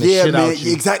fucking the shit man, out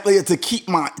you. exactly. To keep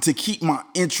my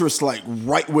interest like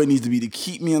right where it needs to be, to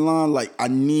keep me in line. Like I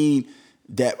need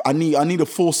a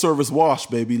full service wash,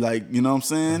 baby. Like, you know what I'm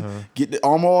saying? Get the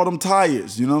armor all them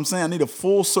tires. You know what I'm saying? I need a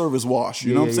full service wash.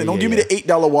 You know what I'm saying? Don't give me the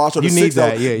 $8 wash or the You need $6.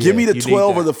 that. Yeah, give me the you need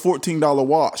 $12 or that. the $14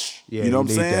 wash. Yeah, you know what I'm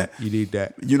need saying? that. You need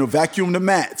that. Vacuum the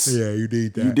mats. Yeah, you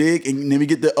need that. You dig? And let me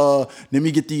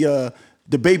get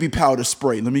the baby powder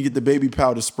spray. Let me get the baby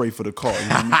powder spray for the car. You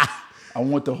know what I mean? I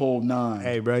want the whole 9.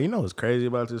 Hey, bro, you know what's crazy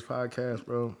about this podcast,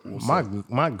 bro?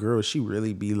 My girl, she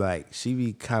really be like, she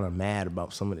be kind of mad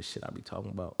about some of the shit I be talking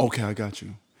about. Okay, I got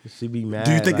you. She be mad.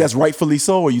 Do you think like, that's rightfully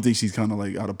so, or you think she's kind of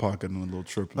like out of pocket and a little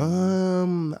tripping?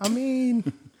 I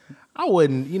mean, I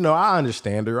wouldn't. I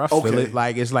understand her. I feel Okay. it.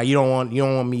 Like it's like you don't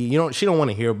want me. She don't want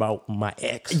to hear about my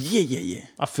ex. Yeah.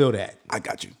 I feel that. I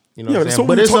got you. You know Yeah, what I'm that's saying?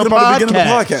 what But we were it's a talking about at the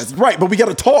beginning of the podcast. podcast. Right, but we got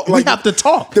to talk. We have to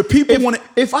talk. The people If- want to.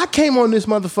 If I came on this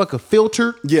motherfucker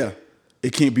filtered, Yeah.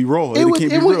 It can't be raw. It It,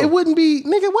 can't be real. it wouldn't be,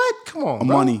 nigga. What? Come on,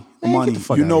 bro. Money, Man, money. get the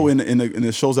fuck You out know, of here. in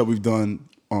the shows that we've done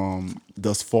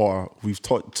thus far, we've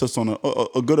touched on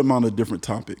a good amount of different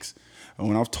topics. And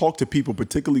when I've talked to people,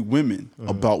 particularly women,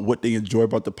 about what they enjoy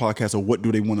about the podcast or what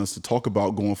do they want us to talk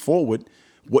about going forward,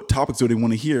 what topics do they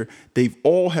want to hear, they've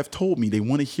all have told me they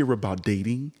want to hear about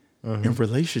dating and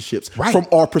relationships Right. from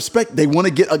our perspective. They want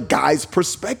to get a guy's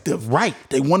perspective. Right.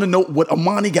 They want to know what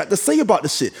Amani got to say about the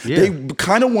shit. Yeah. They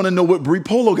kind of want to know what Brie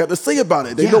Polo got to say about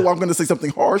it. They Yeah. know I'm going to say something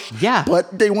harsh. Yeah.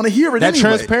 But they want to hear it That anyway.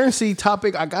 transparency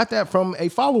topic, I got that from a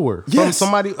follower, from Yes.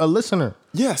 somebody, a listener.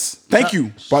 Yes. Thank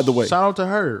you, by the way. Shout out to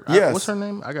her. Yes. What's her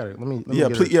name? I got it. Let me Yeah,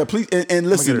 get please. her. Yeah, please. And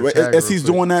listen, get her tag as real he's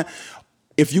quick. doing that,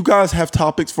 if you guys have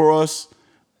topics for us,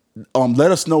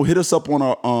 let us know. Hit us up on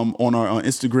our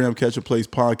Instagram, Catch a Place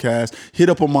Podcast. Hit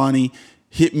up Amani.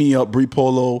 Hit me up, Brie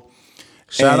Polo.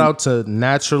 Shout And- out to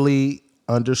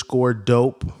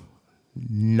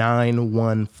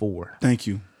naturally_dope914. Thank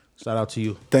you. Shout out to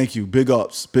you. Thank you. Big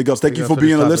ups. Big ups. Thank you up for for this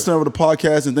being a topic. listener of the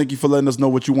podcast, and thank you for letting us know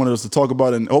what you wanted us to talk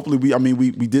about. And hopefully we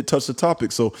did touch the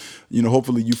topic. So,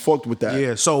 hopefully you fucked with that.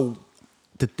 Yeah. So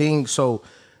the thing.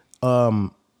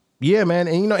 Yeah, man,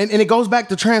 and and it goes back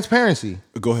to transparency.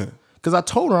 Go ahead. Because I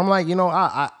told her, I'm like,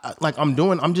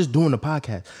 I'm just doing the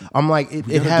podcast. I'm like, it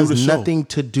gotta do the has show. nothing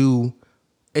to do.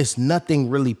 It's nothing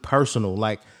really personal.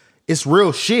 Like, it's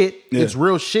real shit. Yeah. It's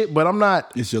real shit. But I'm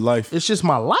not. It's your life. It's just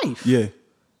my life. Yeah.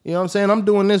 You know what I'm saying? I'm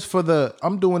doing this for the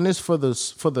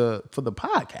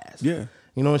podcast. Yeah.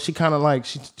 And she kind of like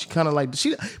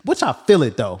which I feel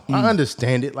it though. Mm. I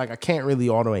understand it. Like I can't really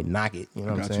all the way knock it. You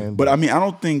know what I'm saying? But I mean, I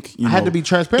don't think I had to be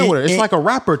transparent with her. It's like a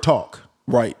rapper talk.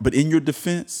 Right. But in your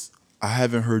defense, I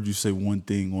haven't heard you say one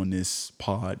thing on this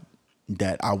pod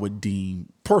that I would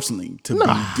deem personally to be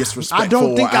disrespectful. I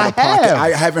don't think or out I of pocket. have. I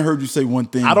haven't heard you say one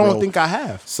thing. I don't bro. think I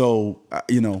have. So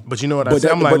But you know what I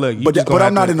said? I'm like, look, but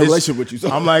I'm not in a relationship with you. So.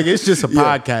 I'm like, it's just a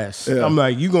Yeah. podcast. Yeah. I'm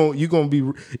like, you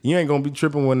ain't gonna be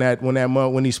tripping when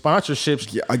these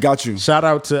sponsorships. Yeah, I got you. Shout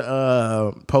out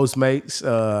to Postmates.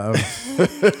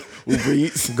 Uber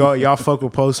Eats. Go, y'all fuck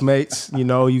with Postmates.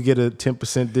 You get a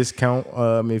 10% discount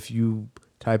if you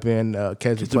type in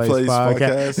Catch a The Place Place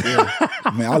podcast. Yeah.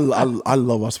 Man, I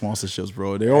love our sponsorships,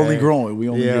 bro. They're only growing. We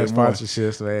only Yeah, get more.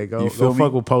 sponsorships, man. Go feel me?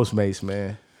 fuck with Postmates,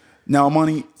 man. Now,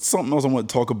 Amani, something else I want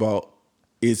to talk about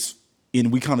is,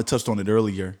 and we kind of touched on it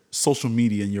earlier, social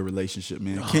media in your relationship,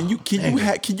 man. Can you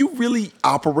really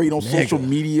operate on social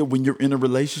media when you're in a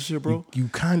relationship, bro? You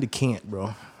kind of can't,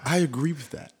 bro. I agree with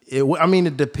that. It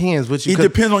depends. It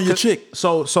depends on your chick.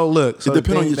 So look. So It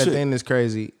depends on your the chick. thing that's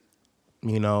crazy.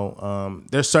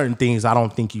 There's certain things I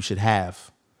don't think you should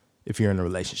have if you're in a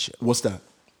relationship. What's that?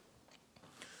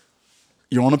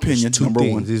 Your own opinion, Two number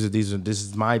things. one. This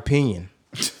is my opinion.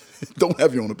 Don't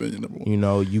have your own opinion, number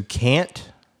one. You can't.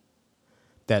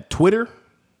 That Twitter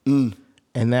and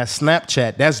that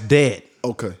Snapchat, that's dead.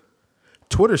 Okay.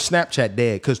 Twitter, Snapchat,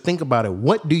 dead. Because think about it.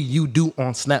 What do you do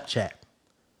on Snapchat?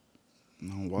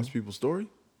 Watch people's story?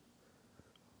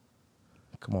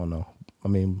 Come on, no. I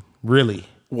mean, really.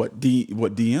 What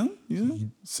DM?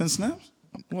 Send snaps?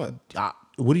 What?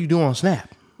 What do you do on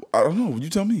Snap? I don't know. You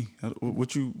tell me. What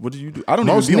do you do? I don't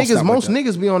Most even be on niggas, Snap most like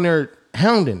that. niggas be on there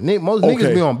hounding. Most Okay.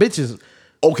 niggas be on bitches.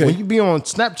 Okay. When you be on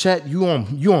Snapchat, you on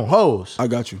hoes. I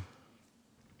got you.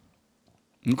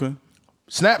 Okay.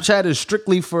 Snapchat is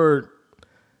strictly for.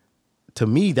 To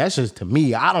me, that's just to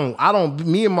me. I don't.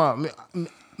 Me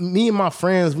and my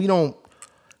friends, we don't.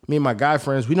 Me and my guy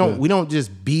friends, we don't. Yeah. We don't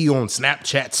just be on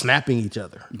Snapchat snapping each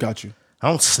other. Got you. I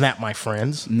don't snap my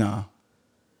friends. Nah.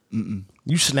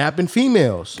 You snapping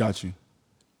females. Got you.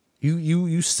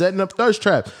 You setting up thirst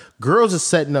traps. Girls are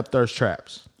setting up thirst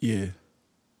traps. Yeah.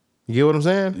 You get what I'm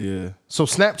saying? Yeah. So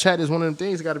Snapchat is one of them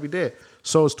things that got to be dead.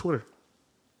 So is Twitter.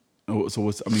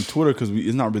 So Twitter, because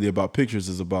it's not really about pictures.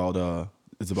 It's about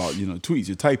tweets.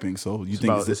 You're typing. So you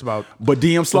think it's about. But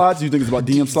DM slides. You think it's about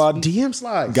DM sliding? DM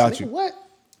slides. Got Nigga, you. What?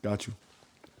 Got you.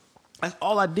 That's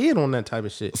all I did on that type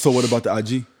of shit. So what about the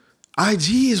IG?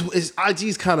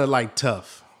 IG's kind of like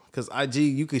tough because IG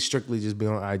you could strictly just be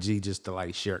on IG just to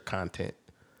like share content.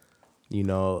 If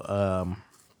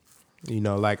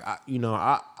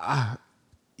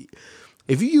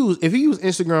you use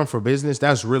Instagram for business,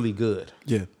 that's really good.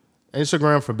 Yeah.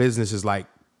 Instagram for business is like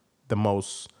the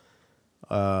most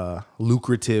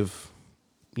lucrative,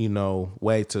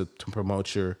 way to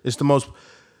promote it's the most,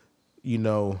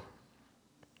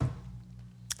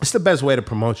 it's the best way to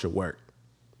promote your work,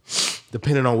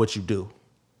 depending on what you do.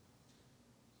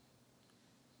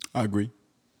 I agree.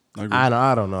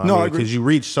 I don't know. No, I agree. Because you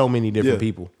reach so many different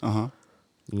people. Uh-huh.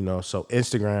 You know, so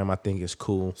Instagram I think is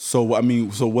cool. So I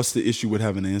mean, so what's the issue with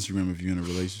having an Instagram if you're in a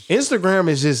relationship? Instagram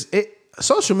is just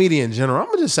social media in general. I'm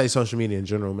gonna just say social media in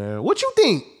general, man. What you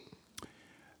think?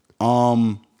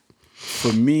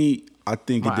 For me, I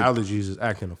think My allergies is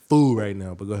acting a fool right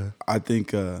now. But go ahead. I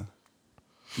think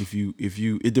if you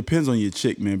it depends on your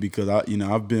chick, man, because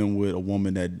I've been with a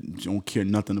woman that don't care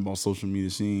nothing about social media.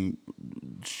 She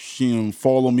don't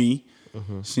follow me.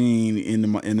 She ain't in the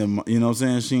you know what I'm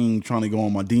saying? She ain't trying to go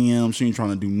on my DM. She ain't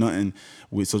trying to do nothing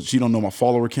with, so she don't know my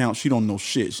follower count. She don't know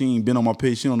shit. She ain't been on my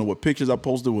page. She don't know what pictures I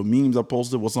posted, what memes I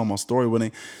posted, what's on my story, what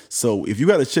ain't. So if you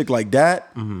got a chick like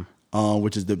that,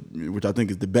 which I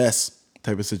think is the best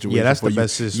type of situation. Yeah, that's for the you.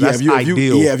 best. Yeah, That's if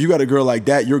ideal. if you got a girl like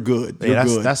that, you're good. You're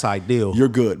good. That's ideal. You're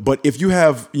good. But if you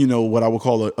have, what I would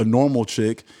call a normal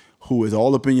chick who is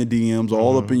all up in your DMs,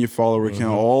 all up in your follower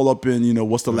account, all up in,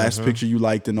 what's the last picture you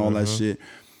liked and all that shit.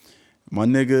 My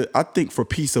nigga, I think for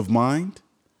peace of mind,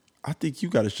 I think you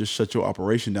got to just shut your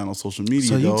operation down on social media.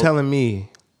 So you telling me?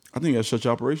 I think you got to shut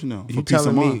your operation down for You peace of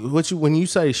telling me mind. when you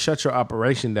say shut your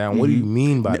operation down? What do you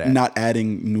mean by that? Not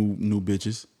adding new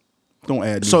bitches. Don't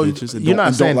add new So bitches. And you're not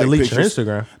and saying like delete your pictures.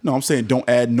 Instagram? No, I'm saying don't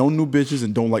add no new bitches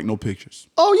and don't like no pictures.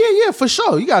 Oh yeah, for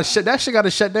sure. You gotta shut that shit. Got to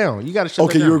shut down. You got to shut.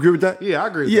 Okay, that down. you agree with that? Yeah, I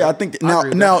agree. With Yeah, that. I think I agree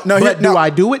with now. that. But do I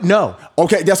do it? No.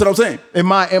 Okay, that's what I'm saying.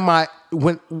 Am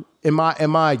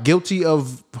I guilty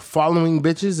of following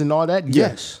bitches and all that?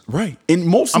 Yes. Right. And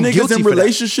most I'm niggas guilty in for that.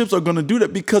 relationships are gonna do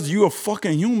that because you're a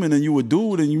fucking human and you a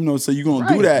dude and so you're gonna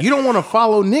do Right. that. You don't want to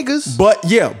follow niggas. But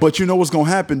you know what's gonna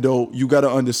happen though? You gotta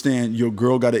understand your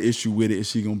girl got an issue with it and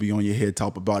she gonna be on your head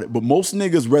top about it. But most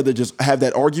niggas rather just have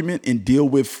that argument and deal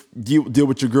with your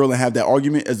girl and have that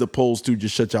argument as opposed to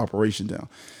just shut your operation down.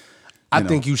 I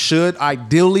think you should.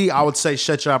 Ideally, I would say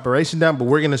shut your operation down, but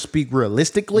we're going to speak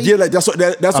realistically. Yeah, like that's what I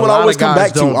lot always of come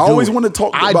guys back to. don't I always do it. want to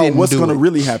talk I about didn't what's do gonna it.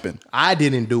 really happen. I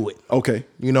didn't do it. Okay.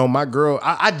 My girl,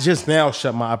 I just now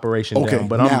shut my operation Okay, down,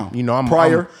 but now. I'm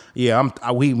Prior?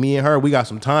 me and her, we got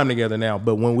some time together now,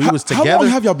 but when we was How together.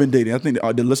 long have y'all been dating? I think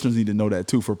the listeners need to know that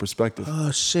too for perspective.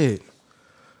 Oh, shit.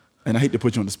 And I hate to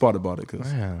put you on the spot about it because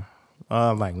Yeah.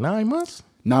 Like 9 months?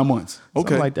 9 months. Okay.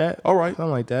 Something like that. All right.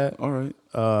 Something like that. All right.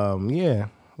 Yeah.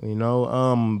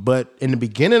 But in the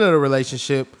beginning of the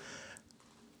relationship,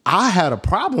 I had a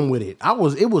problem with it.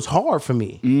 It was hard for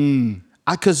me.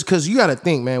 Cause you gotta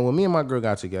think, man, when me and my girl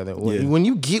got together, when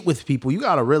you get with people, you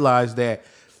gotta realize that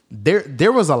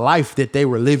there was a life that they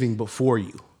were living before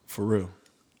you. For real.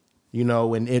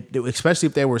 And especially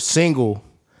if they were single,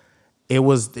 they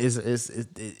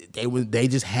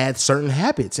just had certain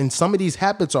habits, and some of these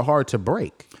habits are hard to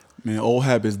break. Man, old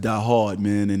habits die hard,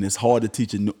 man, and it's hard to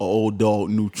teach an old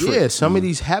dog new tricks. Yeah, some of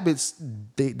these habits,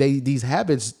 these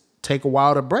habits take a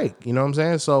while to break. You know what I'm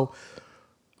saying? So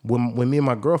when me and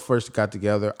my girl first got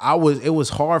together, it was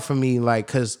hard for me, like,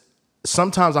 because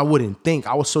sometimes I wouldn't think.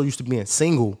 I was so used to being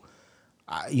single.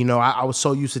 I was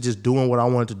so used to just doing what I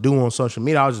wanted to do on social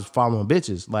media. I was just following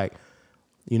bitches. Like,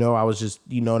 I was just,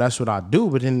 that's what I do.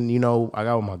 But then, I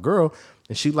got with my girl,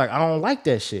 and she like, I don't like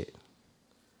that shit.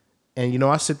 And,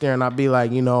 I sit there and I be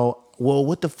like, well,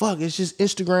 what the fuck? It's just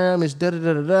Instagram. It's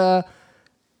da-da-da-da-da.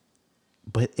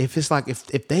 But if it's like,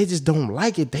 if they just don't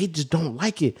like it, they just don't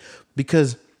like it.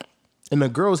 Because in the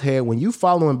girl's head, when you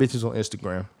following bitches on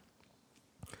Instagram,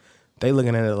 they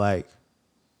looking at it like,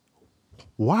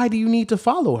 why do you need to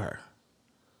follow her?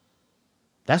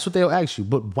 That's what they'll ask you.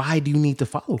 But why do you need to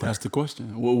follow her? That's the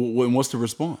question. What's the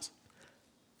response?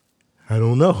 I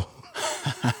don't know.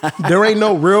 There ain't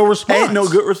no real response. Ain't no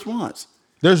good response.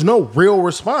 There's no real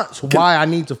response why I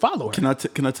need to follow her. Can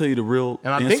I tell you the real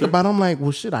And I answer? think about it, I'm like,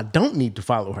 well, shit, I don't need to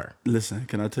follow her. Listen,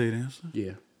 can I tell you the answer?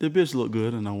 Yeah. The bitch look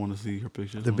good, and I want to see her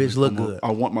pictures. The bitch look good.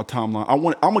 I want my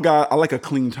timeline. I'm a guy. I like a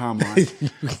clean timeline.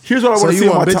 Here's what I want to see.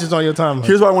 you on want my bitches on your timeline?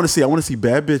 Here's what I want to see. I want to see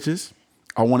bad bitches.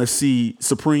 I want to see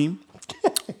Supreme.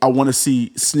 I want to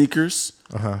see sneakers.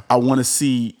 I want to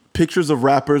see pictures of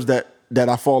rappers that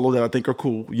I follow that I think are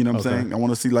cool. You know what I'm saying? I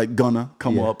want to see like Gunna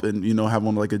come up and have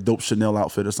on like a dope Chanel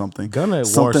outfit or something. Gunna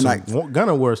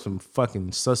wore some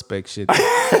fucking suspect shit.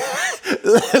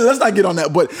 Let's not get on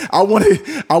that, but I want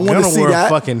to see wear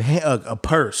that. A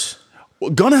purse.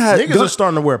 Gunna had Niggas are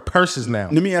starting to wear purses now.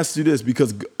 Let me ask you this,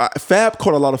 because Fab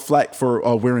caught a lot of flack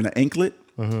for wearing an anklet,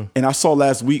 and I saw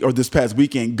last week or this past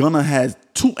weekend, Gunna has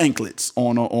 2 anklets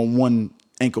on one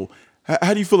ankle.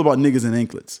 How do you feel about niggas in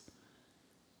anklets?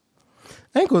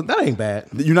 Ankle, that ain't bad.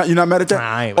 You're not mad at that? Nah,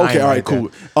 I ain't okay, all right, mad cool.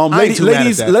 at that.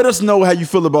 Ladies, let us know how you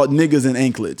feel about niggas in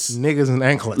anklets. Niggas in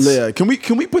anklets. Yeah, can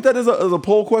we put that as a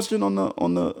poll question on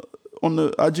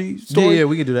the IG story? Yeah,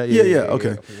 we can do that. Yeah,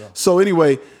 okay. So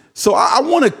anyway, I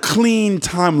want a clean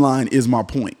timeline is my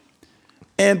point.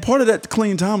 And part of that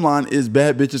clean timeline is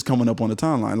bad bitches coming up on the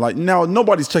timeline. Like now,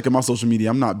 nobody's checking my social media.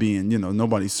 I'm not being,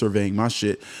 nobody's surveying my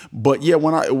shit. But yeah,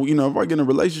 when if I get in a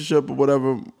relationship or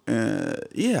whatever,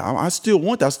 I still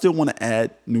want that. I still want to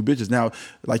add new bitches. Now,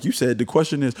 like you said, the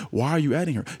question is, why are you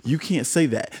adding her? You can't say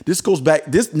that.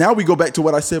 Now we go back to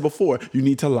what I said before. You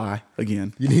need to lie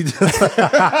again. You need to.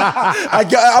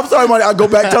 I'm sorry, Marty. I go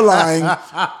back to lying.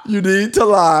 You need to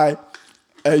lie.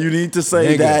 And you need to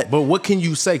say that. But what can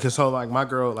you say? Because like my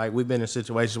girl, like we've been in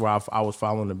situations where I was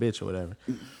following the bitch or whatever.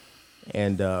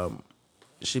 And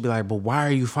she'd be like, but why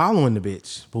are you following the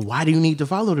bitch? But why do you need to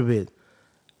follow the bitch?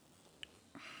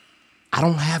 I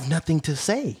don't have nothing to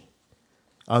say.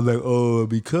 I'm like, oh,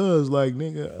 because like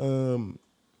nigga,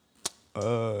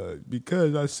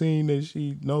 because I seen that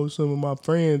she knows some of my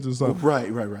friends or something.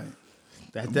 Right.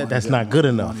 That's not good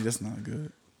enough. Money, that's not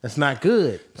good. That's not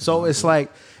good. So it's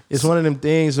like, it's one of them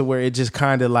things where it just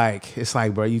kind of like, it's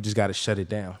like, bro, you just got to shut it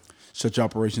down. Shut your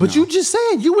operation down. But you just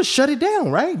said you would shut it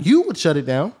down, right? You would shut it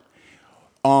down.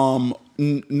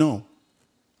 No.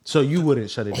 So you wouldn't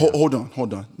shut it down.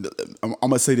 Hold on. I'm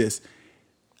going to say this.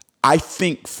 I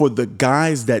think for the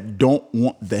guys that don't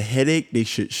want the headache, they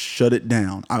should shut it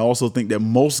down. I also think that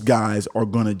most guys are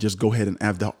going to just go ahead and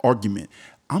have the argument.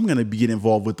 I'm going to get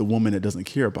involved with the woman that doesn't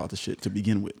care about the shit to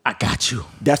begin with. I got you.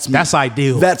 That's me. That's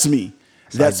ideal. That's me.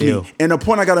 That's me. And the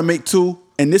point I got to make too,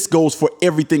 and this goes for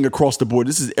everything across the board.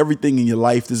 This is everything in your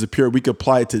life. This is a period. We could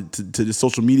apply it to the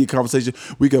social media conversation.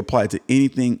 We could apply it to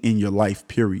anything in your life,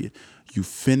 period. You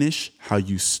finish how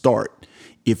you start.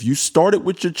 If you started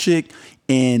with your chick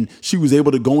and she was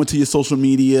able to go into your social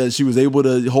media, she was able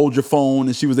to hold your phone,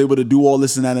 and she was able to do all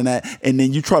this and that, and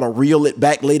then you try to reel it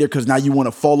back later because now you want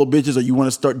to follow bitches or you want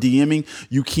to start DMing,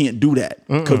 you can't do that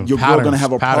because your girl gonna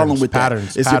have a problem with that.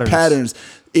 It's your patterns.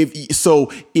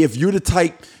 If you're the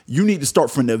type, you need to start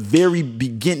from the very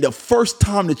beginning. The first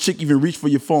time the chick even reached for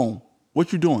your phone,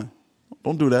 what you doing?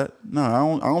 Don't do that.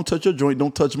 No, I don't touch your joint.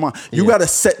 Don't touch mine. You got to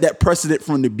set that precedent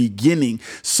from the beginning.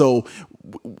 So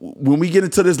when we get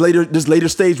into this later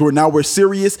stage where now we're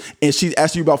serious and she's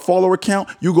asking you about follower count,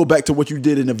 you go back to what you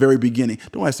did in the very beginning.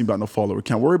 Don't ask me about no follower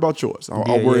count. Worry about yours.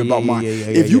 I'll worry about mine.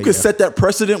 If you can set that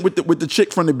precedent with the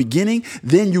chick from the beginning,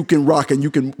 then you can rock and you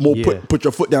can put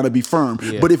your foot down and be firm.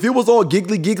 But if it was all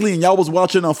giggly and y'all was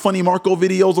watching funny Marco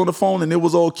videos on the phone and it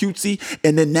was all cutesy,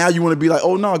 and then now you want to be like,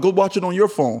 oh no, go watch it on your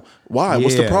phone. Why?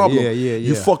 What's the problem?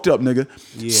 You fucked up, nigga.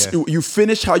 You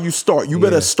finish how you start. You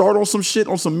better start on some shit,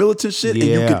 on some militant shit, and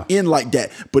you can end like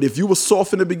that. But if you were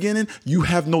soft in the beginning, you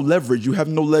have no leverage. You have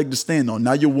no leg to stand on.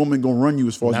 Now your woman gonna run you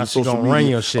as far as your social media. Run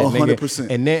your shit, 100%.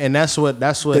 And that's what.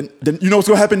 Then you know what's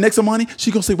gonna happen next, Amani?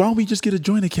 She gonna say, "Why don't we just get a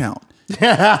joint account?"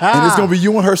 And it's gonna be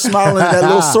you and her smiling in that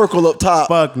little circle up top.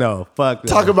 Fuck no.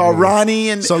 Talk about Ronnie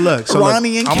and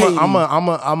Ronnie and Katie. I'm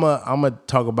gonna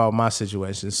talk about my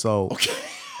situation. So. Okay.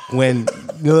 When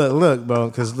look, bro,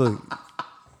 because look,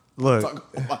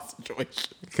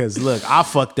 because look, I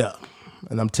fucked up,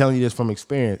 and I'm telling you this from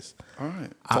experience. All right,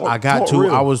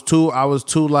 I was too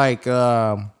like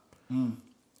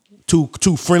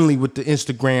too friendly with the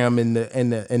Instagram and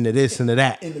the this and the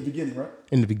that in the beginning, right?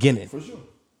 In the beginning, for sure.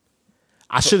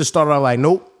 I should have started out like,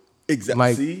 nope. Exactly.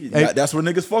 Like, see, that's where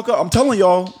niggas fuck up. I'm telling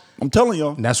y'all.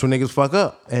 That's where niggas fuck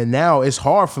up, and now it's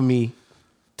hard for me.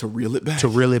 To reel it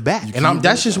back. And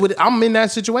that's just what I'm in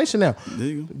that situation now. There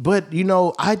you go. But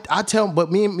I tell,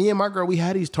 but me and my girl, we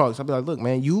had these talks. I'll be like, look,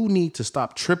 man, you need to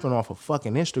stop tripping off of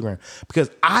fucking Instagram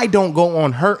because I don't go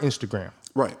on her Instagram.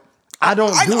 Right. I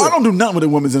don't do nothing with a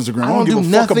woman's Instagram. I don't give a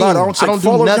nothing. fuck about it. I don't check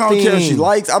follow count. I don't care if she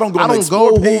likes. I don't go on the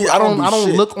explore page. I don't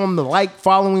look on the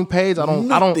following page. I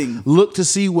don't look to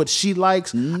see what she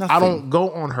likes. Nothing. I don't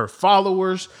go on her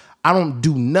followers. I don't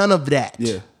do none of that.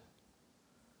 Yeah.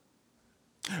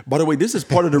 By the way, this is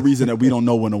part of the reason that we don't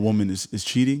know when a woman is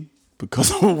cheating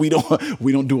because we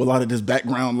don't do a lot of this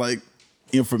background like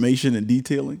information and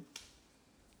detailing.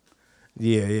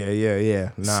 Yeah.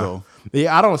 Nah. So,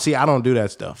 I don't do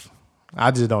that stuff.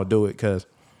 I just don't do it because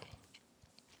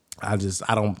I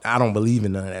don't believe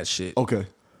in none of that shit. Okay.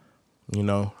 You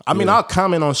know? I mean, I'll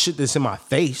comment on shit that's in my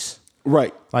face.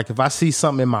 Right. Like if I see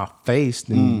something in my face,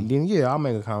 then I'll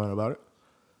make a comment about it.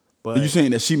 But are you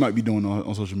saying that she might be doing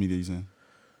on social media, you saying?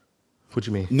 What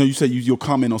you mean? No, you said you'll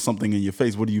comment on something in your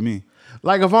face. What do you mean?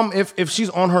 Like if she's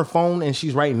on her phone and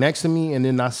she's right next to me, and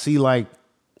then I see like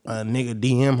a nigga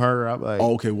DM her, I'm like,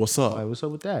 oh, okay, what's up? Like, what's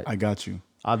up with that? I got you.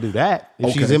 I'll do that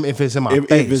if it's in my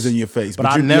face. If it's in your face, but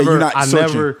I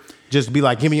never just be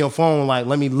like, give me your phone. Like,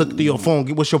 let me look through your phone.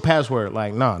 What's your password?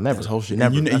 Like, nah, never. That's whole shit.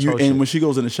 Never. And when she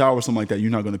goes in the shower or something like that,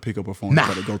 you're not gonna pick up her phone. Nah.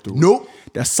 And try to go through. Nope.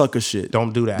 That's sucker shit.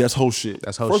 Don't do that. That's whole shit.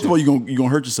 That's whole First shit. of all, you're gonna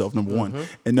hurt yourself. Number one,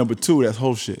 and number two, that's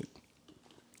whole shit.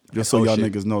 Just so whole y'all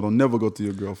shit. niggas know, don't never go through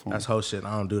your girl phone. That's whole shit.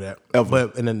 I don't do that. Ever.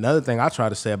 But and another thing I try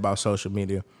to say about social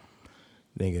media,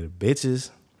 nigga, the bitches,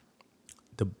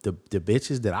 the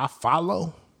bitches that I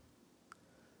follow,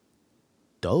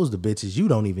 those the bitches you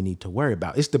don't even need to worry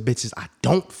about. It's the bitches I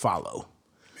don't follow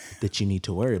that you need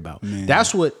to worry about. Man.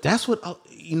 That's what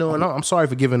you know. And I'm sorry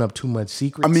for giving up too much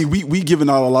secrets. I mean, we giving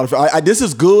out a lot of. This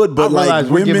is good, but I like realize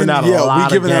we're women, giving out a yeah,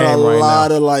 lot we giving of out a game right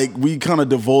lot now. of like we kind of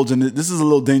divulging it. This is a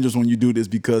little dangerous when you do this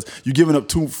because you're giving up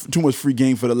too much free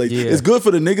game for the ladies. Yeah. It's good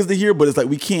for the niggas to hear, but it's like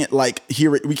we can't like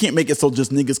hear it. We can't make it so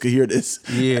just niggas could hear this.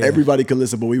 Yeah. Everybody could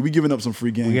listen, but we giving up some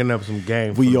free game. We're getting up some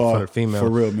game We for are, the female. for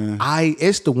real, man.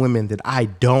 It's the women that I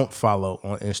don't follow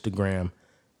on Instagram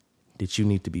that you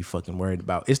need to be fucking worried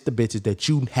about. It's the bitches that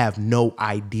you have no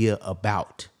idea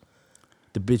about.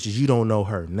 The bitches you don't know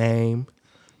her name.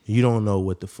 You don't know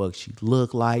what the fuck she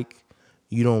look like.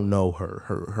 You don't know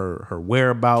her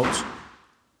whereabouts.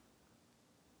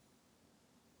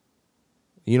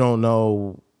 You don't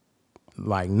know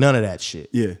like none of that shit.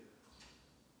 Yeah,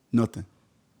 nothing.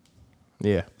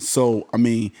 Yeah. So I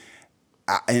mean,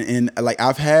 and like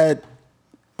I've had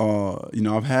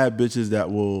bitches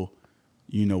that will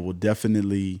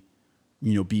definitely,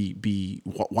 be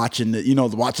watching watching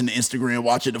the Instagram,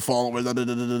 watching the followers,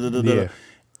 Yeah.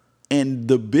 and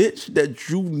the bitch that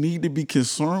you need to be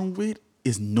concerned with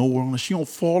is nowhere on. She don't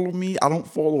follow me. I don't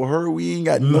follow her. We ain't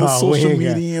got no social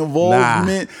media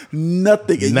involvement.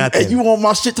 Nothing. Nothing. And you on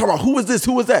my shit talking about who is this?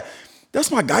 Who is that? That's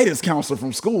my guidance counselor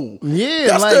from school.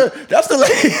 Yeah, that's the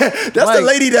lady. That's the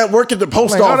lady that worked at the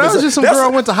post office. Oh, that was just some girl I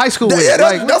went to high school with. Yeah,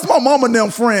 that's my mama and them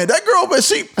friend. That girl, but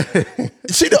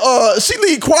she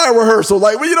lead choir rehearsal.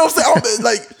 Like, well, you know what I'm saying?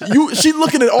 Like she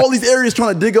looking at all these areas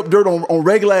trying to dig up dirt on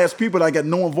regular ass people that I got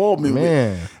no involvement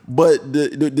with. But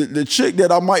the chick that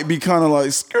I might be kind of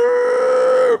like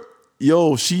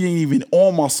yo, she ain't even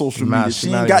on my social media.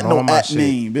 She ain't got no at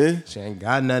name, man. She ain't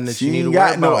got nothing that she you need to ain't worry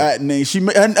got no about. at name.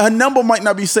 Her number might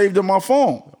not be saved in my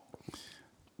phone.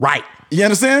 Right. You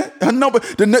understand? Her number,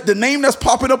 the name that's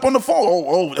popping up on the phone.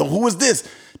 Oh, who is this?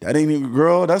 That ain't even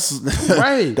girl. That's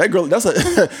right. That girl.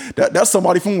 That's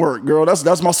somebody from work, girl.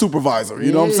 That's my supervisor.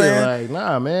 You know what I'm saying? Like,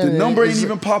 nah, man. The number ain't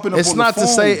even popping up. It's on not the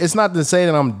phone. it's not to say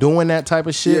that I'm doing that type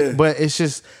of shit, Yeah. but it's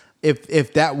just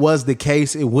if that was the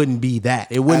case, it wouldn't be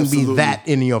that. It wouldn't Absolutely. be that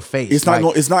in your face. It's not.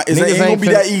 Like, It ain't niggas gonna be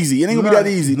finna- that easy. It ain't gonna be that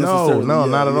easy. No, necessarily.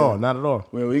 not at Yeah. all. Not at all.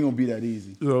 Well, it ain't gonna be that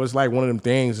easy. So it's like one of them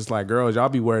things. It's like, girls, y'all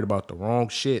be worried about the wrong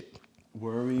shit.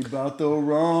 Worry about the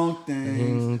wrong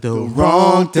things. The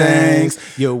wrong things.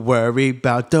 You worry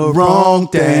about the wrong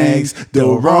things. The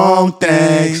wrong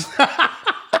things.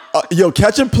 Yo,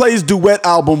 Catch and Play's duet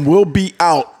album will be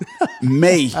out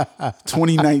May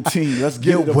 2019. Let's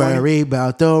get You it. worry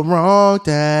about the wrong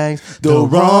things. The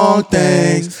wrong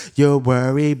things. You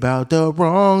worry about the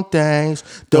wrong things.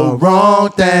 The wrong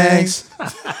things.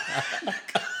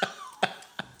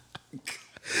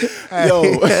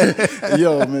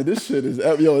 Yo, man, this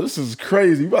is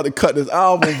crazy. You about to cut this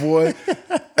album, boy.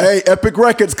 Hey, Epic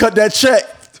Records, cut that check.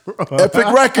 Epic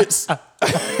Records.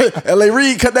 LA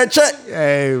Reid, cut that check.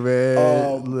 Hey,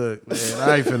 man. Look, man,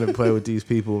 I ain't finna play with these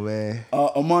people, man.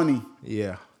 Amani,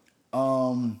 Yeah.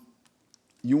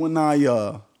 you and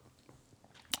I,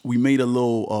 we made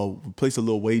placed a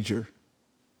little wager.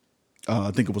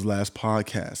 I think it was last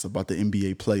podcast about the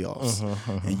NBA playoffs,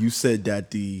 and you said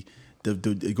that the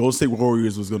Golden State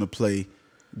Warriors was going to play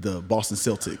the Boston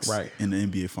Celtics in the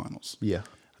NBA Finals. Yeah.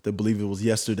 I believe it was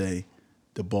yesterday.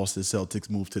 The Boston Celtics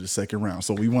moved to the second round.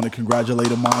 So we want to congratulate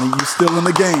Amani. You're still in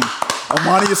the game.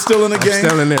 Amani is still in the game.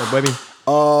 Still in there, buddy.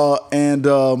 And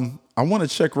I want to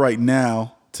check right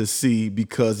now to see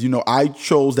because I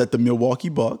chose that the Milwaukee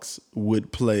Bucks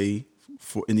would play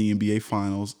in the NBA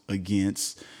Finals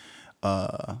against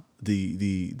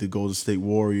the Golden State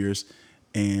Warriors,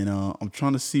 and I'm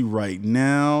trying to see right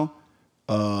now.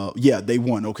 Yeah, they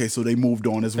won. Okay, so they moved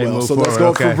on as well. So let's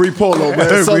go for Bree Polo,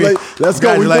 man. So let's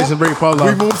go. Congratulations, Bree Polo.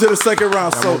 We moved to the second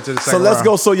round. So let's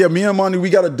go. So yeah, me and Money, we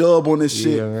got a dub on this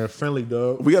shit. Yeah, man, friendly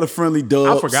dub. We got a friendly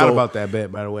dub. I forgot about that bet,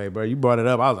 by the way, bro. You brought it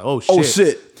up. I was like, oh shit. Oh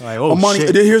shit. Like, oh Money.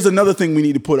 shit. Here's another thing we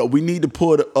need to put up. We need to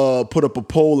put up a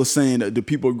poll of saying that the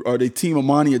people are they team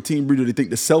Amani or team Bree? Do they think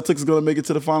the Celtics are gonna make it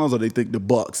to the finals or they think the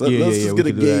Bucks? Let's just get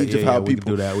a gauge of how people. We could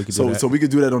do that. We could do that. So we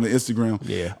could do that on the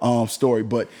Instagram story.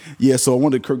 But yeah, so I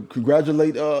wanted to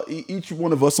congratulate each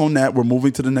one of us on that. We're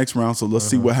moving to the next round, so let's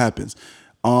see what happens.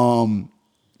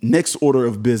 Next order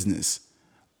of business.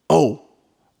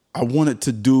 I wanted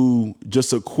to do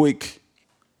just a quick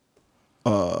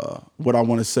what I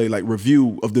want to say, like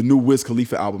review of the new Wiz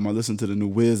Khalifa album. I listened to the new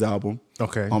Wiz album.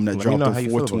 Okay. That Let me dropped know on how you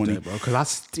feel about 420. that, bro. Because I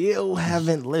still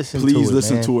haven't listened to it. Please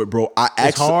listen man. to it, bro.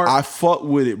 It's hard. I fuck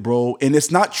with it, bro. And it's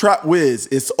not trap Wiz.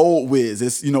 It's old Wiz.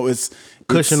 It's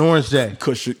Cushion Orange J.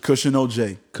 Cushion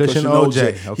OJ. Cushion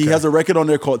OJ. Okay. He has a record on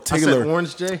there called I Taylor. said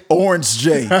Orange J. Orange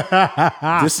J.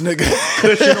 This nigga.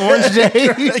 Cushion Orange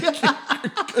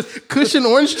J. Cushion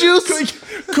Orange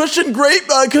Juice. Cushion grape.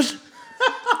 Cushion.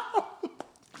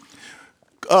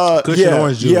 Cushion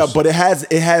Orange Juice. Yeah, but it has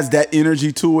that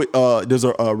energy to it. There's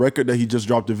a record that he just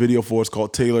dropped a video for. It's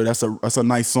called Taylor. That's a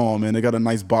nice song, man. They got a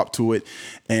nice bop to it.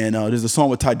 And there's a song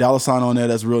with Ty Dolla $ign on there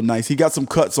that's real nice. He got some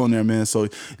cuts on there, man. So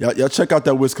y'all check out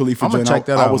that Wiz Khalifa. I'm gonna check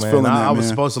that out, I was man. feeling that, I was man.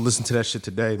 supposed to listen to that shit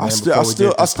today, man.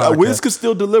 Wiz could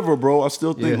still deliver, bro. I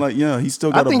still think he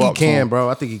still got. I think a he bop can, song. bro.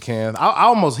 I think he can.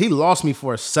 He lost me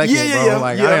for a second, bro.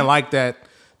 I didn't like that.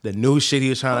 The new shit he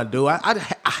was trying to do. I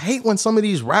hate when some of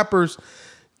these rappers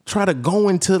try to go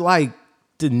into like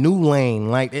the new lane.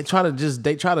 Like they try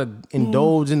to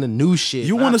indulge in the new shit.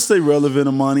 You want to stay relevant,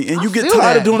 Amani, and you get feel tired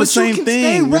that, of doing the but same you can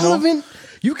thing. Stay relevant.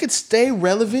 You could stay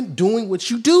relevant doing what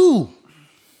you do.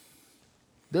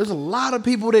 There's a lot of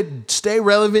people that stay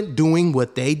relevant doing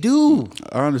what they do.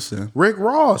 I understand. Rick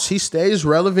Ross, he stays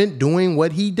relevant doing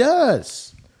what he does.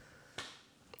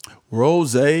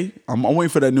 Rose, I'm waiting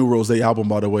for that new Rose album,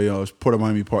 by the way. Port of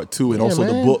Miami Part 2, and also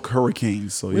the book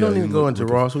Hurricanes. So we don't even go into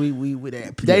Ross.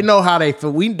 They know how they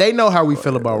feel. They know how we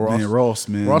feel about Ross. Man, Ross,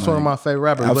 man, Ross, one of my favorite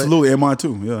rappers. Absolutely, and mine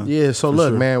too. Yeah. Yeah. So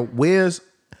look, man, Wiz,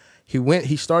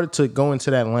 he started to go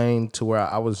into that lane to where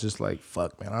I was just like,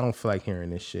 fuck, man, I don't feel like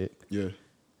hearing this shit. Yeah.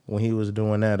 When he was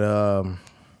doing that,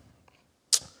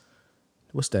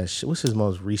 what's that shit? What's his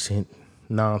most recent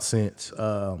nonsense?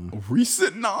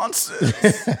 Recent nonsense.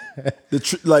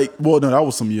 That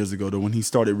was some years ago though, when he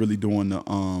started really doing the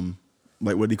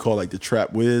like what he call like the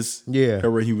trap Wiz. Yeah.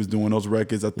 Era he was doing those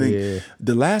records. I think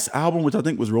the last album, which I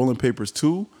think was Rolling Papers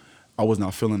 2, I was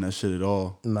not feeling that shit at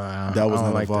all. Nah, that was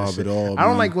not like a vibe at all. I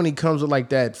don't like when he comes with like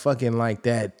that fucking like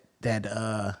that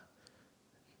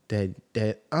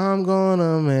I'm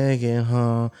gonna make it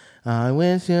home. I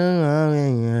wish you.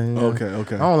 Okay.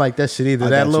 I don't like that shit either.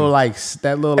 That little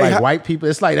white people.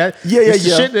 It's like that. Yeah.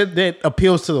 Shit that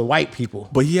appeals to the white people.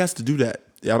 But he has to do that.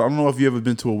 I don't know if you ever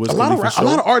been to a Wiz Khalifa show. A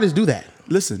lot of artists do that.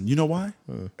 Listen, you know why?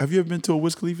 Have you ever been to a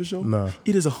Wiz Khalifa show? No.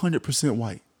 It is 100%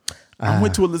 white. I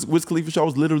went to a Wiz Khalifa show. I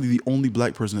was literally the only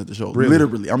black person at the show. Really?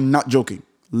 Literally. I'm not joking.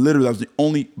 Literally, I was the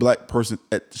only black person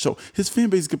at the show. His fan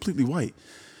base is completely white.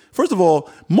 First of all,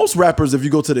 most rappers, if you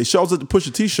go to their shows at the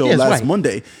Pusha T show last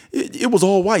Monday, it was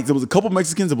all white. There was a couple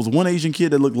Mexicans. There was one Asian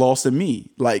kid that looked lost in me.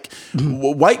 Like,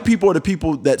 white people are the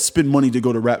people that spend money to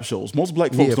go to rap shows. Most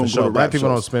black folks don't go to rap shows. Black people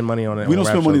don't spend money on it. We don't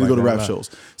spend money to go to rap shows.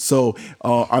 So,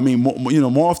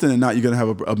 more often than not, you're going to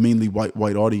have a mainly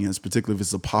white audience, particularly if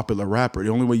it's a popular rapper.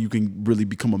 The only way you can really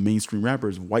become a mainstream rapper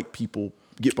is white people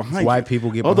get behind white people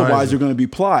get behind Otherwise, you. you're going to be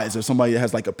Plies or somebody that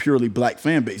has like a purely black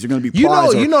fan base. You're going to be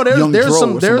Plies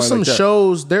there's some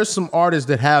shows, there's some artists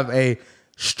that have a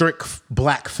strict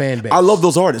black fan base. I love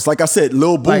those artists. Like I said,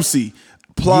 Lil Boosie,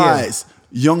 Plies,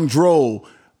 Young Dro.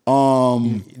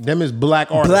 Them is black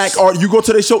artists. You go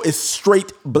to their show, it's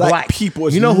straight black people.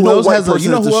 It's you know who no else white has a person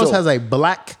you know at the who else show. has a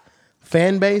black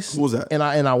fan base? Who was that? And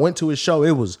I went to his show.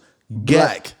 It was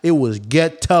Black. It was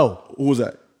ghetto. Who was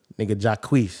that? Nigga,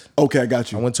 Jacquees. Okay, I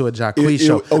got you. I went to a Jacquees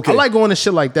show. Okay. I like going to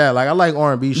shit like that. Like I like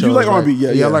R&B shows. You like R&B?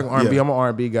 Yeah. I like R&B. I'm an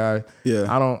R&B guy. Yeah.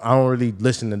 I don't really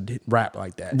listen to rap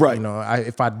like that. Right. You know,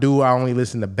 if I do, I only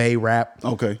listen to Bay rap.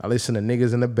 Okay. I listen to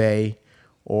niggas in the Bay,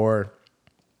 or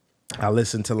I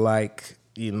listen to like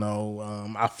I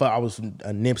was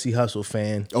a Nipsey Hussle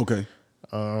fan. Okay.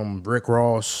 Rick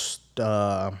Ross.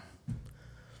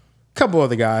 Couple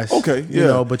other guys. Okay, yeah. You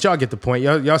know, but y'all get the point.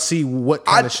 Y'all see what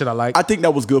kind of shit I like. I think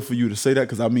that was good for you to say that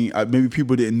because maybe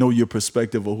people didn't know your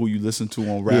perspective or who you listen to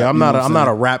on rap. Yeah, I'm not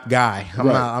a rap guy.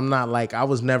 Right. I'm not like, I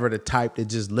was never the type that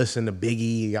just listened to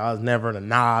Biggie. I was never the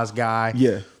Nas guy.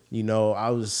 Yeah. You know,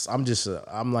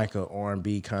 I'm like a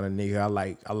R&B kind of nigga.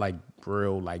 I like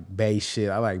real like Bay shit.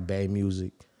 I like Bay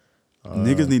music.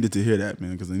 Niggas needed to hear that,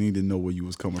 man, because they needed to know where you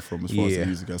was coming from as far as the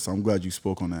music goes. So I'm glad you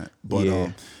spoke on that. But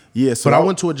So but I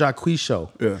went to a Jacquees show.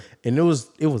 Yeah. And it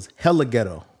was hella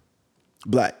ghetto.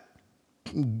 Black.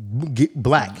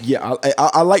 Black. Yeah,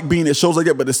 I like being at shows like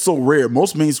that, but it's so rare.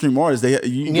 Most mainstream artists,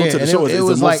 you go to the show. It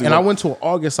was like, and I went to an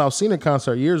August Alsina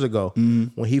concert years ago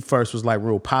when he first was like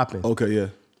real popping. Okay, yeah.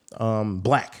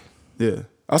 Black. Yeah.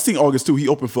 I seen August too. He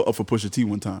opened for Pusha T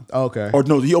one time. Okay. Or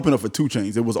no, he opened up for 2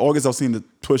 Chainz. It was August. I seen the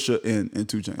Pusha and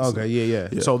 2 Chainz. Okay, yeah.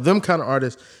 So them kind of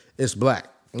artists, it's black.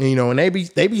 You know, and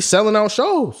they be selling out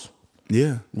shows.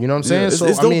 Yeah, You know what I'm saying? It's, So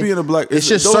it's I dope mean, being a black. it's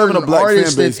just dope having certain a black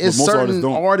artists fan base, that it's but most artists certain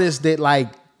don't. artists that like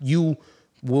you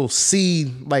will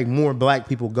see like more black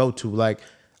people go to. Like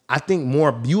I think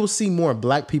you will see more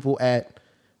black people at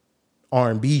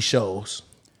R&B shows.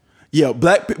 Yeah,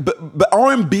 but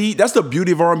R&B. That's the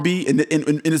beauty of R&B, and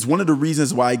it's one of the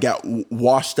reasons why I got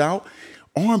washed out.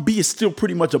 R&B is still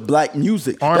pretty much a black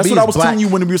music. R&B That's what I is was black. telling you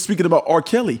when we were speaking about R.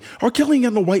 Kelly. R. Kelly ain't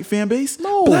got no white fan base.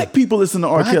 No. Black people listen to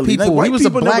R. Black Kelly. people. White He was a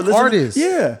people never black listen. artist.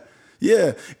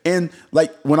 Yeah. And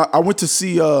like when I went to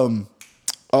see what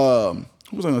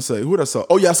was I gonna say? Who did I saw?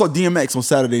 Oh yeah, I saw DMX on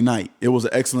Saturday night. It was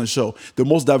an excellent show. The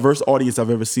most diverse audience I've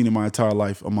ever seen in my entire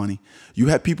life, Amani. You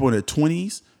had people in their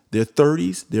 20s, their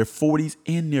 30s, their 40s,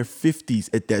 and their 50s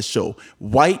at that show.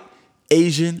 White,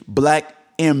 Asian, black,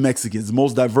 and Mexicans. The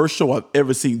most diverse show I've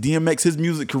ever seen. DMX, his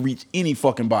music could reach any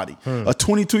fucking body. A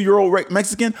 22-year-old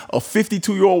Mexican, a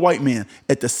 52-year-old white man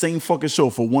at the same fucking show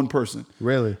for one person.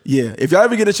 Really? Yeah. If y'all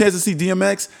ever get a chance to see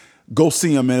DMX, go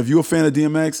see him, man. If you're a fan of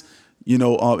DMX, you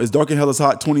know, it's Dark and Hell is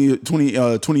Hot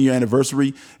 20-year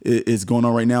anniversary is going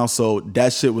on right now. So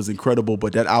that shit was incredible.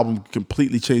 But that album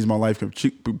completely changed my life,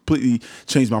 completely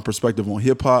changed my perspective on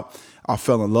hip hop. I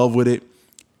fell in love with it.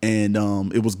 And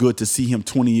it was good to see him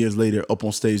 20 years later up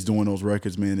on stage doing those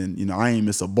records, man. And, you know, I ain't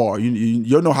miss a bar.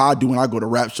 You know how I do when I go to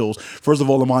rap shows. First of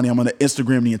all, Amani, I'm going to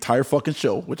Instagram the entire fucking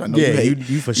show, which I know you hate.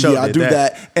 You for sure Yeah, I do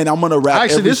that. And I'm going to rap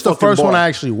Actually, every this is the fucking first bar. one I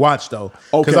actually watched, though.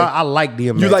 Okay. Because I like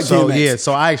DMX. You like so, DMX. Yeah,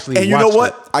 so I actually And you watched know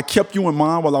what? it. I kept you in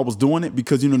mind while I was doing it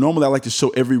because, you know, normally I like to show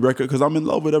every record because I'm in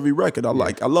love with every record. I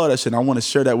love that shit. And I want to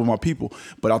share that with my people.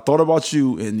 But I thought about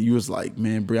you and you was like,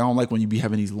 man, Bri, I don't like when you be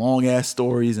having these long ass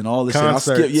stories and all this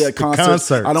Concerts. shit. I skip, concerts.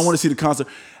 Concerts. I don't want to see the concert.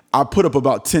 I put up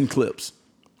about 10 clips.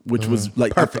 Which was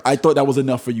like perfect. I thought that was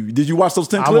enough for you. Did you watch those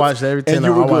 10 clips? I watched every 10. And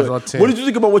you were I watched good. all 10. What did you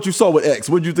think about what you saw with X?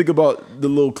 What did you think about the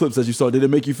little clips that you saw? Did it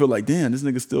make you feel like, damn, this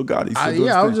nigga still got it?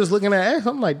 I was just looking at X.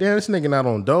 I'm like, damn, this nigga not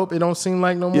on dope. It don't seem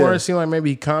like no more. Yeah. It seemed like maybe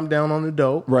he calmed down on the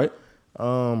dope. Right.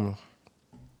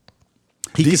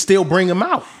 He could still bring him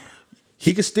out.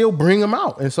 He could still bring him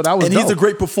out. And so that was And dope. he's a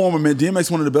great performer, man.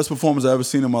 DMX one of the best performers I've ever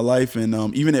seen in my life. And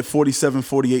even at 47,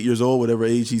 48 years old, whatever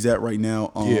age he's at right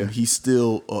now, he's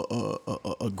still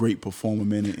a great performer,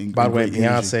 man. And By the way, great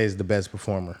Beyonce energy. is the best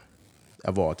performer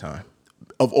of all time.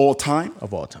 Of all time?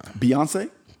 Of all time.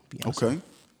 Beyonce? Beyonce. Okay.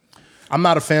 I'm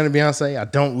not a fan of Beyonce. I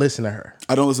don't listen to her.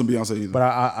 I don't listen to Beyonce either. But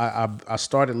I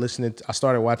started listening. I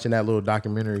started watching that little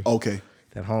documentary. Okay.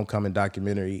 That Homecoming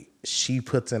documentary. She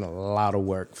puts in a lot of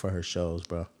work for her shows,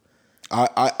 bro.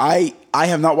 I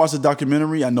have not watched the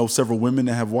documentary. I know several women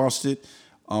that have watched it.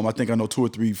 I think I know 2 or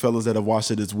 3 fellas that have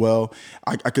watched it as well.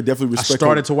 I could definitely respect. I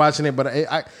started to watching it, but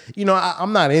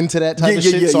I'm not into that type of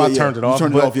shit, so I turned it off. You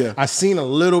turned it off, yeah. I seen a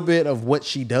little bit of what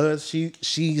she does.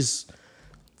 She's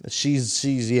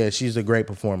a great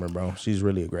performer, bro. She's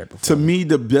really a great performer. To me,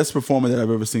 the best performer that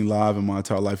I've ever seen live in my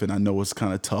entire life, and I know it's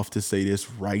kind of tough to say this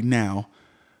right now,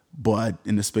 but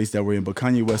in the space that we're in, but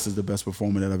Kanye West is the best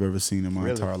performer that I've ever seen in my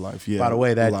entire life. Yeah. By the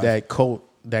way, alive. that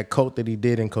cult that he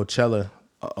did in Coachella.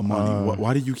 Amani,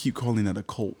 why do you keep calling that a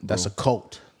cult, bro? That's a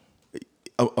cult.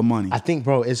 Amani. I think,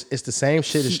 bro, it's the same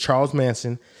shit as Charles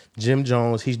Manson, Jim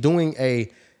Jones. He's doing a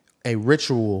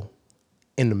ritual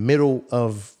in the middle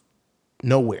of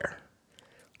nowhere,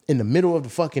 in the middle of the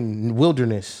fucking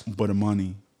wilderness. But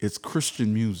Amani, it's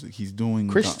Christian music. He's doing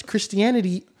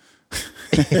Christianity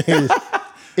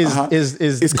is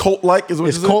it's cult like.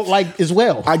 It's cult like as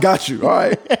well. I got you. All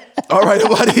right,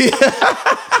 Amani.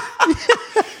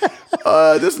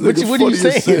 This nigga what are you funny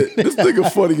as saying? shit. This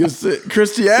nigga funny as shit.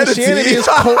 Christianity is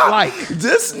cult like.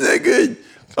 This nigga.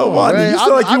 Oh, Right? man, you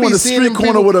sound like you on the street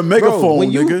corner with a megaphone,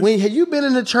 nigga. Have you been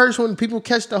in the church when people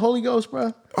catch the Holy Ghost,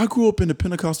 bro? I grew up in the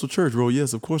Pentecostal church, bro.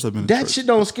 Yes, of course I've been in That church. shit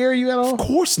don't scare you at all? Of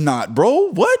course not, bro.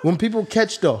 What? When people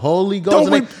catch the Holy Ghost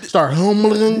Don't and they start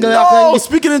humbling, No,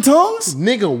 speaking in tongues?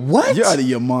 nigga, what? You're out of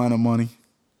your mind, Amani.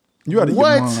 You're out of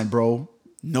What? your mind, bro.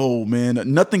 No, man.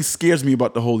 Nothing scares me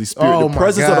about the Holy Spirit. Oh The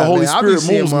presence of the Holy Spirit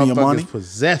moves me, Amani.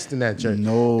 Possessed in that church.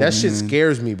 No, that shit man.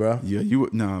 scares me, bro. Yeah,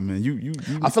 man. You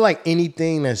I feel like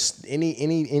anything that's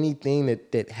anything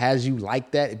that has you like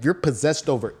that, if you're possessed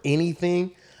over anything,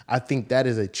 I think that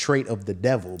is a trait of the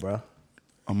devil, bro.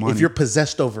 Amani. If you're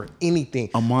possessed over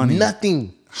anything, Amani.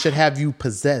 nothing should have you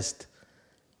possessed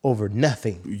over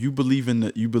nothing. You believe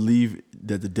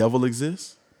that the devil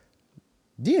exists?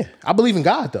 Yeah, I believe in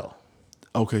God though.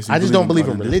 Okay, so I just don't believe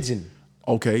God in and religion.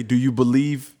 Okay, do you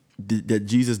believe that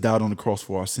Jesus died on the cross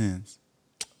for our sins?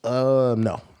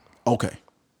 No. Okay.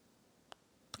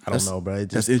 I don't know, bro.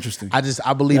 That's interesting. I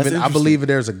believe That's in. I interesting. believe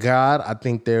there's a God. I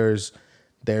think there's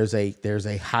There's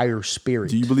a higher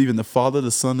spirit. Do you believe in the Father,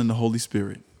 the Son, and the Holy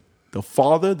Spirit? The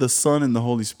Father, the Son, and the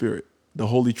Holy Spirit. The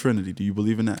Holy Trinity. Do you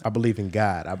believe in that? I believe in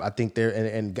God. I think there,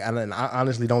 and I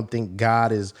honestly don't think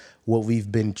God is what we've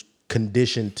been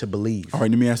conditioned to believe. All right,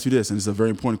 let me ask you this, and it's a very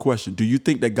important question. Do you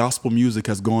think that gospel music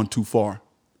has gone too far?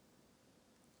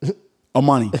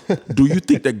 Amani, do you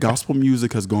think that gospel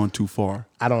music has gone too far?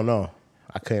 I don't know.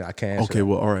 I can't answer Okay, that.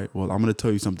 well, all right. Well, I'm going to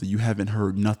tell you something. You haven't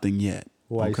heard nothing yet.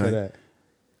 Why you say that?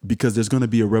 Because there's going to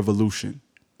be a revolution.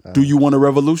 Do you want a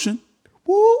revolution?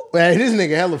 Woo! Man, this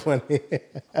nigga hella funny.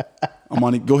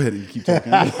 Amani, go ahead and keep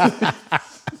talking.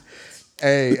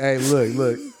 Hey,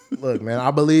 look, man.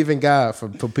 I believe in God for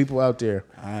people out there.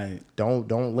 All right. Don't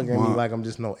look at me like I'm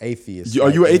just no atheist. Are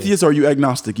Like, you an atheist or are you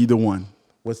agnostic? Either one.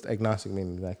 What's agnostic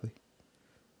mean exactly?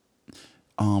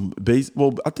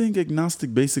 Well, I think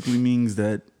agnostic basically means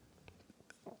that.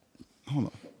 Hold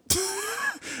on.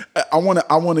 I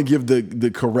want to give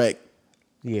the correct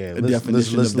definition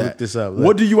let's of that. look this up.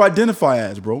 What do you identify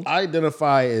as, bro? I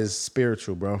identify as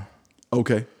spiritual, bro.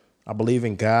 Okay. I believe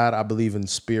in God. I believe in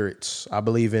spirits. I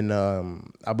believe in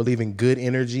good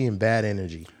energy and bad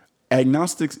energy.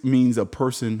 Agnostic means a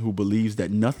person who believes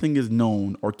that nothing is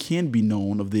known or can be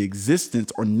known of the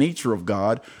existence or nature of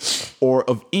God or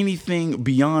of anything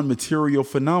beyond material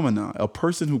phenomena. A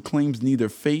person who claims neither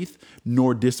faith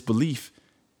nor disbelief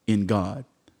in God.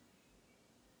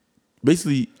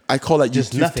 Basically, I call that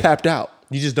Just you've nothing. tapped out.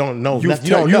 You just don't know. You nothing.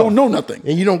 don't know nothing.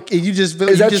 And you just feel.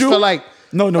 Is You that just you? feel like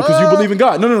No, because you believe in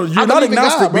God. No. You're I not believe in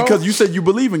agnostic God, bro. because you said you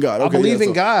believe in God. Okay, I believe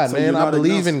in God, so man. you're I not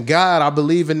believe agnostic. in God. I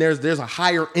believe in there's a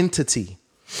higher entity,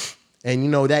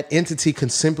 and that entity can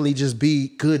simply just be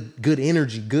good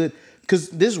energy, good. Because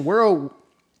this world,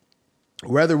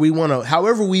 whether we want to,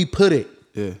 however we put it,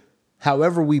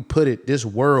 this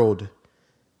world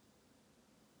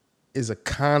is a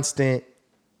constant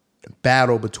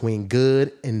battle between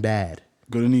good and bad.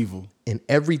 Good and evil. In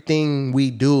everything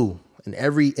we do, in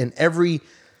every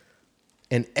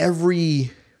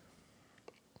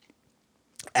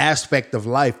aspect of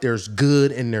life, there's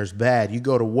good and there's bad. You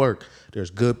go to work, there's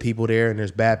good people there and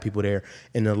there's bad people there.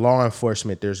 In the law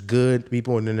enforcement, there's good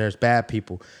people and then there's bad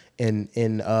people. In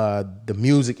the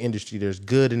music industry, there's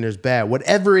good and there's bad.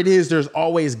 Whatever it is, there's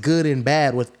always good and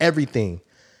bad with everything.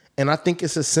 And I think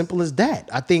it's as simple as that.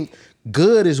 I think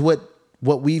good is what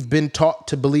we've been taught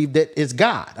to believe that it's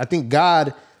God. I think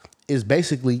God is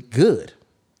basically good.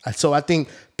 So I think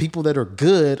people that are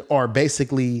good are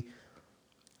basically,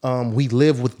 we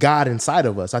live with God inside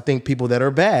of us. I think people that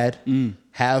are bad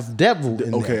have devil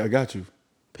in them. Okay, I got you.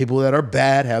 People that are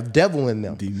bad have devil in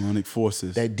them. Demonic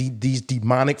forces. These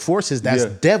demonic forces, that's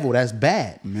devil, that's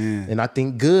bad. Man. And I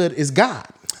think good is God.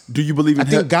 Do you believe in I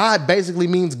think God basically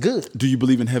means good. Do you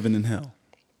believe in heaven and hell?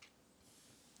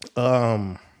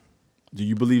 Do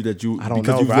you believe that I don't because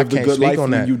know, you've bro. I lived a can't good speak life,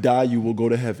 on when that. you die, you will go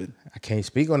to heaven? I can't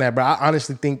speak on that, but I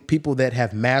honestly think people that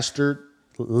have mastered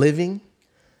living,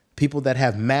 people that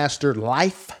have mastered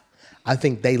life, I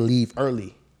think they leave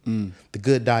early. The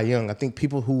good die young. I think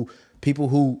people who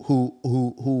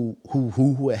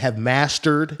have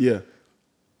mastered,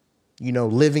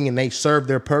 living and they serve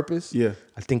their purpose. Yeah.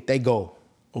 I think they go.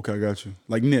 Okay, I got you.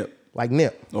 Like Nip. Like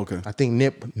Nip. Okay. I think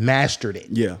Nip mastered it.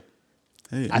 Yeah.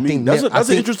 Hey, I think that's Nip- that's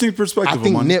an interesting perspective. I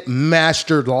think Amani. Nip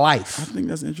mastered life. I think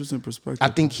that's an interesting perspective. I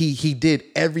think he did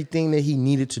everything that he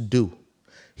needed to do.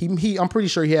 I'm pretty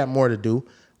sure he had more to do,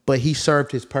 but he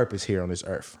served his purpose here on this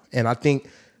earth. And I think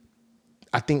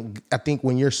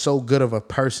when you're so good of a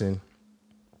person,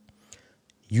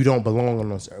 you don't belong on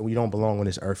this. You don't belong on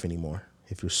this earth anymore.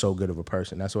 If you're so good of a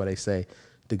person, that's why they say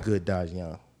the good dies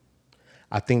young.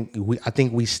 I think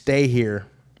we stay here.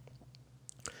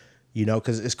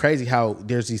 Because it's crazy how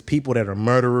there's these people that are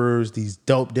murderers, these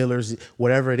dope dealers,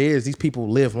 whatever it is. These people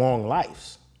live long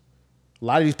lives. A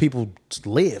lot of these people just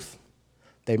live.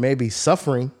 They may be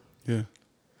suffering,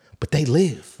 but they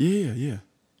live. Yeah.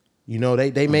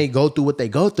 They may go through what they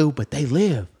go through, but they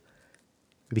live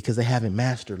because they haven't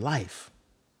mastered life.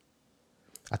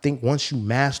 I think once you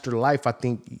master life, I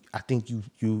think you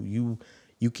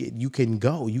can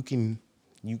go. You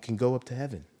can go up to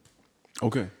heaven.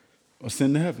 Okay.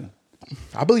 Ascend to heaven.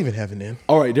 I believe in heaven, then.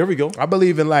 All right, there we go. I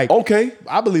believe in I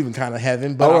believe in kind of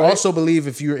heaven, but All I right. also believe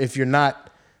if you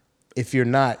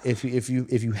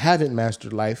haven't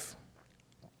mastered life,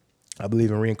 I believe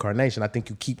in reincarnation. I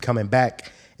think you keep coming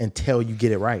back until you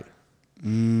get it right,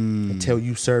 until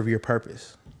you serve your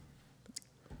purpose.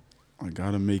 I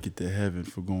gotta make it to heaven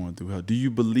for going through hell. Do you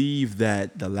believe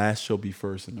that the last shall be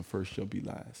first and the first shall be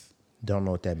last? Don't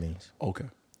know what that means. Okay.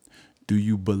 Do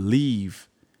you believe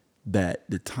that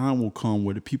the time will come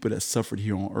where the people that suffered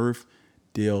here on earth,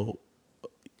 they'll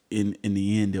in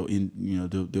the end,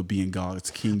 they'll be in God's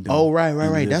kingdom. Oh, right.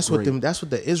 And That's what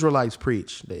the Israelites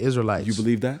preach. The Israelites. You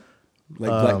believe that? Like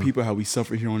black people, how we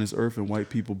suffer here on this earth, and white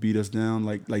people beat us down,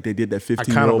 like they did that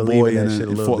 15-year-old boy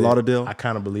in Fort Lauderdale. I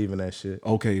kind of believe in that shit.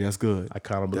 Okay, that's good. I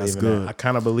kind of believe in that. I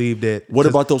kind of believe that. What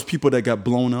about those people that got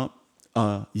blown up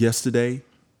yesterday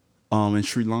in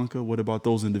Sri Lanka? What about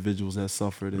those individuals that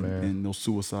suffered and those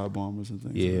suicide bombers and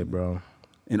things? Yeah, like that? bro.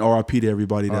 And RIP to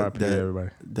everybody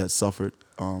that suffered.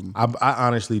 I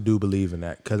honestly do believe in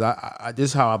that, because I this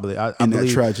is how I believe. I believe that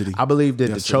tragedy. I believe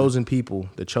that the chosen people,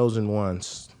 the chosen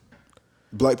ones.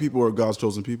 Black people are God's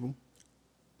chosen people?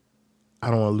 I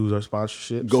don't want to lose our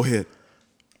sponsorships. Go ahead.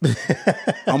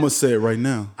 I'm going to say it right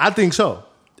now. I think so.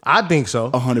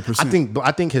 100%.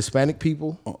 I think Hispanic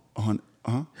people.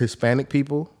 Hispanic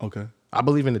people. Okay. I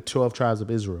believe in the 12 tribes of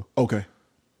Israel. Okay.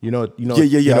 You know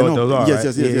Yeah. what those are, yes,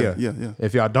 right? Yeah.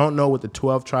 If y'all don't know what the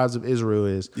 12 tribes of Israel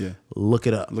is, look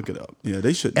it up. Yeah,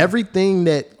 they should. Everything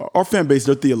that our fan base,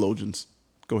 they're theologians.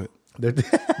 Go ahead. They're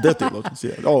theologians.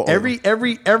 Yeah.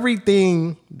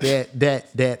 Everything that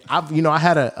I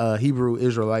had a Hebrew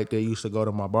Israelite that used to go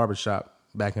to my barbershop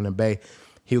back in the Bay.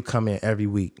 He would come in every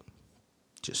week,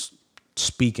 just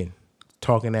speaking,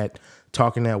 talking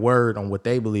that word on what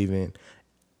they believe in,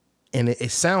 and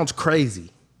it sounds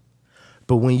crazy,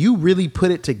 but when you really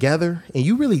put it together and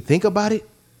you really think about it,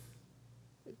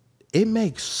 it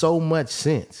makes so much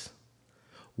sense.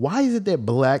 Why is it that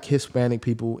black, Hispanic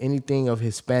people, anything of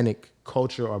Hispanic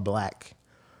culture or black,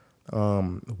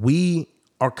 we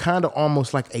are kind of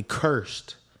almost like a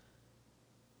cursed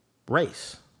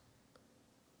race?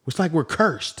 It's like we're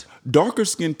cursed. Darker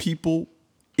skinned people,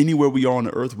 anywhere we are on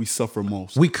the earth, we suffer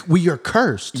most. We are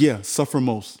cursed. Yeah, suffer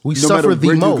most. We suffer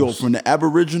the most. You go, from the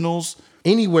Aboriginals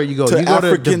anywhere you go, to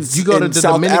Africans in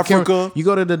South Africa. You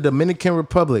go to the Dominican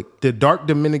Republic. The dark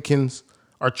Dominicans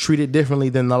are treated differently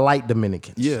than the light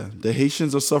Dominicans. Yeah, the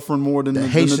Haitians are suffering more than the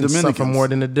Haitians Dominicans. suffer more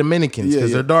than the Dominicans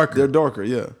because they're darker. They're darker,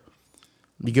 yeah.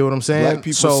 You get what I'm saying? Black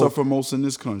people suffer most in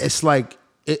this country. It's like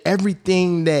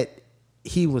everything that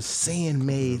he was saying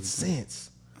made sense.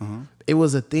 It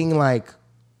was a thing like,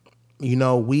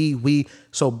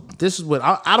 so this is what,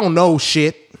 I don't know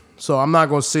shit, so I'm not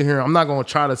going to sit here, I'm not going to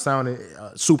try to sound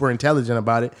super intelligent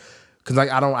about it, because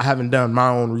I haven't done my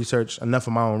own research, enough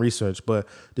of my own research, but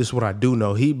this is what I do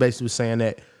know. He basically was saying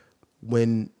that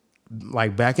when,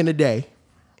 like back in the day,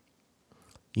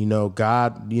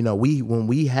 God, when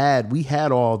we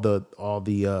had all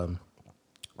the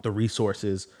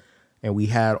resources, and we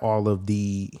had all of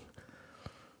the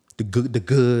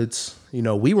goods,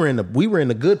 we were in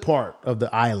the good part of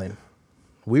the island.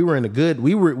 We were in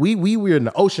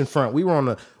the ocean front. We were on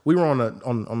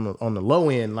the low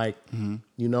end, like,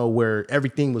 where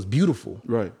everything was beautiful.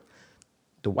 Right.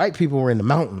 The white people were in the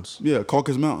mountains. Yeah,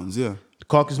 Caucasus Mountains, yeah. The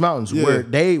Caucasus Mountains, where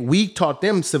we taught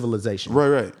them civilization.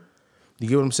 Right. You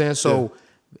get what I'm saying? So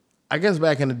I guess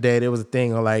back in the day, there was a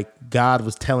thing of like God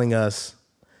was telling us,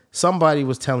 somebody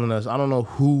was telling us, I don't know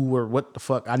who or what the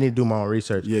fuck. I need to do my own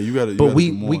research. Yeah, you got to. But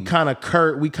we kind of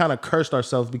cursed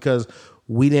ourselves because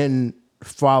we didn't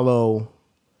follow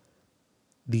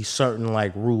these certain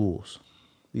like rules,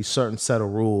 these certain set of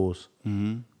rules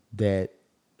that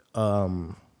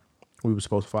we were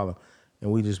supposed to follow,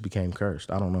 and we just became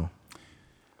cursed. I don't know.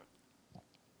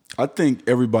 I think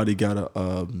everybody gotta.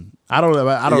 I don't know.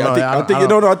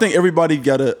 I think everybody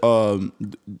gotta.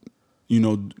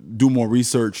 Do more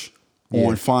research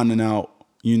on finding out,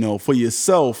 for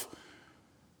yourself,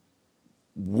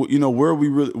 where we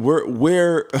really,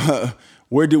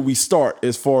 where did we start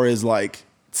as far as like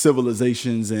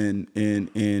civilizations and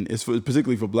it's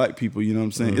particularly for black people, you know what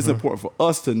I'm saying? It's important for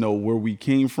us to know where we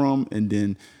came from and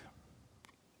then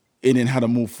how to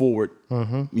move forward,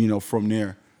 from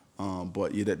there.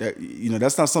 But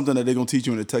that's not something that they're gonna teach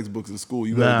you in the textbooks in school.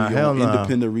 You gotta do your own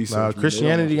independent research.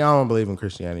 Christianity, I don't believe in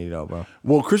Christianity though, bro.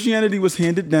 Well, Christianity was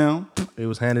handed down. It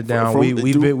was handed down. We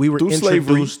were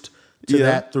introduced to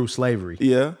that through slavery.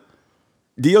 Yeah.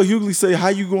 D.L. Hughley say, how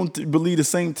you going to believe the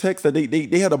same text that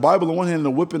they had a Bible in one hand and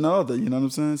a whip in the other? You know what I'm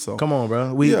saying? So come on,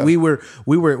 bro. We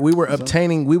were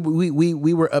obtaining.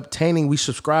 We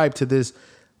subscribed to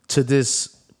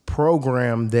this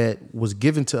program that was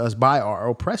given to us by our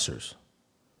oppressors.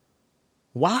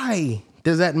 Why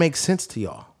does that make sense to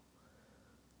y'all?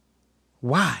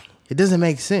 Why? It doesn't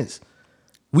make sense.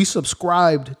 We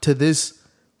subscribed to this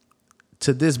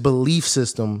belief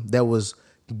system that was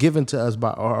given to us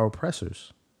by our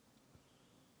oppressors.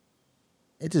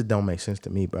 It just don't make sense to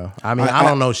me, bro. I mean, I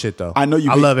don't know shit though. I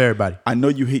love everybody. I know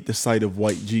you hate the sight of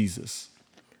white Jesus.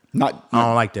 I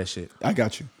don't like that shit. I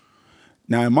got you.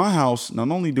 Now in my house, not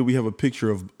only do we have a picture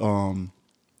of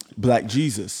Black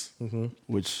Jesus,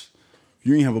 which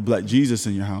you ain't have a Black Jesus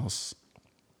in your house.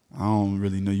 I don't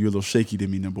really know. You're a little shaky to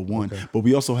me, number one. Okay. But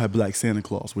we also have Black Santa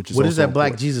Claus, which is what does that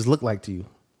important. Black Jesus look like to you?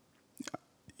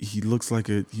 He looks like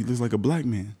a black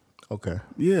man. Okay.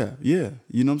 Yeah. You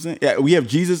know what I'm saying? Yeah, we have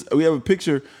Jesus. We have a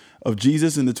picture of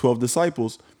Jesus and the 12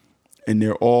 disciples, and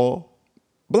they're all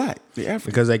black. They're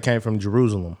African. Because they came from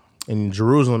Jerusalem, and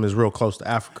Jerusalem is real close to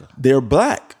Africa. They're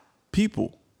black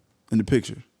people in the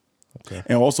picture. Okay.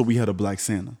 And also we had a Black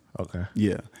Santa. Okay.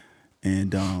 Yeah.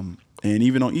 And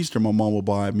even on Easter, my mom would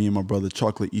buy me and my brother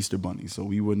chocolate Easter bunnies, so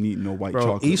we wouldn't eat no white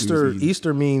chocolate.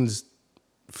 Easter means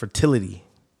fertility.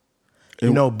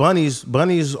 You know,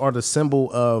 bunnies are the symbol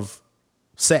of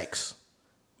sex.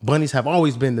 Bunnies have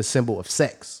always been the symbol of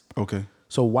sex. Okay.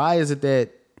 So why is it that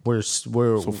we're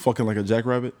so fucking like a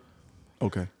jackrabbit?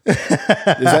 Okay.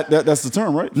 That's the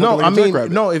term, right? Fucking no, like I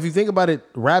mean no. If you think about it,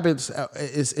 rabbits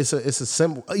it's a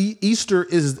symbol. Easter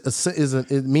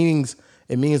it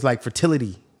means like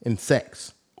fertility and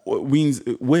sex. What means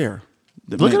where?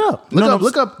 Look it up.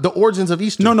 Look up the origins of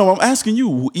Easter. No, I'm asking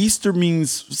you. Easter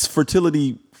means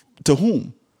fertility to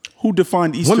whom? Who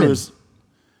defined Easter Women. as?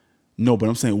 No, but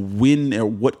I'm saying when or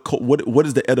what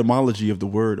is the etymology of the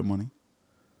word, Amani?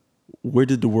 Where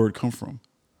did the word come from?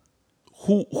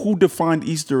 Who defined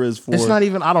Easter as for? It's not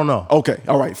even. I don't know. Okay,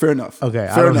 all right, fair enough. Okay,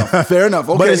 fair enough. Fair enough.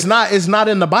 Okay, but it's not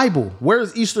in the Bible. Where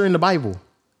is Easter in the Bible?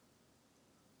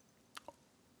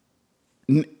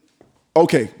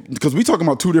 Okay, because we talking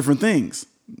about two different things.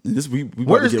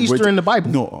 Where is Easter in the Bible?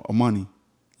 No, Amani,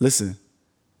 listen.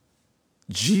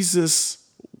 Jesus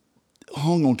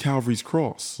hung on Calvary's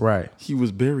cross. Right. He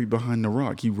was buried behind the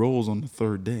rock. He rose on the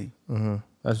third day. Mm-hmm.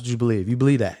 That's what you believe. You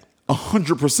believe that?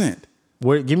 100%.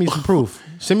 Give me some proof.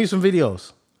 Send me some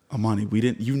videos. Amani, we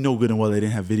didn't. You know good and well they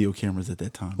didn't have video cameras at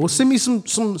that time. Well, send me some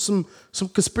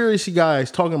conspiracy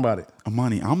guys talking about it.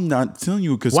 Amani, I'm not telling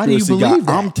you a conspiracy Why do you believe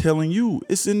guy. that? I'm telling you,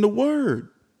 it's in the word.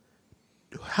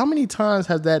 How many times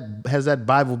has that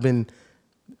Bible been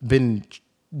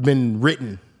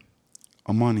written?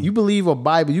 Amani, You believe a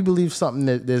Bible? You believe something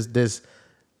that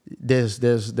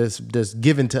there's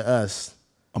given to us?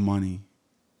 Amani,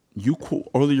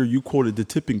 earlier you quoted The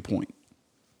Tipping Point.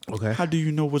 Okay. How do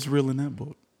you know what's real in that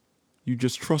book? You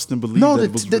just trust and believe. No,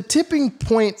 that the tipping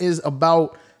point is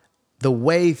about the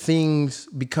way things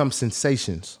become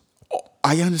sensations.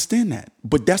 I understand that,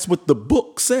 but that's what the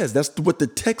book says. That's what the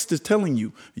text is telling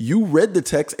you. You read the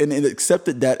text and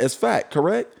accepted that as fact,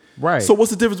 correct? Right. So what's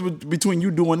the difference between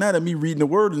you doing that and me reading the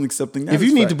word and accepting that? If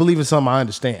you need to believe in something, I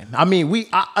understand. I mean,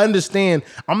 I understand.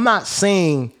 I'm not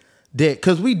saying that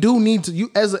because we do need to.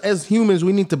 You as humans,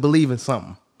 we need to believe in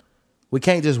something. We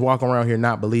can't just walk around here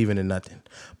not believing in nothing.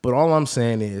 But all I'm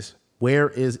saying is, where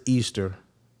is Easter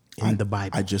in the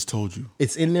Bible? I just told you.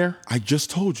 It's in there? I just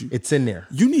told you. It's in there.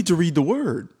 You need to read the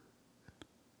word.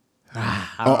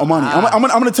 Amani, I'm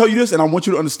going to tell you this, and I want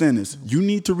you to understand this. You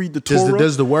need to read the Torah.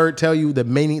 Does the word tell you the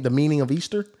meaning of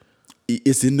Easter?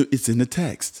 It's in the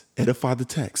text. Edify the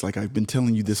text, like I've been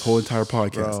telling you this whole entire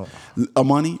podcast.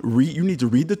 Amani, you need to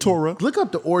read the Torah. Look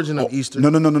up the origin of Easter.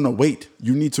 No. Wait.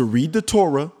 You need to read the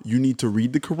Torah. You need to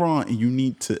read the Quran, and you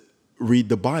need to read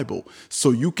the Bible, so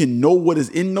you can know what is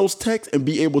in those texts and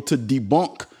be able to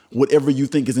debunk whatever you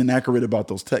think is inaccurate about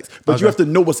those texts. But you have to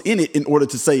know what's in it in order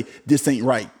to say this ain't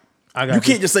right. You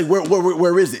can't just say,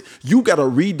 where is it? You got to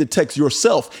read the text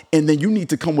yourself, and then you need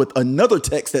to come with another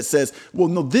text that says, well,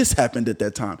 no, this happened at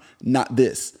that time, not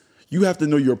this. You have to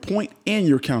know your point and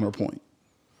your counterpoint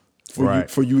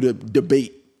for you to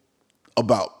debate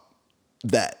about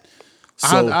that.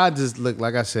 So, I just look,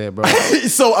 like I said, bro.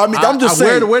 So, I mean, I'm just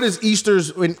saying. Where does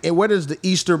the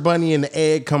Easter bunny and the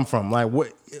egg come from? Like,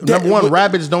 what? Number one,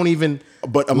 rabbits don't even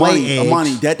lay eggs.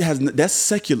 Amani, that's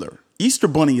secular. Easter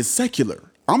bunny is secular.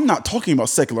 I'm not talking about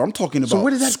secular. I'm talking about So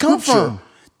where did that come from?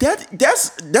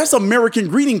 That's American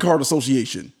Greeting Card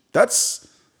Association. That's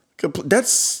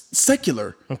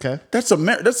secular. Okay. That's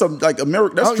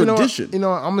tradition. You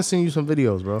know, I'm gonna send you some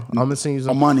videos, bro. I'm gonna send you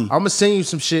some Amani. I'm gonna send you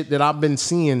some shit that I've been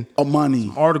seeing. Amani.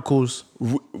 Some articles.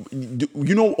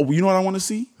 You know what I want to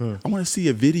see? I want to see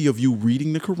a video of you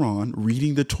reading the Quran,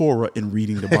 reading the Torah, and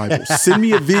reading the Bible. Send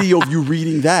me a video of you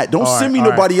reading that. Don't send me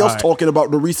nobody else talking about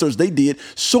the research they did.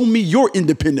 Show me your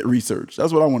independent research.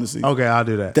 That's what I want to see. Okay, I'll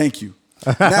do that. Thank you.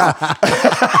 Now,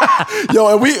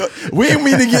 yo, and we ain't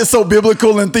mean to get so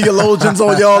biblical and theologians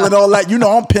on y'all and all that. You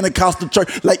know, I'm Pentecostal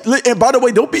church. Like, and by the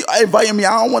way, don't be inviting me.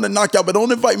 I don't want to knock y'all, but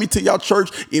don't invite me to y'all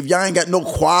church if y'all ain't got no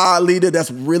choir leader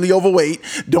that's really overweight.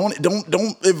 Don't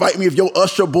invite me if your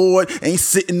usher board ain't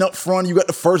sitting up front. You got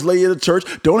the first lady of the church.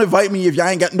 Don't invite me if y'all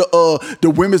ain't got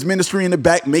the women's ministry in the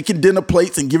back making dinner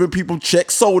plates and giving people check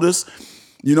sodas.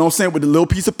 You know what I'm saying? With the little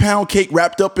piece of pound cake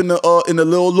wrapped up in the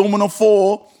little aluminum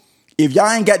foil. If y'all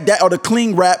ain't got that or the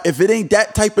cling wrap, if it ain't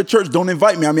that type of church, don't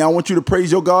invite me. I mean, I want you to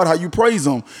praise your God how you praise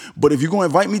him. But if you're going to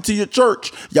invite me to your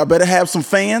church, y'all better have some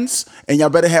fans and y'all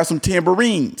better have some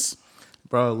tambourines.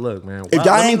 Bro, look, man. If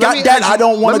y'all ain't got that, I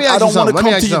don't want to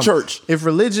come to your church. If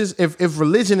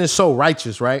religion is so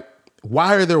righteous, right?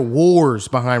 Why are there wars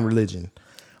behind religion?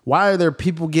 Why are there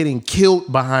people getting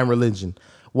killed behind religion?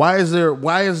 Why is there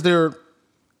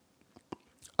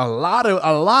a lot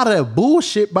of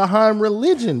bullshit behind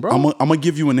religion, bro? I'm gonna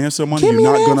give you an answer, money you're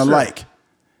not gonna like.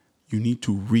 You need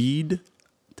to read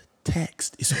the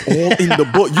text. It's all in the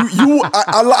book.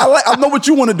 I know what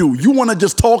you want to do. You want to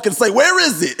just talk and say, "Where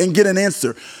is it?" and get an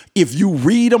answer. If you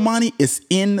read, Amani, it's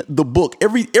in the book.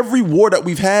 Every war that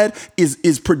we've had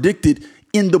is predicted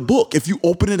in the book. If you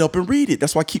open it up and read it,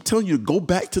 that's why I keep telling you to go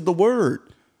back to the word.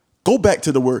 Go back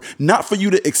to the word, not for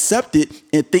you to accept it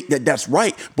and think that that's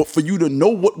right, but for you to know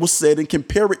what was said and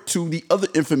compare it to the other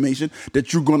information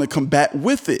that you're going to combat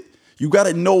with it. You got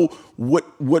to know what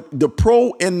the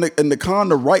pro and the con,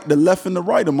 the right, the left and the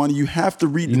right of money. You have to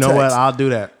read the text. You know what? I'll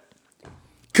do that.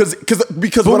 Because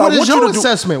but what I want you to to do,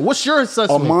 assessment? What's your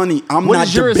assessment? Amani, I'm not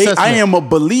debating. I am a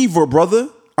believer, brother.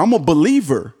 I'm a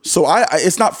believer. So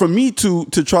it's not for me to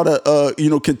try to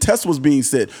contest what's being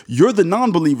said. You're the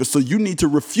non-believer, so you need to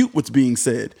refute what's being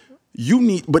said.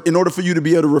 But in order for you to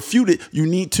be able to refute it, you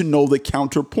need to know the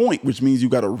counterpoint, which means you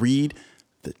got to read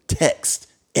the text,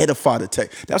 edify the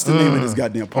text. That's the name of this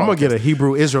goddamn podcast. I'm gonna get a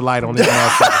Hebrew Israelite on this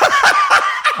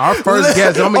motherfucker. Our first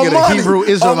guest, I'm gonna get a Hebrew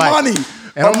Israelite.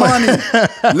 Amani,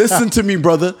 listen to me,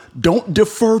 brother. Don't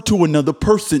defer to another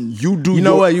person. You do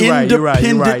your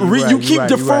independent. You keep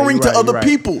deferring to other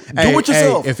people. Do it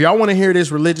yourself. If y'all want to hear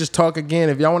this religious talk again,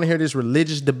 if y'all want to hear this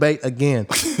religious debate again,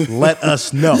 let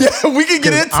us know. Yeah, we can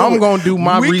get into it. I'm gonna do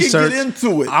my research. We can get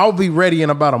into it. I'll be ready in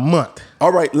about a month.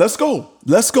 All right, let's go.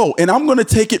 And I'm going to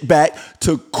take it back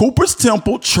to Cooper's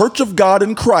Temple, Church of God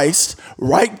in Christ,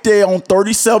 right there on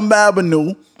 37th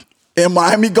Avenue. In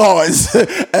Miami Gardens,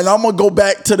 and I'm gonna go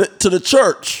back to the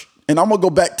church, and I'm gonna go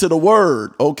back to the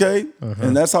word, okay?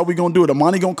 And that's how we gonna do it.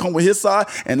 Amani gonna come with his side,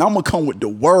 and I'm gonna come with the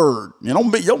word.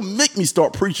 Y'all make me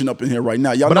start preaching up in here right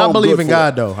now. But I believe in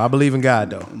God, though. I believe in God,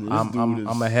 though.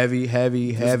 I'm a heavy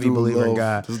believer in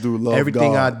God.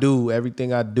 Everything I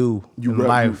do in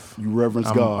life, you reverence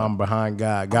God. I'm behind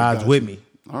God. God's with me.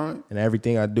 All right, in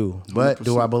everything I do. But 100%.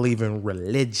 Do I believe in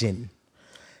religion?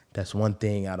 That's one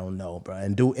thing I don't know, bro.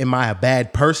 And am I a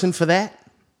bad person for that?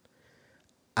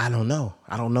 I don't know.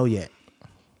 I don't know yet.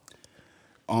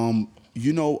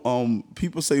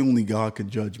 People say only God can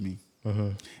judge me.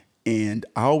 And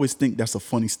I always think that's a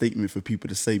funny statement for people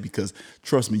to say because,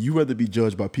 trust me, you rather be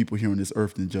judged by people here on this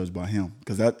earth than judged by him.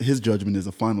 Because his judgment is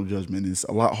a final judgment. And it's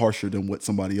a lot harsher than what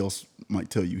somebody else might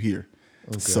tell you here.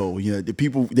 Okay. So, yeah, the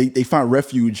people, they find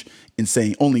refuge in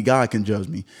saying only God can judge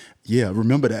me. Yeah,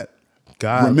 remember that.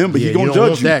 God, remember, he's gonna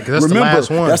judge you. Remember,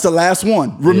 that's the last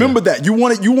one. Remember that. You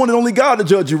wanted only God to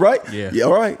judge you, right? Yeah.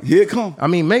 All right. Here it come. I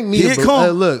mean, make me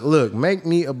look. Make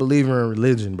me a believer in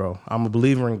religion, bro. I'm a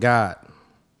believer in God.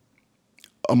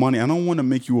 Amani, I don't want to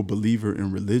make you a believer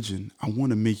in religion. I want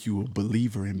to make you a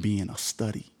believer in being a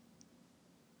study.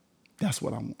 That's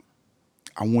what I want.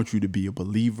 I want you to be a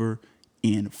believer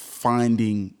in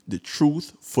finding the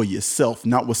truth for yourself,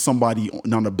 not what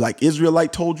not a black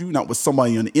Israelite told you, not what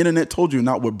somebody on the internet told you,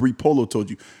 not what Brie Polo told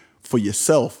you. For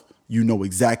yourself, you know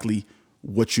exactly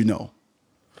what you know.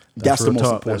 That's the most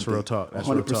important thing. That's real talk. That's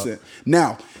 100%. Real talk.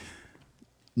 Now,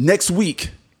 this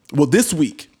week,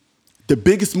 the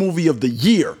biggest movie of the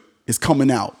year is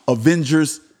coming out,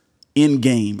 Avengers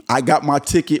Endgame. I got my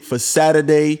ticket for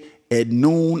Saturday at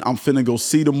noon. I'm finna go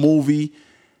see the movie.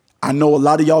 I know a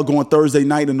lot of y'all going Thursday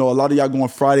night. I know a lot of y'all going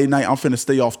Friday night. I'm finna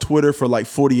stay off Twitter for like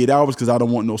 48 hours because I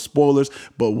don't want no spoilers.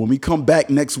 But when we come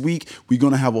back next week, we're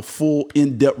going to have a full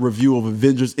in-depth review of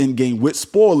Avengers Endgame with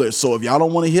spoilers. So if y'all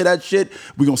don't want to hear that shit,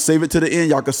 we're going to save it to the end.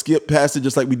 Y'all can skip past it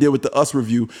just like we did with the Us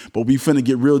review. But we finna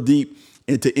get real deep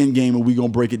into Endgame and we're going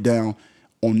to break it down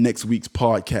on next week's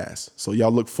podcast. So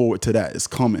y'all look forward to that. It's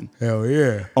coming. Hell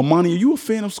yeah. Amani, are you a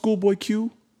fan of Schoolboy Q?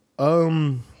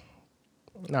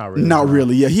 Not really. Not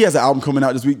really. Yeah, he has an album coming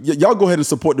out this week. Y'all go ahead and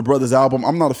support the brother's album.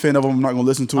 I'm not a fan of him. I'm not going to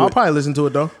listen to it. I'll probably listen to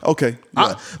it, though. Okay.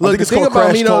 Yeah.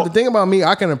 The thing about me,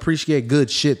 I can appreciate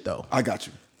good shit, though. I got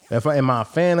you. Am I a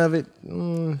fan of it?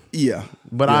 Yeah.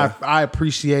 But yeah. I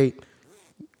appreciate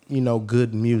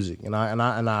good music, and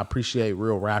I appreciate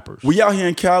real rappers. We out here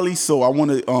in Cali, so I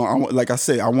want to, like I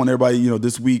said, I want everybody,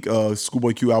 this week,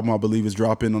 Schoolboy Q album, I believe, is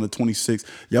dropping on the 26th.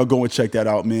 Y'all go and check that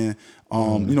out, man.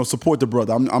 Support the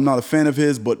brother. I'm not a fan of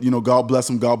his, but God bless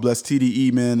him. God bless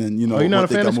TDE, man. And you're not a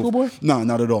fan of Schoolboy? No,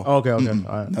 not at all. Okay, all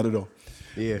right. Not at all.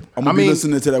 Yeah, I'm gonna be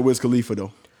listening to that Wiz Khalifa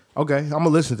though. Okay, I'm gonna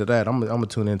listen to that. I'm gonna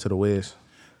tune into the Wiz.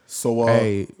 So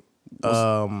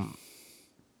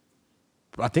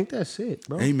I think that's it,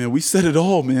 bro. Hey man, we said it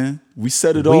all, man. We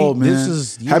said it all, man.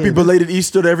 Happy this- belated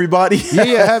Easter to everybody.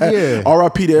 Yeah.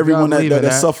 R.I.P. to everyone believe that in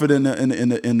that. suffered in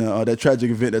that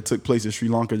tragic event that took place in Sri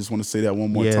Lanka. I just want to say that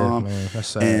one more time. Man, that's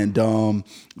sad. And man,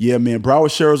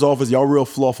 Broward Sheriff's Office, y'all real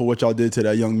flaw for what y'all did to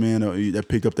that young man that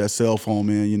picked up that cell phone,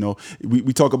 man.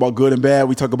 We talk about good and bad.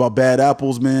 We talk about bad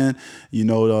apples, man.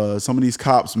 Some of these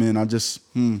cops, man. I just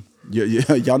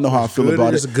Yeah, y'all know how I feel about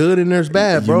it. There's good and there's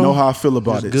bad, bro. You know how I feel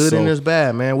about it. There's good and there's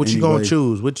bad, man. What you gonna anyway.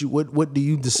 choose? What do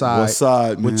you decide? What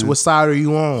side, man? What side are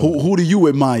you on? Who do you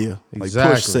admire? Exactly.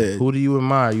 Like Push said. Who do you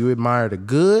admire? You admire the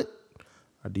good,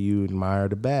 or do you admire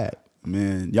the bad?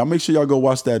 Man, y'all make sure y'all go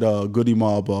watch that Goody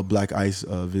Mob Black Ice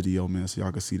video, man, so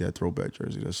y'all can see that throwback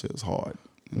jersey. That shit is hard.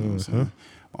 You know what I'm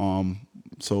saying?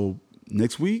 So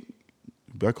next week,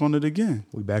 back on it again.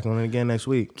 We back on it again next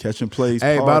week. Catching Plays.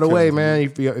 Hey, podcast, by the way,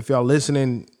 man, if y'all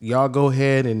listening, y'all go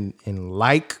ahead and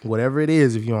like whatever it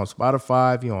is. If you're on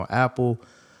Spotify, if you're on Apple,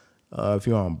 if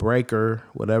you're on Breaker,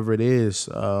 whatever it is,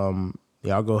 y'all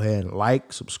go ahead and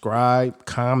like, subscribe,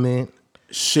 comment,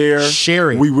 share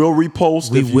it. We will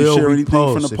repost. We if will you share repost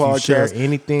anything from the if you share podcast.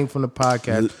 anything from the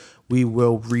podcast. We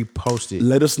will repost it.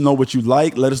 Let us know what you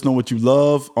like. Let us know what you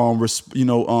love.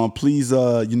 Please,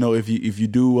 if you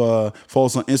do follow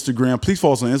us on Instagram, please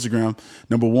follow us on Instagram.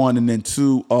 Number one, and then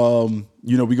two, we're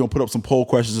gonna put up some poll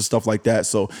questions and stuff like that.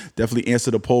 So definitely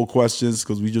answer the poll questions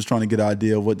because we're just trying to get an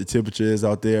idea of what the temperature is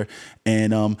out there.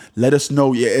 And let us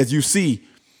know. Yeah, as you see.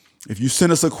 If you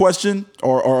send us a question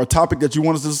or a topic that you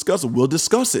want us to discuss, we'll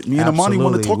discuss it. Me and Amani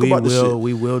want to talk about this shit.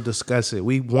 We will discuss it.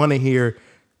 We want to hear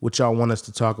what y'all want us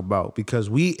to talk about because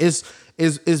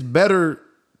it's better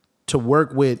to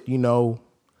work with,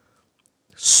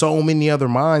 so many other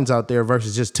minds out there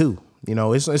versus just two.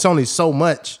 It's only so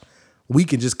much we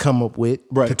can just come up with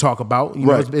to talk about.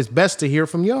 It's best to hear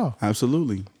from y'all.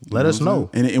 Absolutely. Let us know.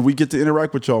 And we get to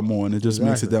interact with y'all more, and it just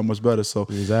makes it that much better. So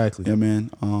exactly. Yeah,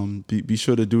 man. Be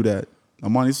sure to do that.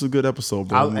 Amani, this is a good episode,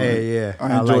 bro. I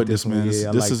enjoyed like this, man.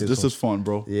 Yeah, this is fun,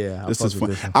 bro. Yeah, this is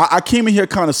fun. I came in here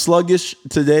kind of sluggish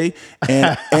today,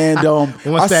 and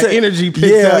once that energy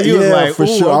picked up, you was like, for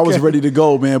sure, okay. I was ready to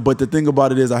go, man. But the thing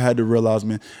about it is, I had to realize,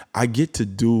 man, I get to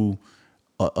do.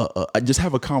 I just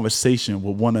have a conversation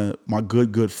with one of my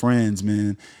good friends,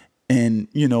 man, and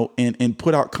and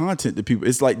put out content to people.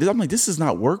 It's like I'm like, this is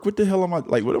not work. What the hell am I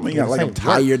like? What am I like? I'm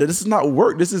tired. This is not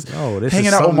work. This is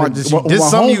hanging out with my something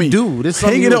homie. You do. This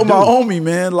hanging out with my homie,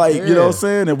 man. Like you know what I'm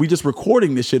saying. And we just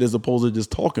recording this shit as opposed to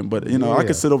just talking. But I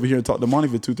could sit over here and talk to Monty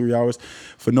for 2-3 hours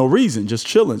for no reason, just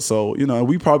chilling. So and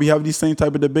we probably have these same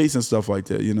type of debates and stuff like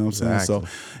that. You know what I'm saying. So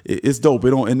it's dope. It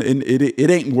don't and it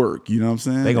ain't work. You know what I'm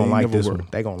saying. They gonna like this one.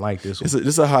 They gonna like this one. This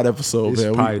is a hot episode,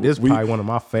 man. This is probably one of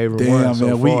my favorite ones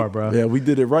so far, bro. Yeah, we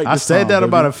did it right. I said that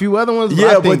about a few other ones.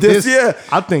 Yeah,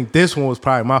 I think this one was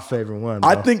probably my favorite one. Bro.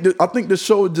 I think the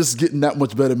show is just getting that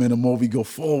much better, man. The more we go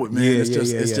forward, man, it's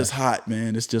just hot,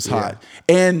 man. It's just hot,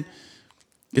 and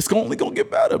it's only gonna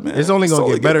get better, man. It's only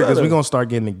gonna get better because we're gonna start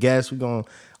getting the guests. We're gonna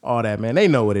all that, man. They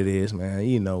know what it is, man.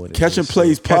 You know what it is. Catching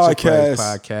Plays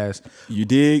podcast. You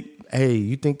dig? Hey,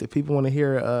 you think that people want to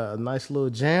hear a nice little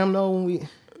jam though when we?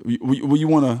 You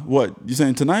want to what? You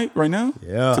saying tonight, right now?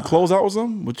 Yeah. To close out with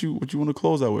something? What you want to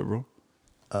close out with, bro?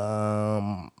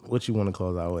 What you want to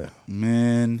close out with?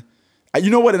 Man, you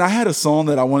know what? And I had a song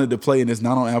that I wanted to play, and it's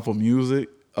not on Apple Music.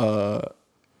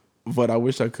 But I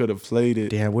wish I could have played it.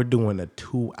 Damn, we're doing a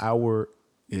 2 hour.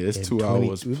 Yeah, it's 2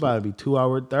 hours. We about to be 2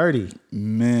 hour 30.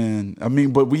 Man, I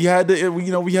mean, but we had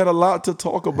we had a lot to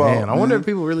talk about. Man, I wonder if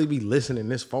people really be listening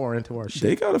this far into our shit.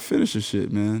 They gotta finish the shit,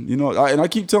 man. And I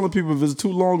keep telling people if it's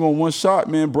too long on one shot,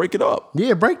 man, break it up.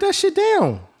 Yeah, break that shit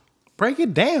down. Break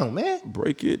it down, man.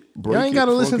 Break it. You ain't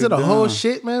gotta listen to the whole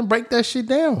shit, man. Break that shit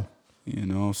down. You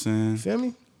know what I'm saying? Feel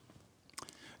me?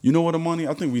 You know what, Amani?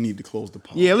 I think we need to close the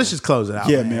podcast. Yeah, let's just close it out.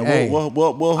 Yeah, man. Hey, we'll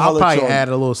I'll probably add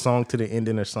a little song to the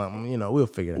ending or something. We'll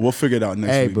figure it out. We'll figure it out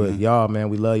next week. Hey, but y'all, man,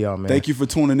 we love y'all, man. Thank you for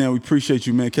tuning in. We appreciate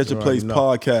you, man. Catch a Plays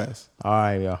podcast. All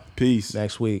right, y'all. Peace.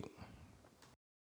 Next week.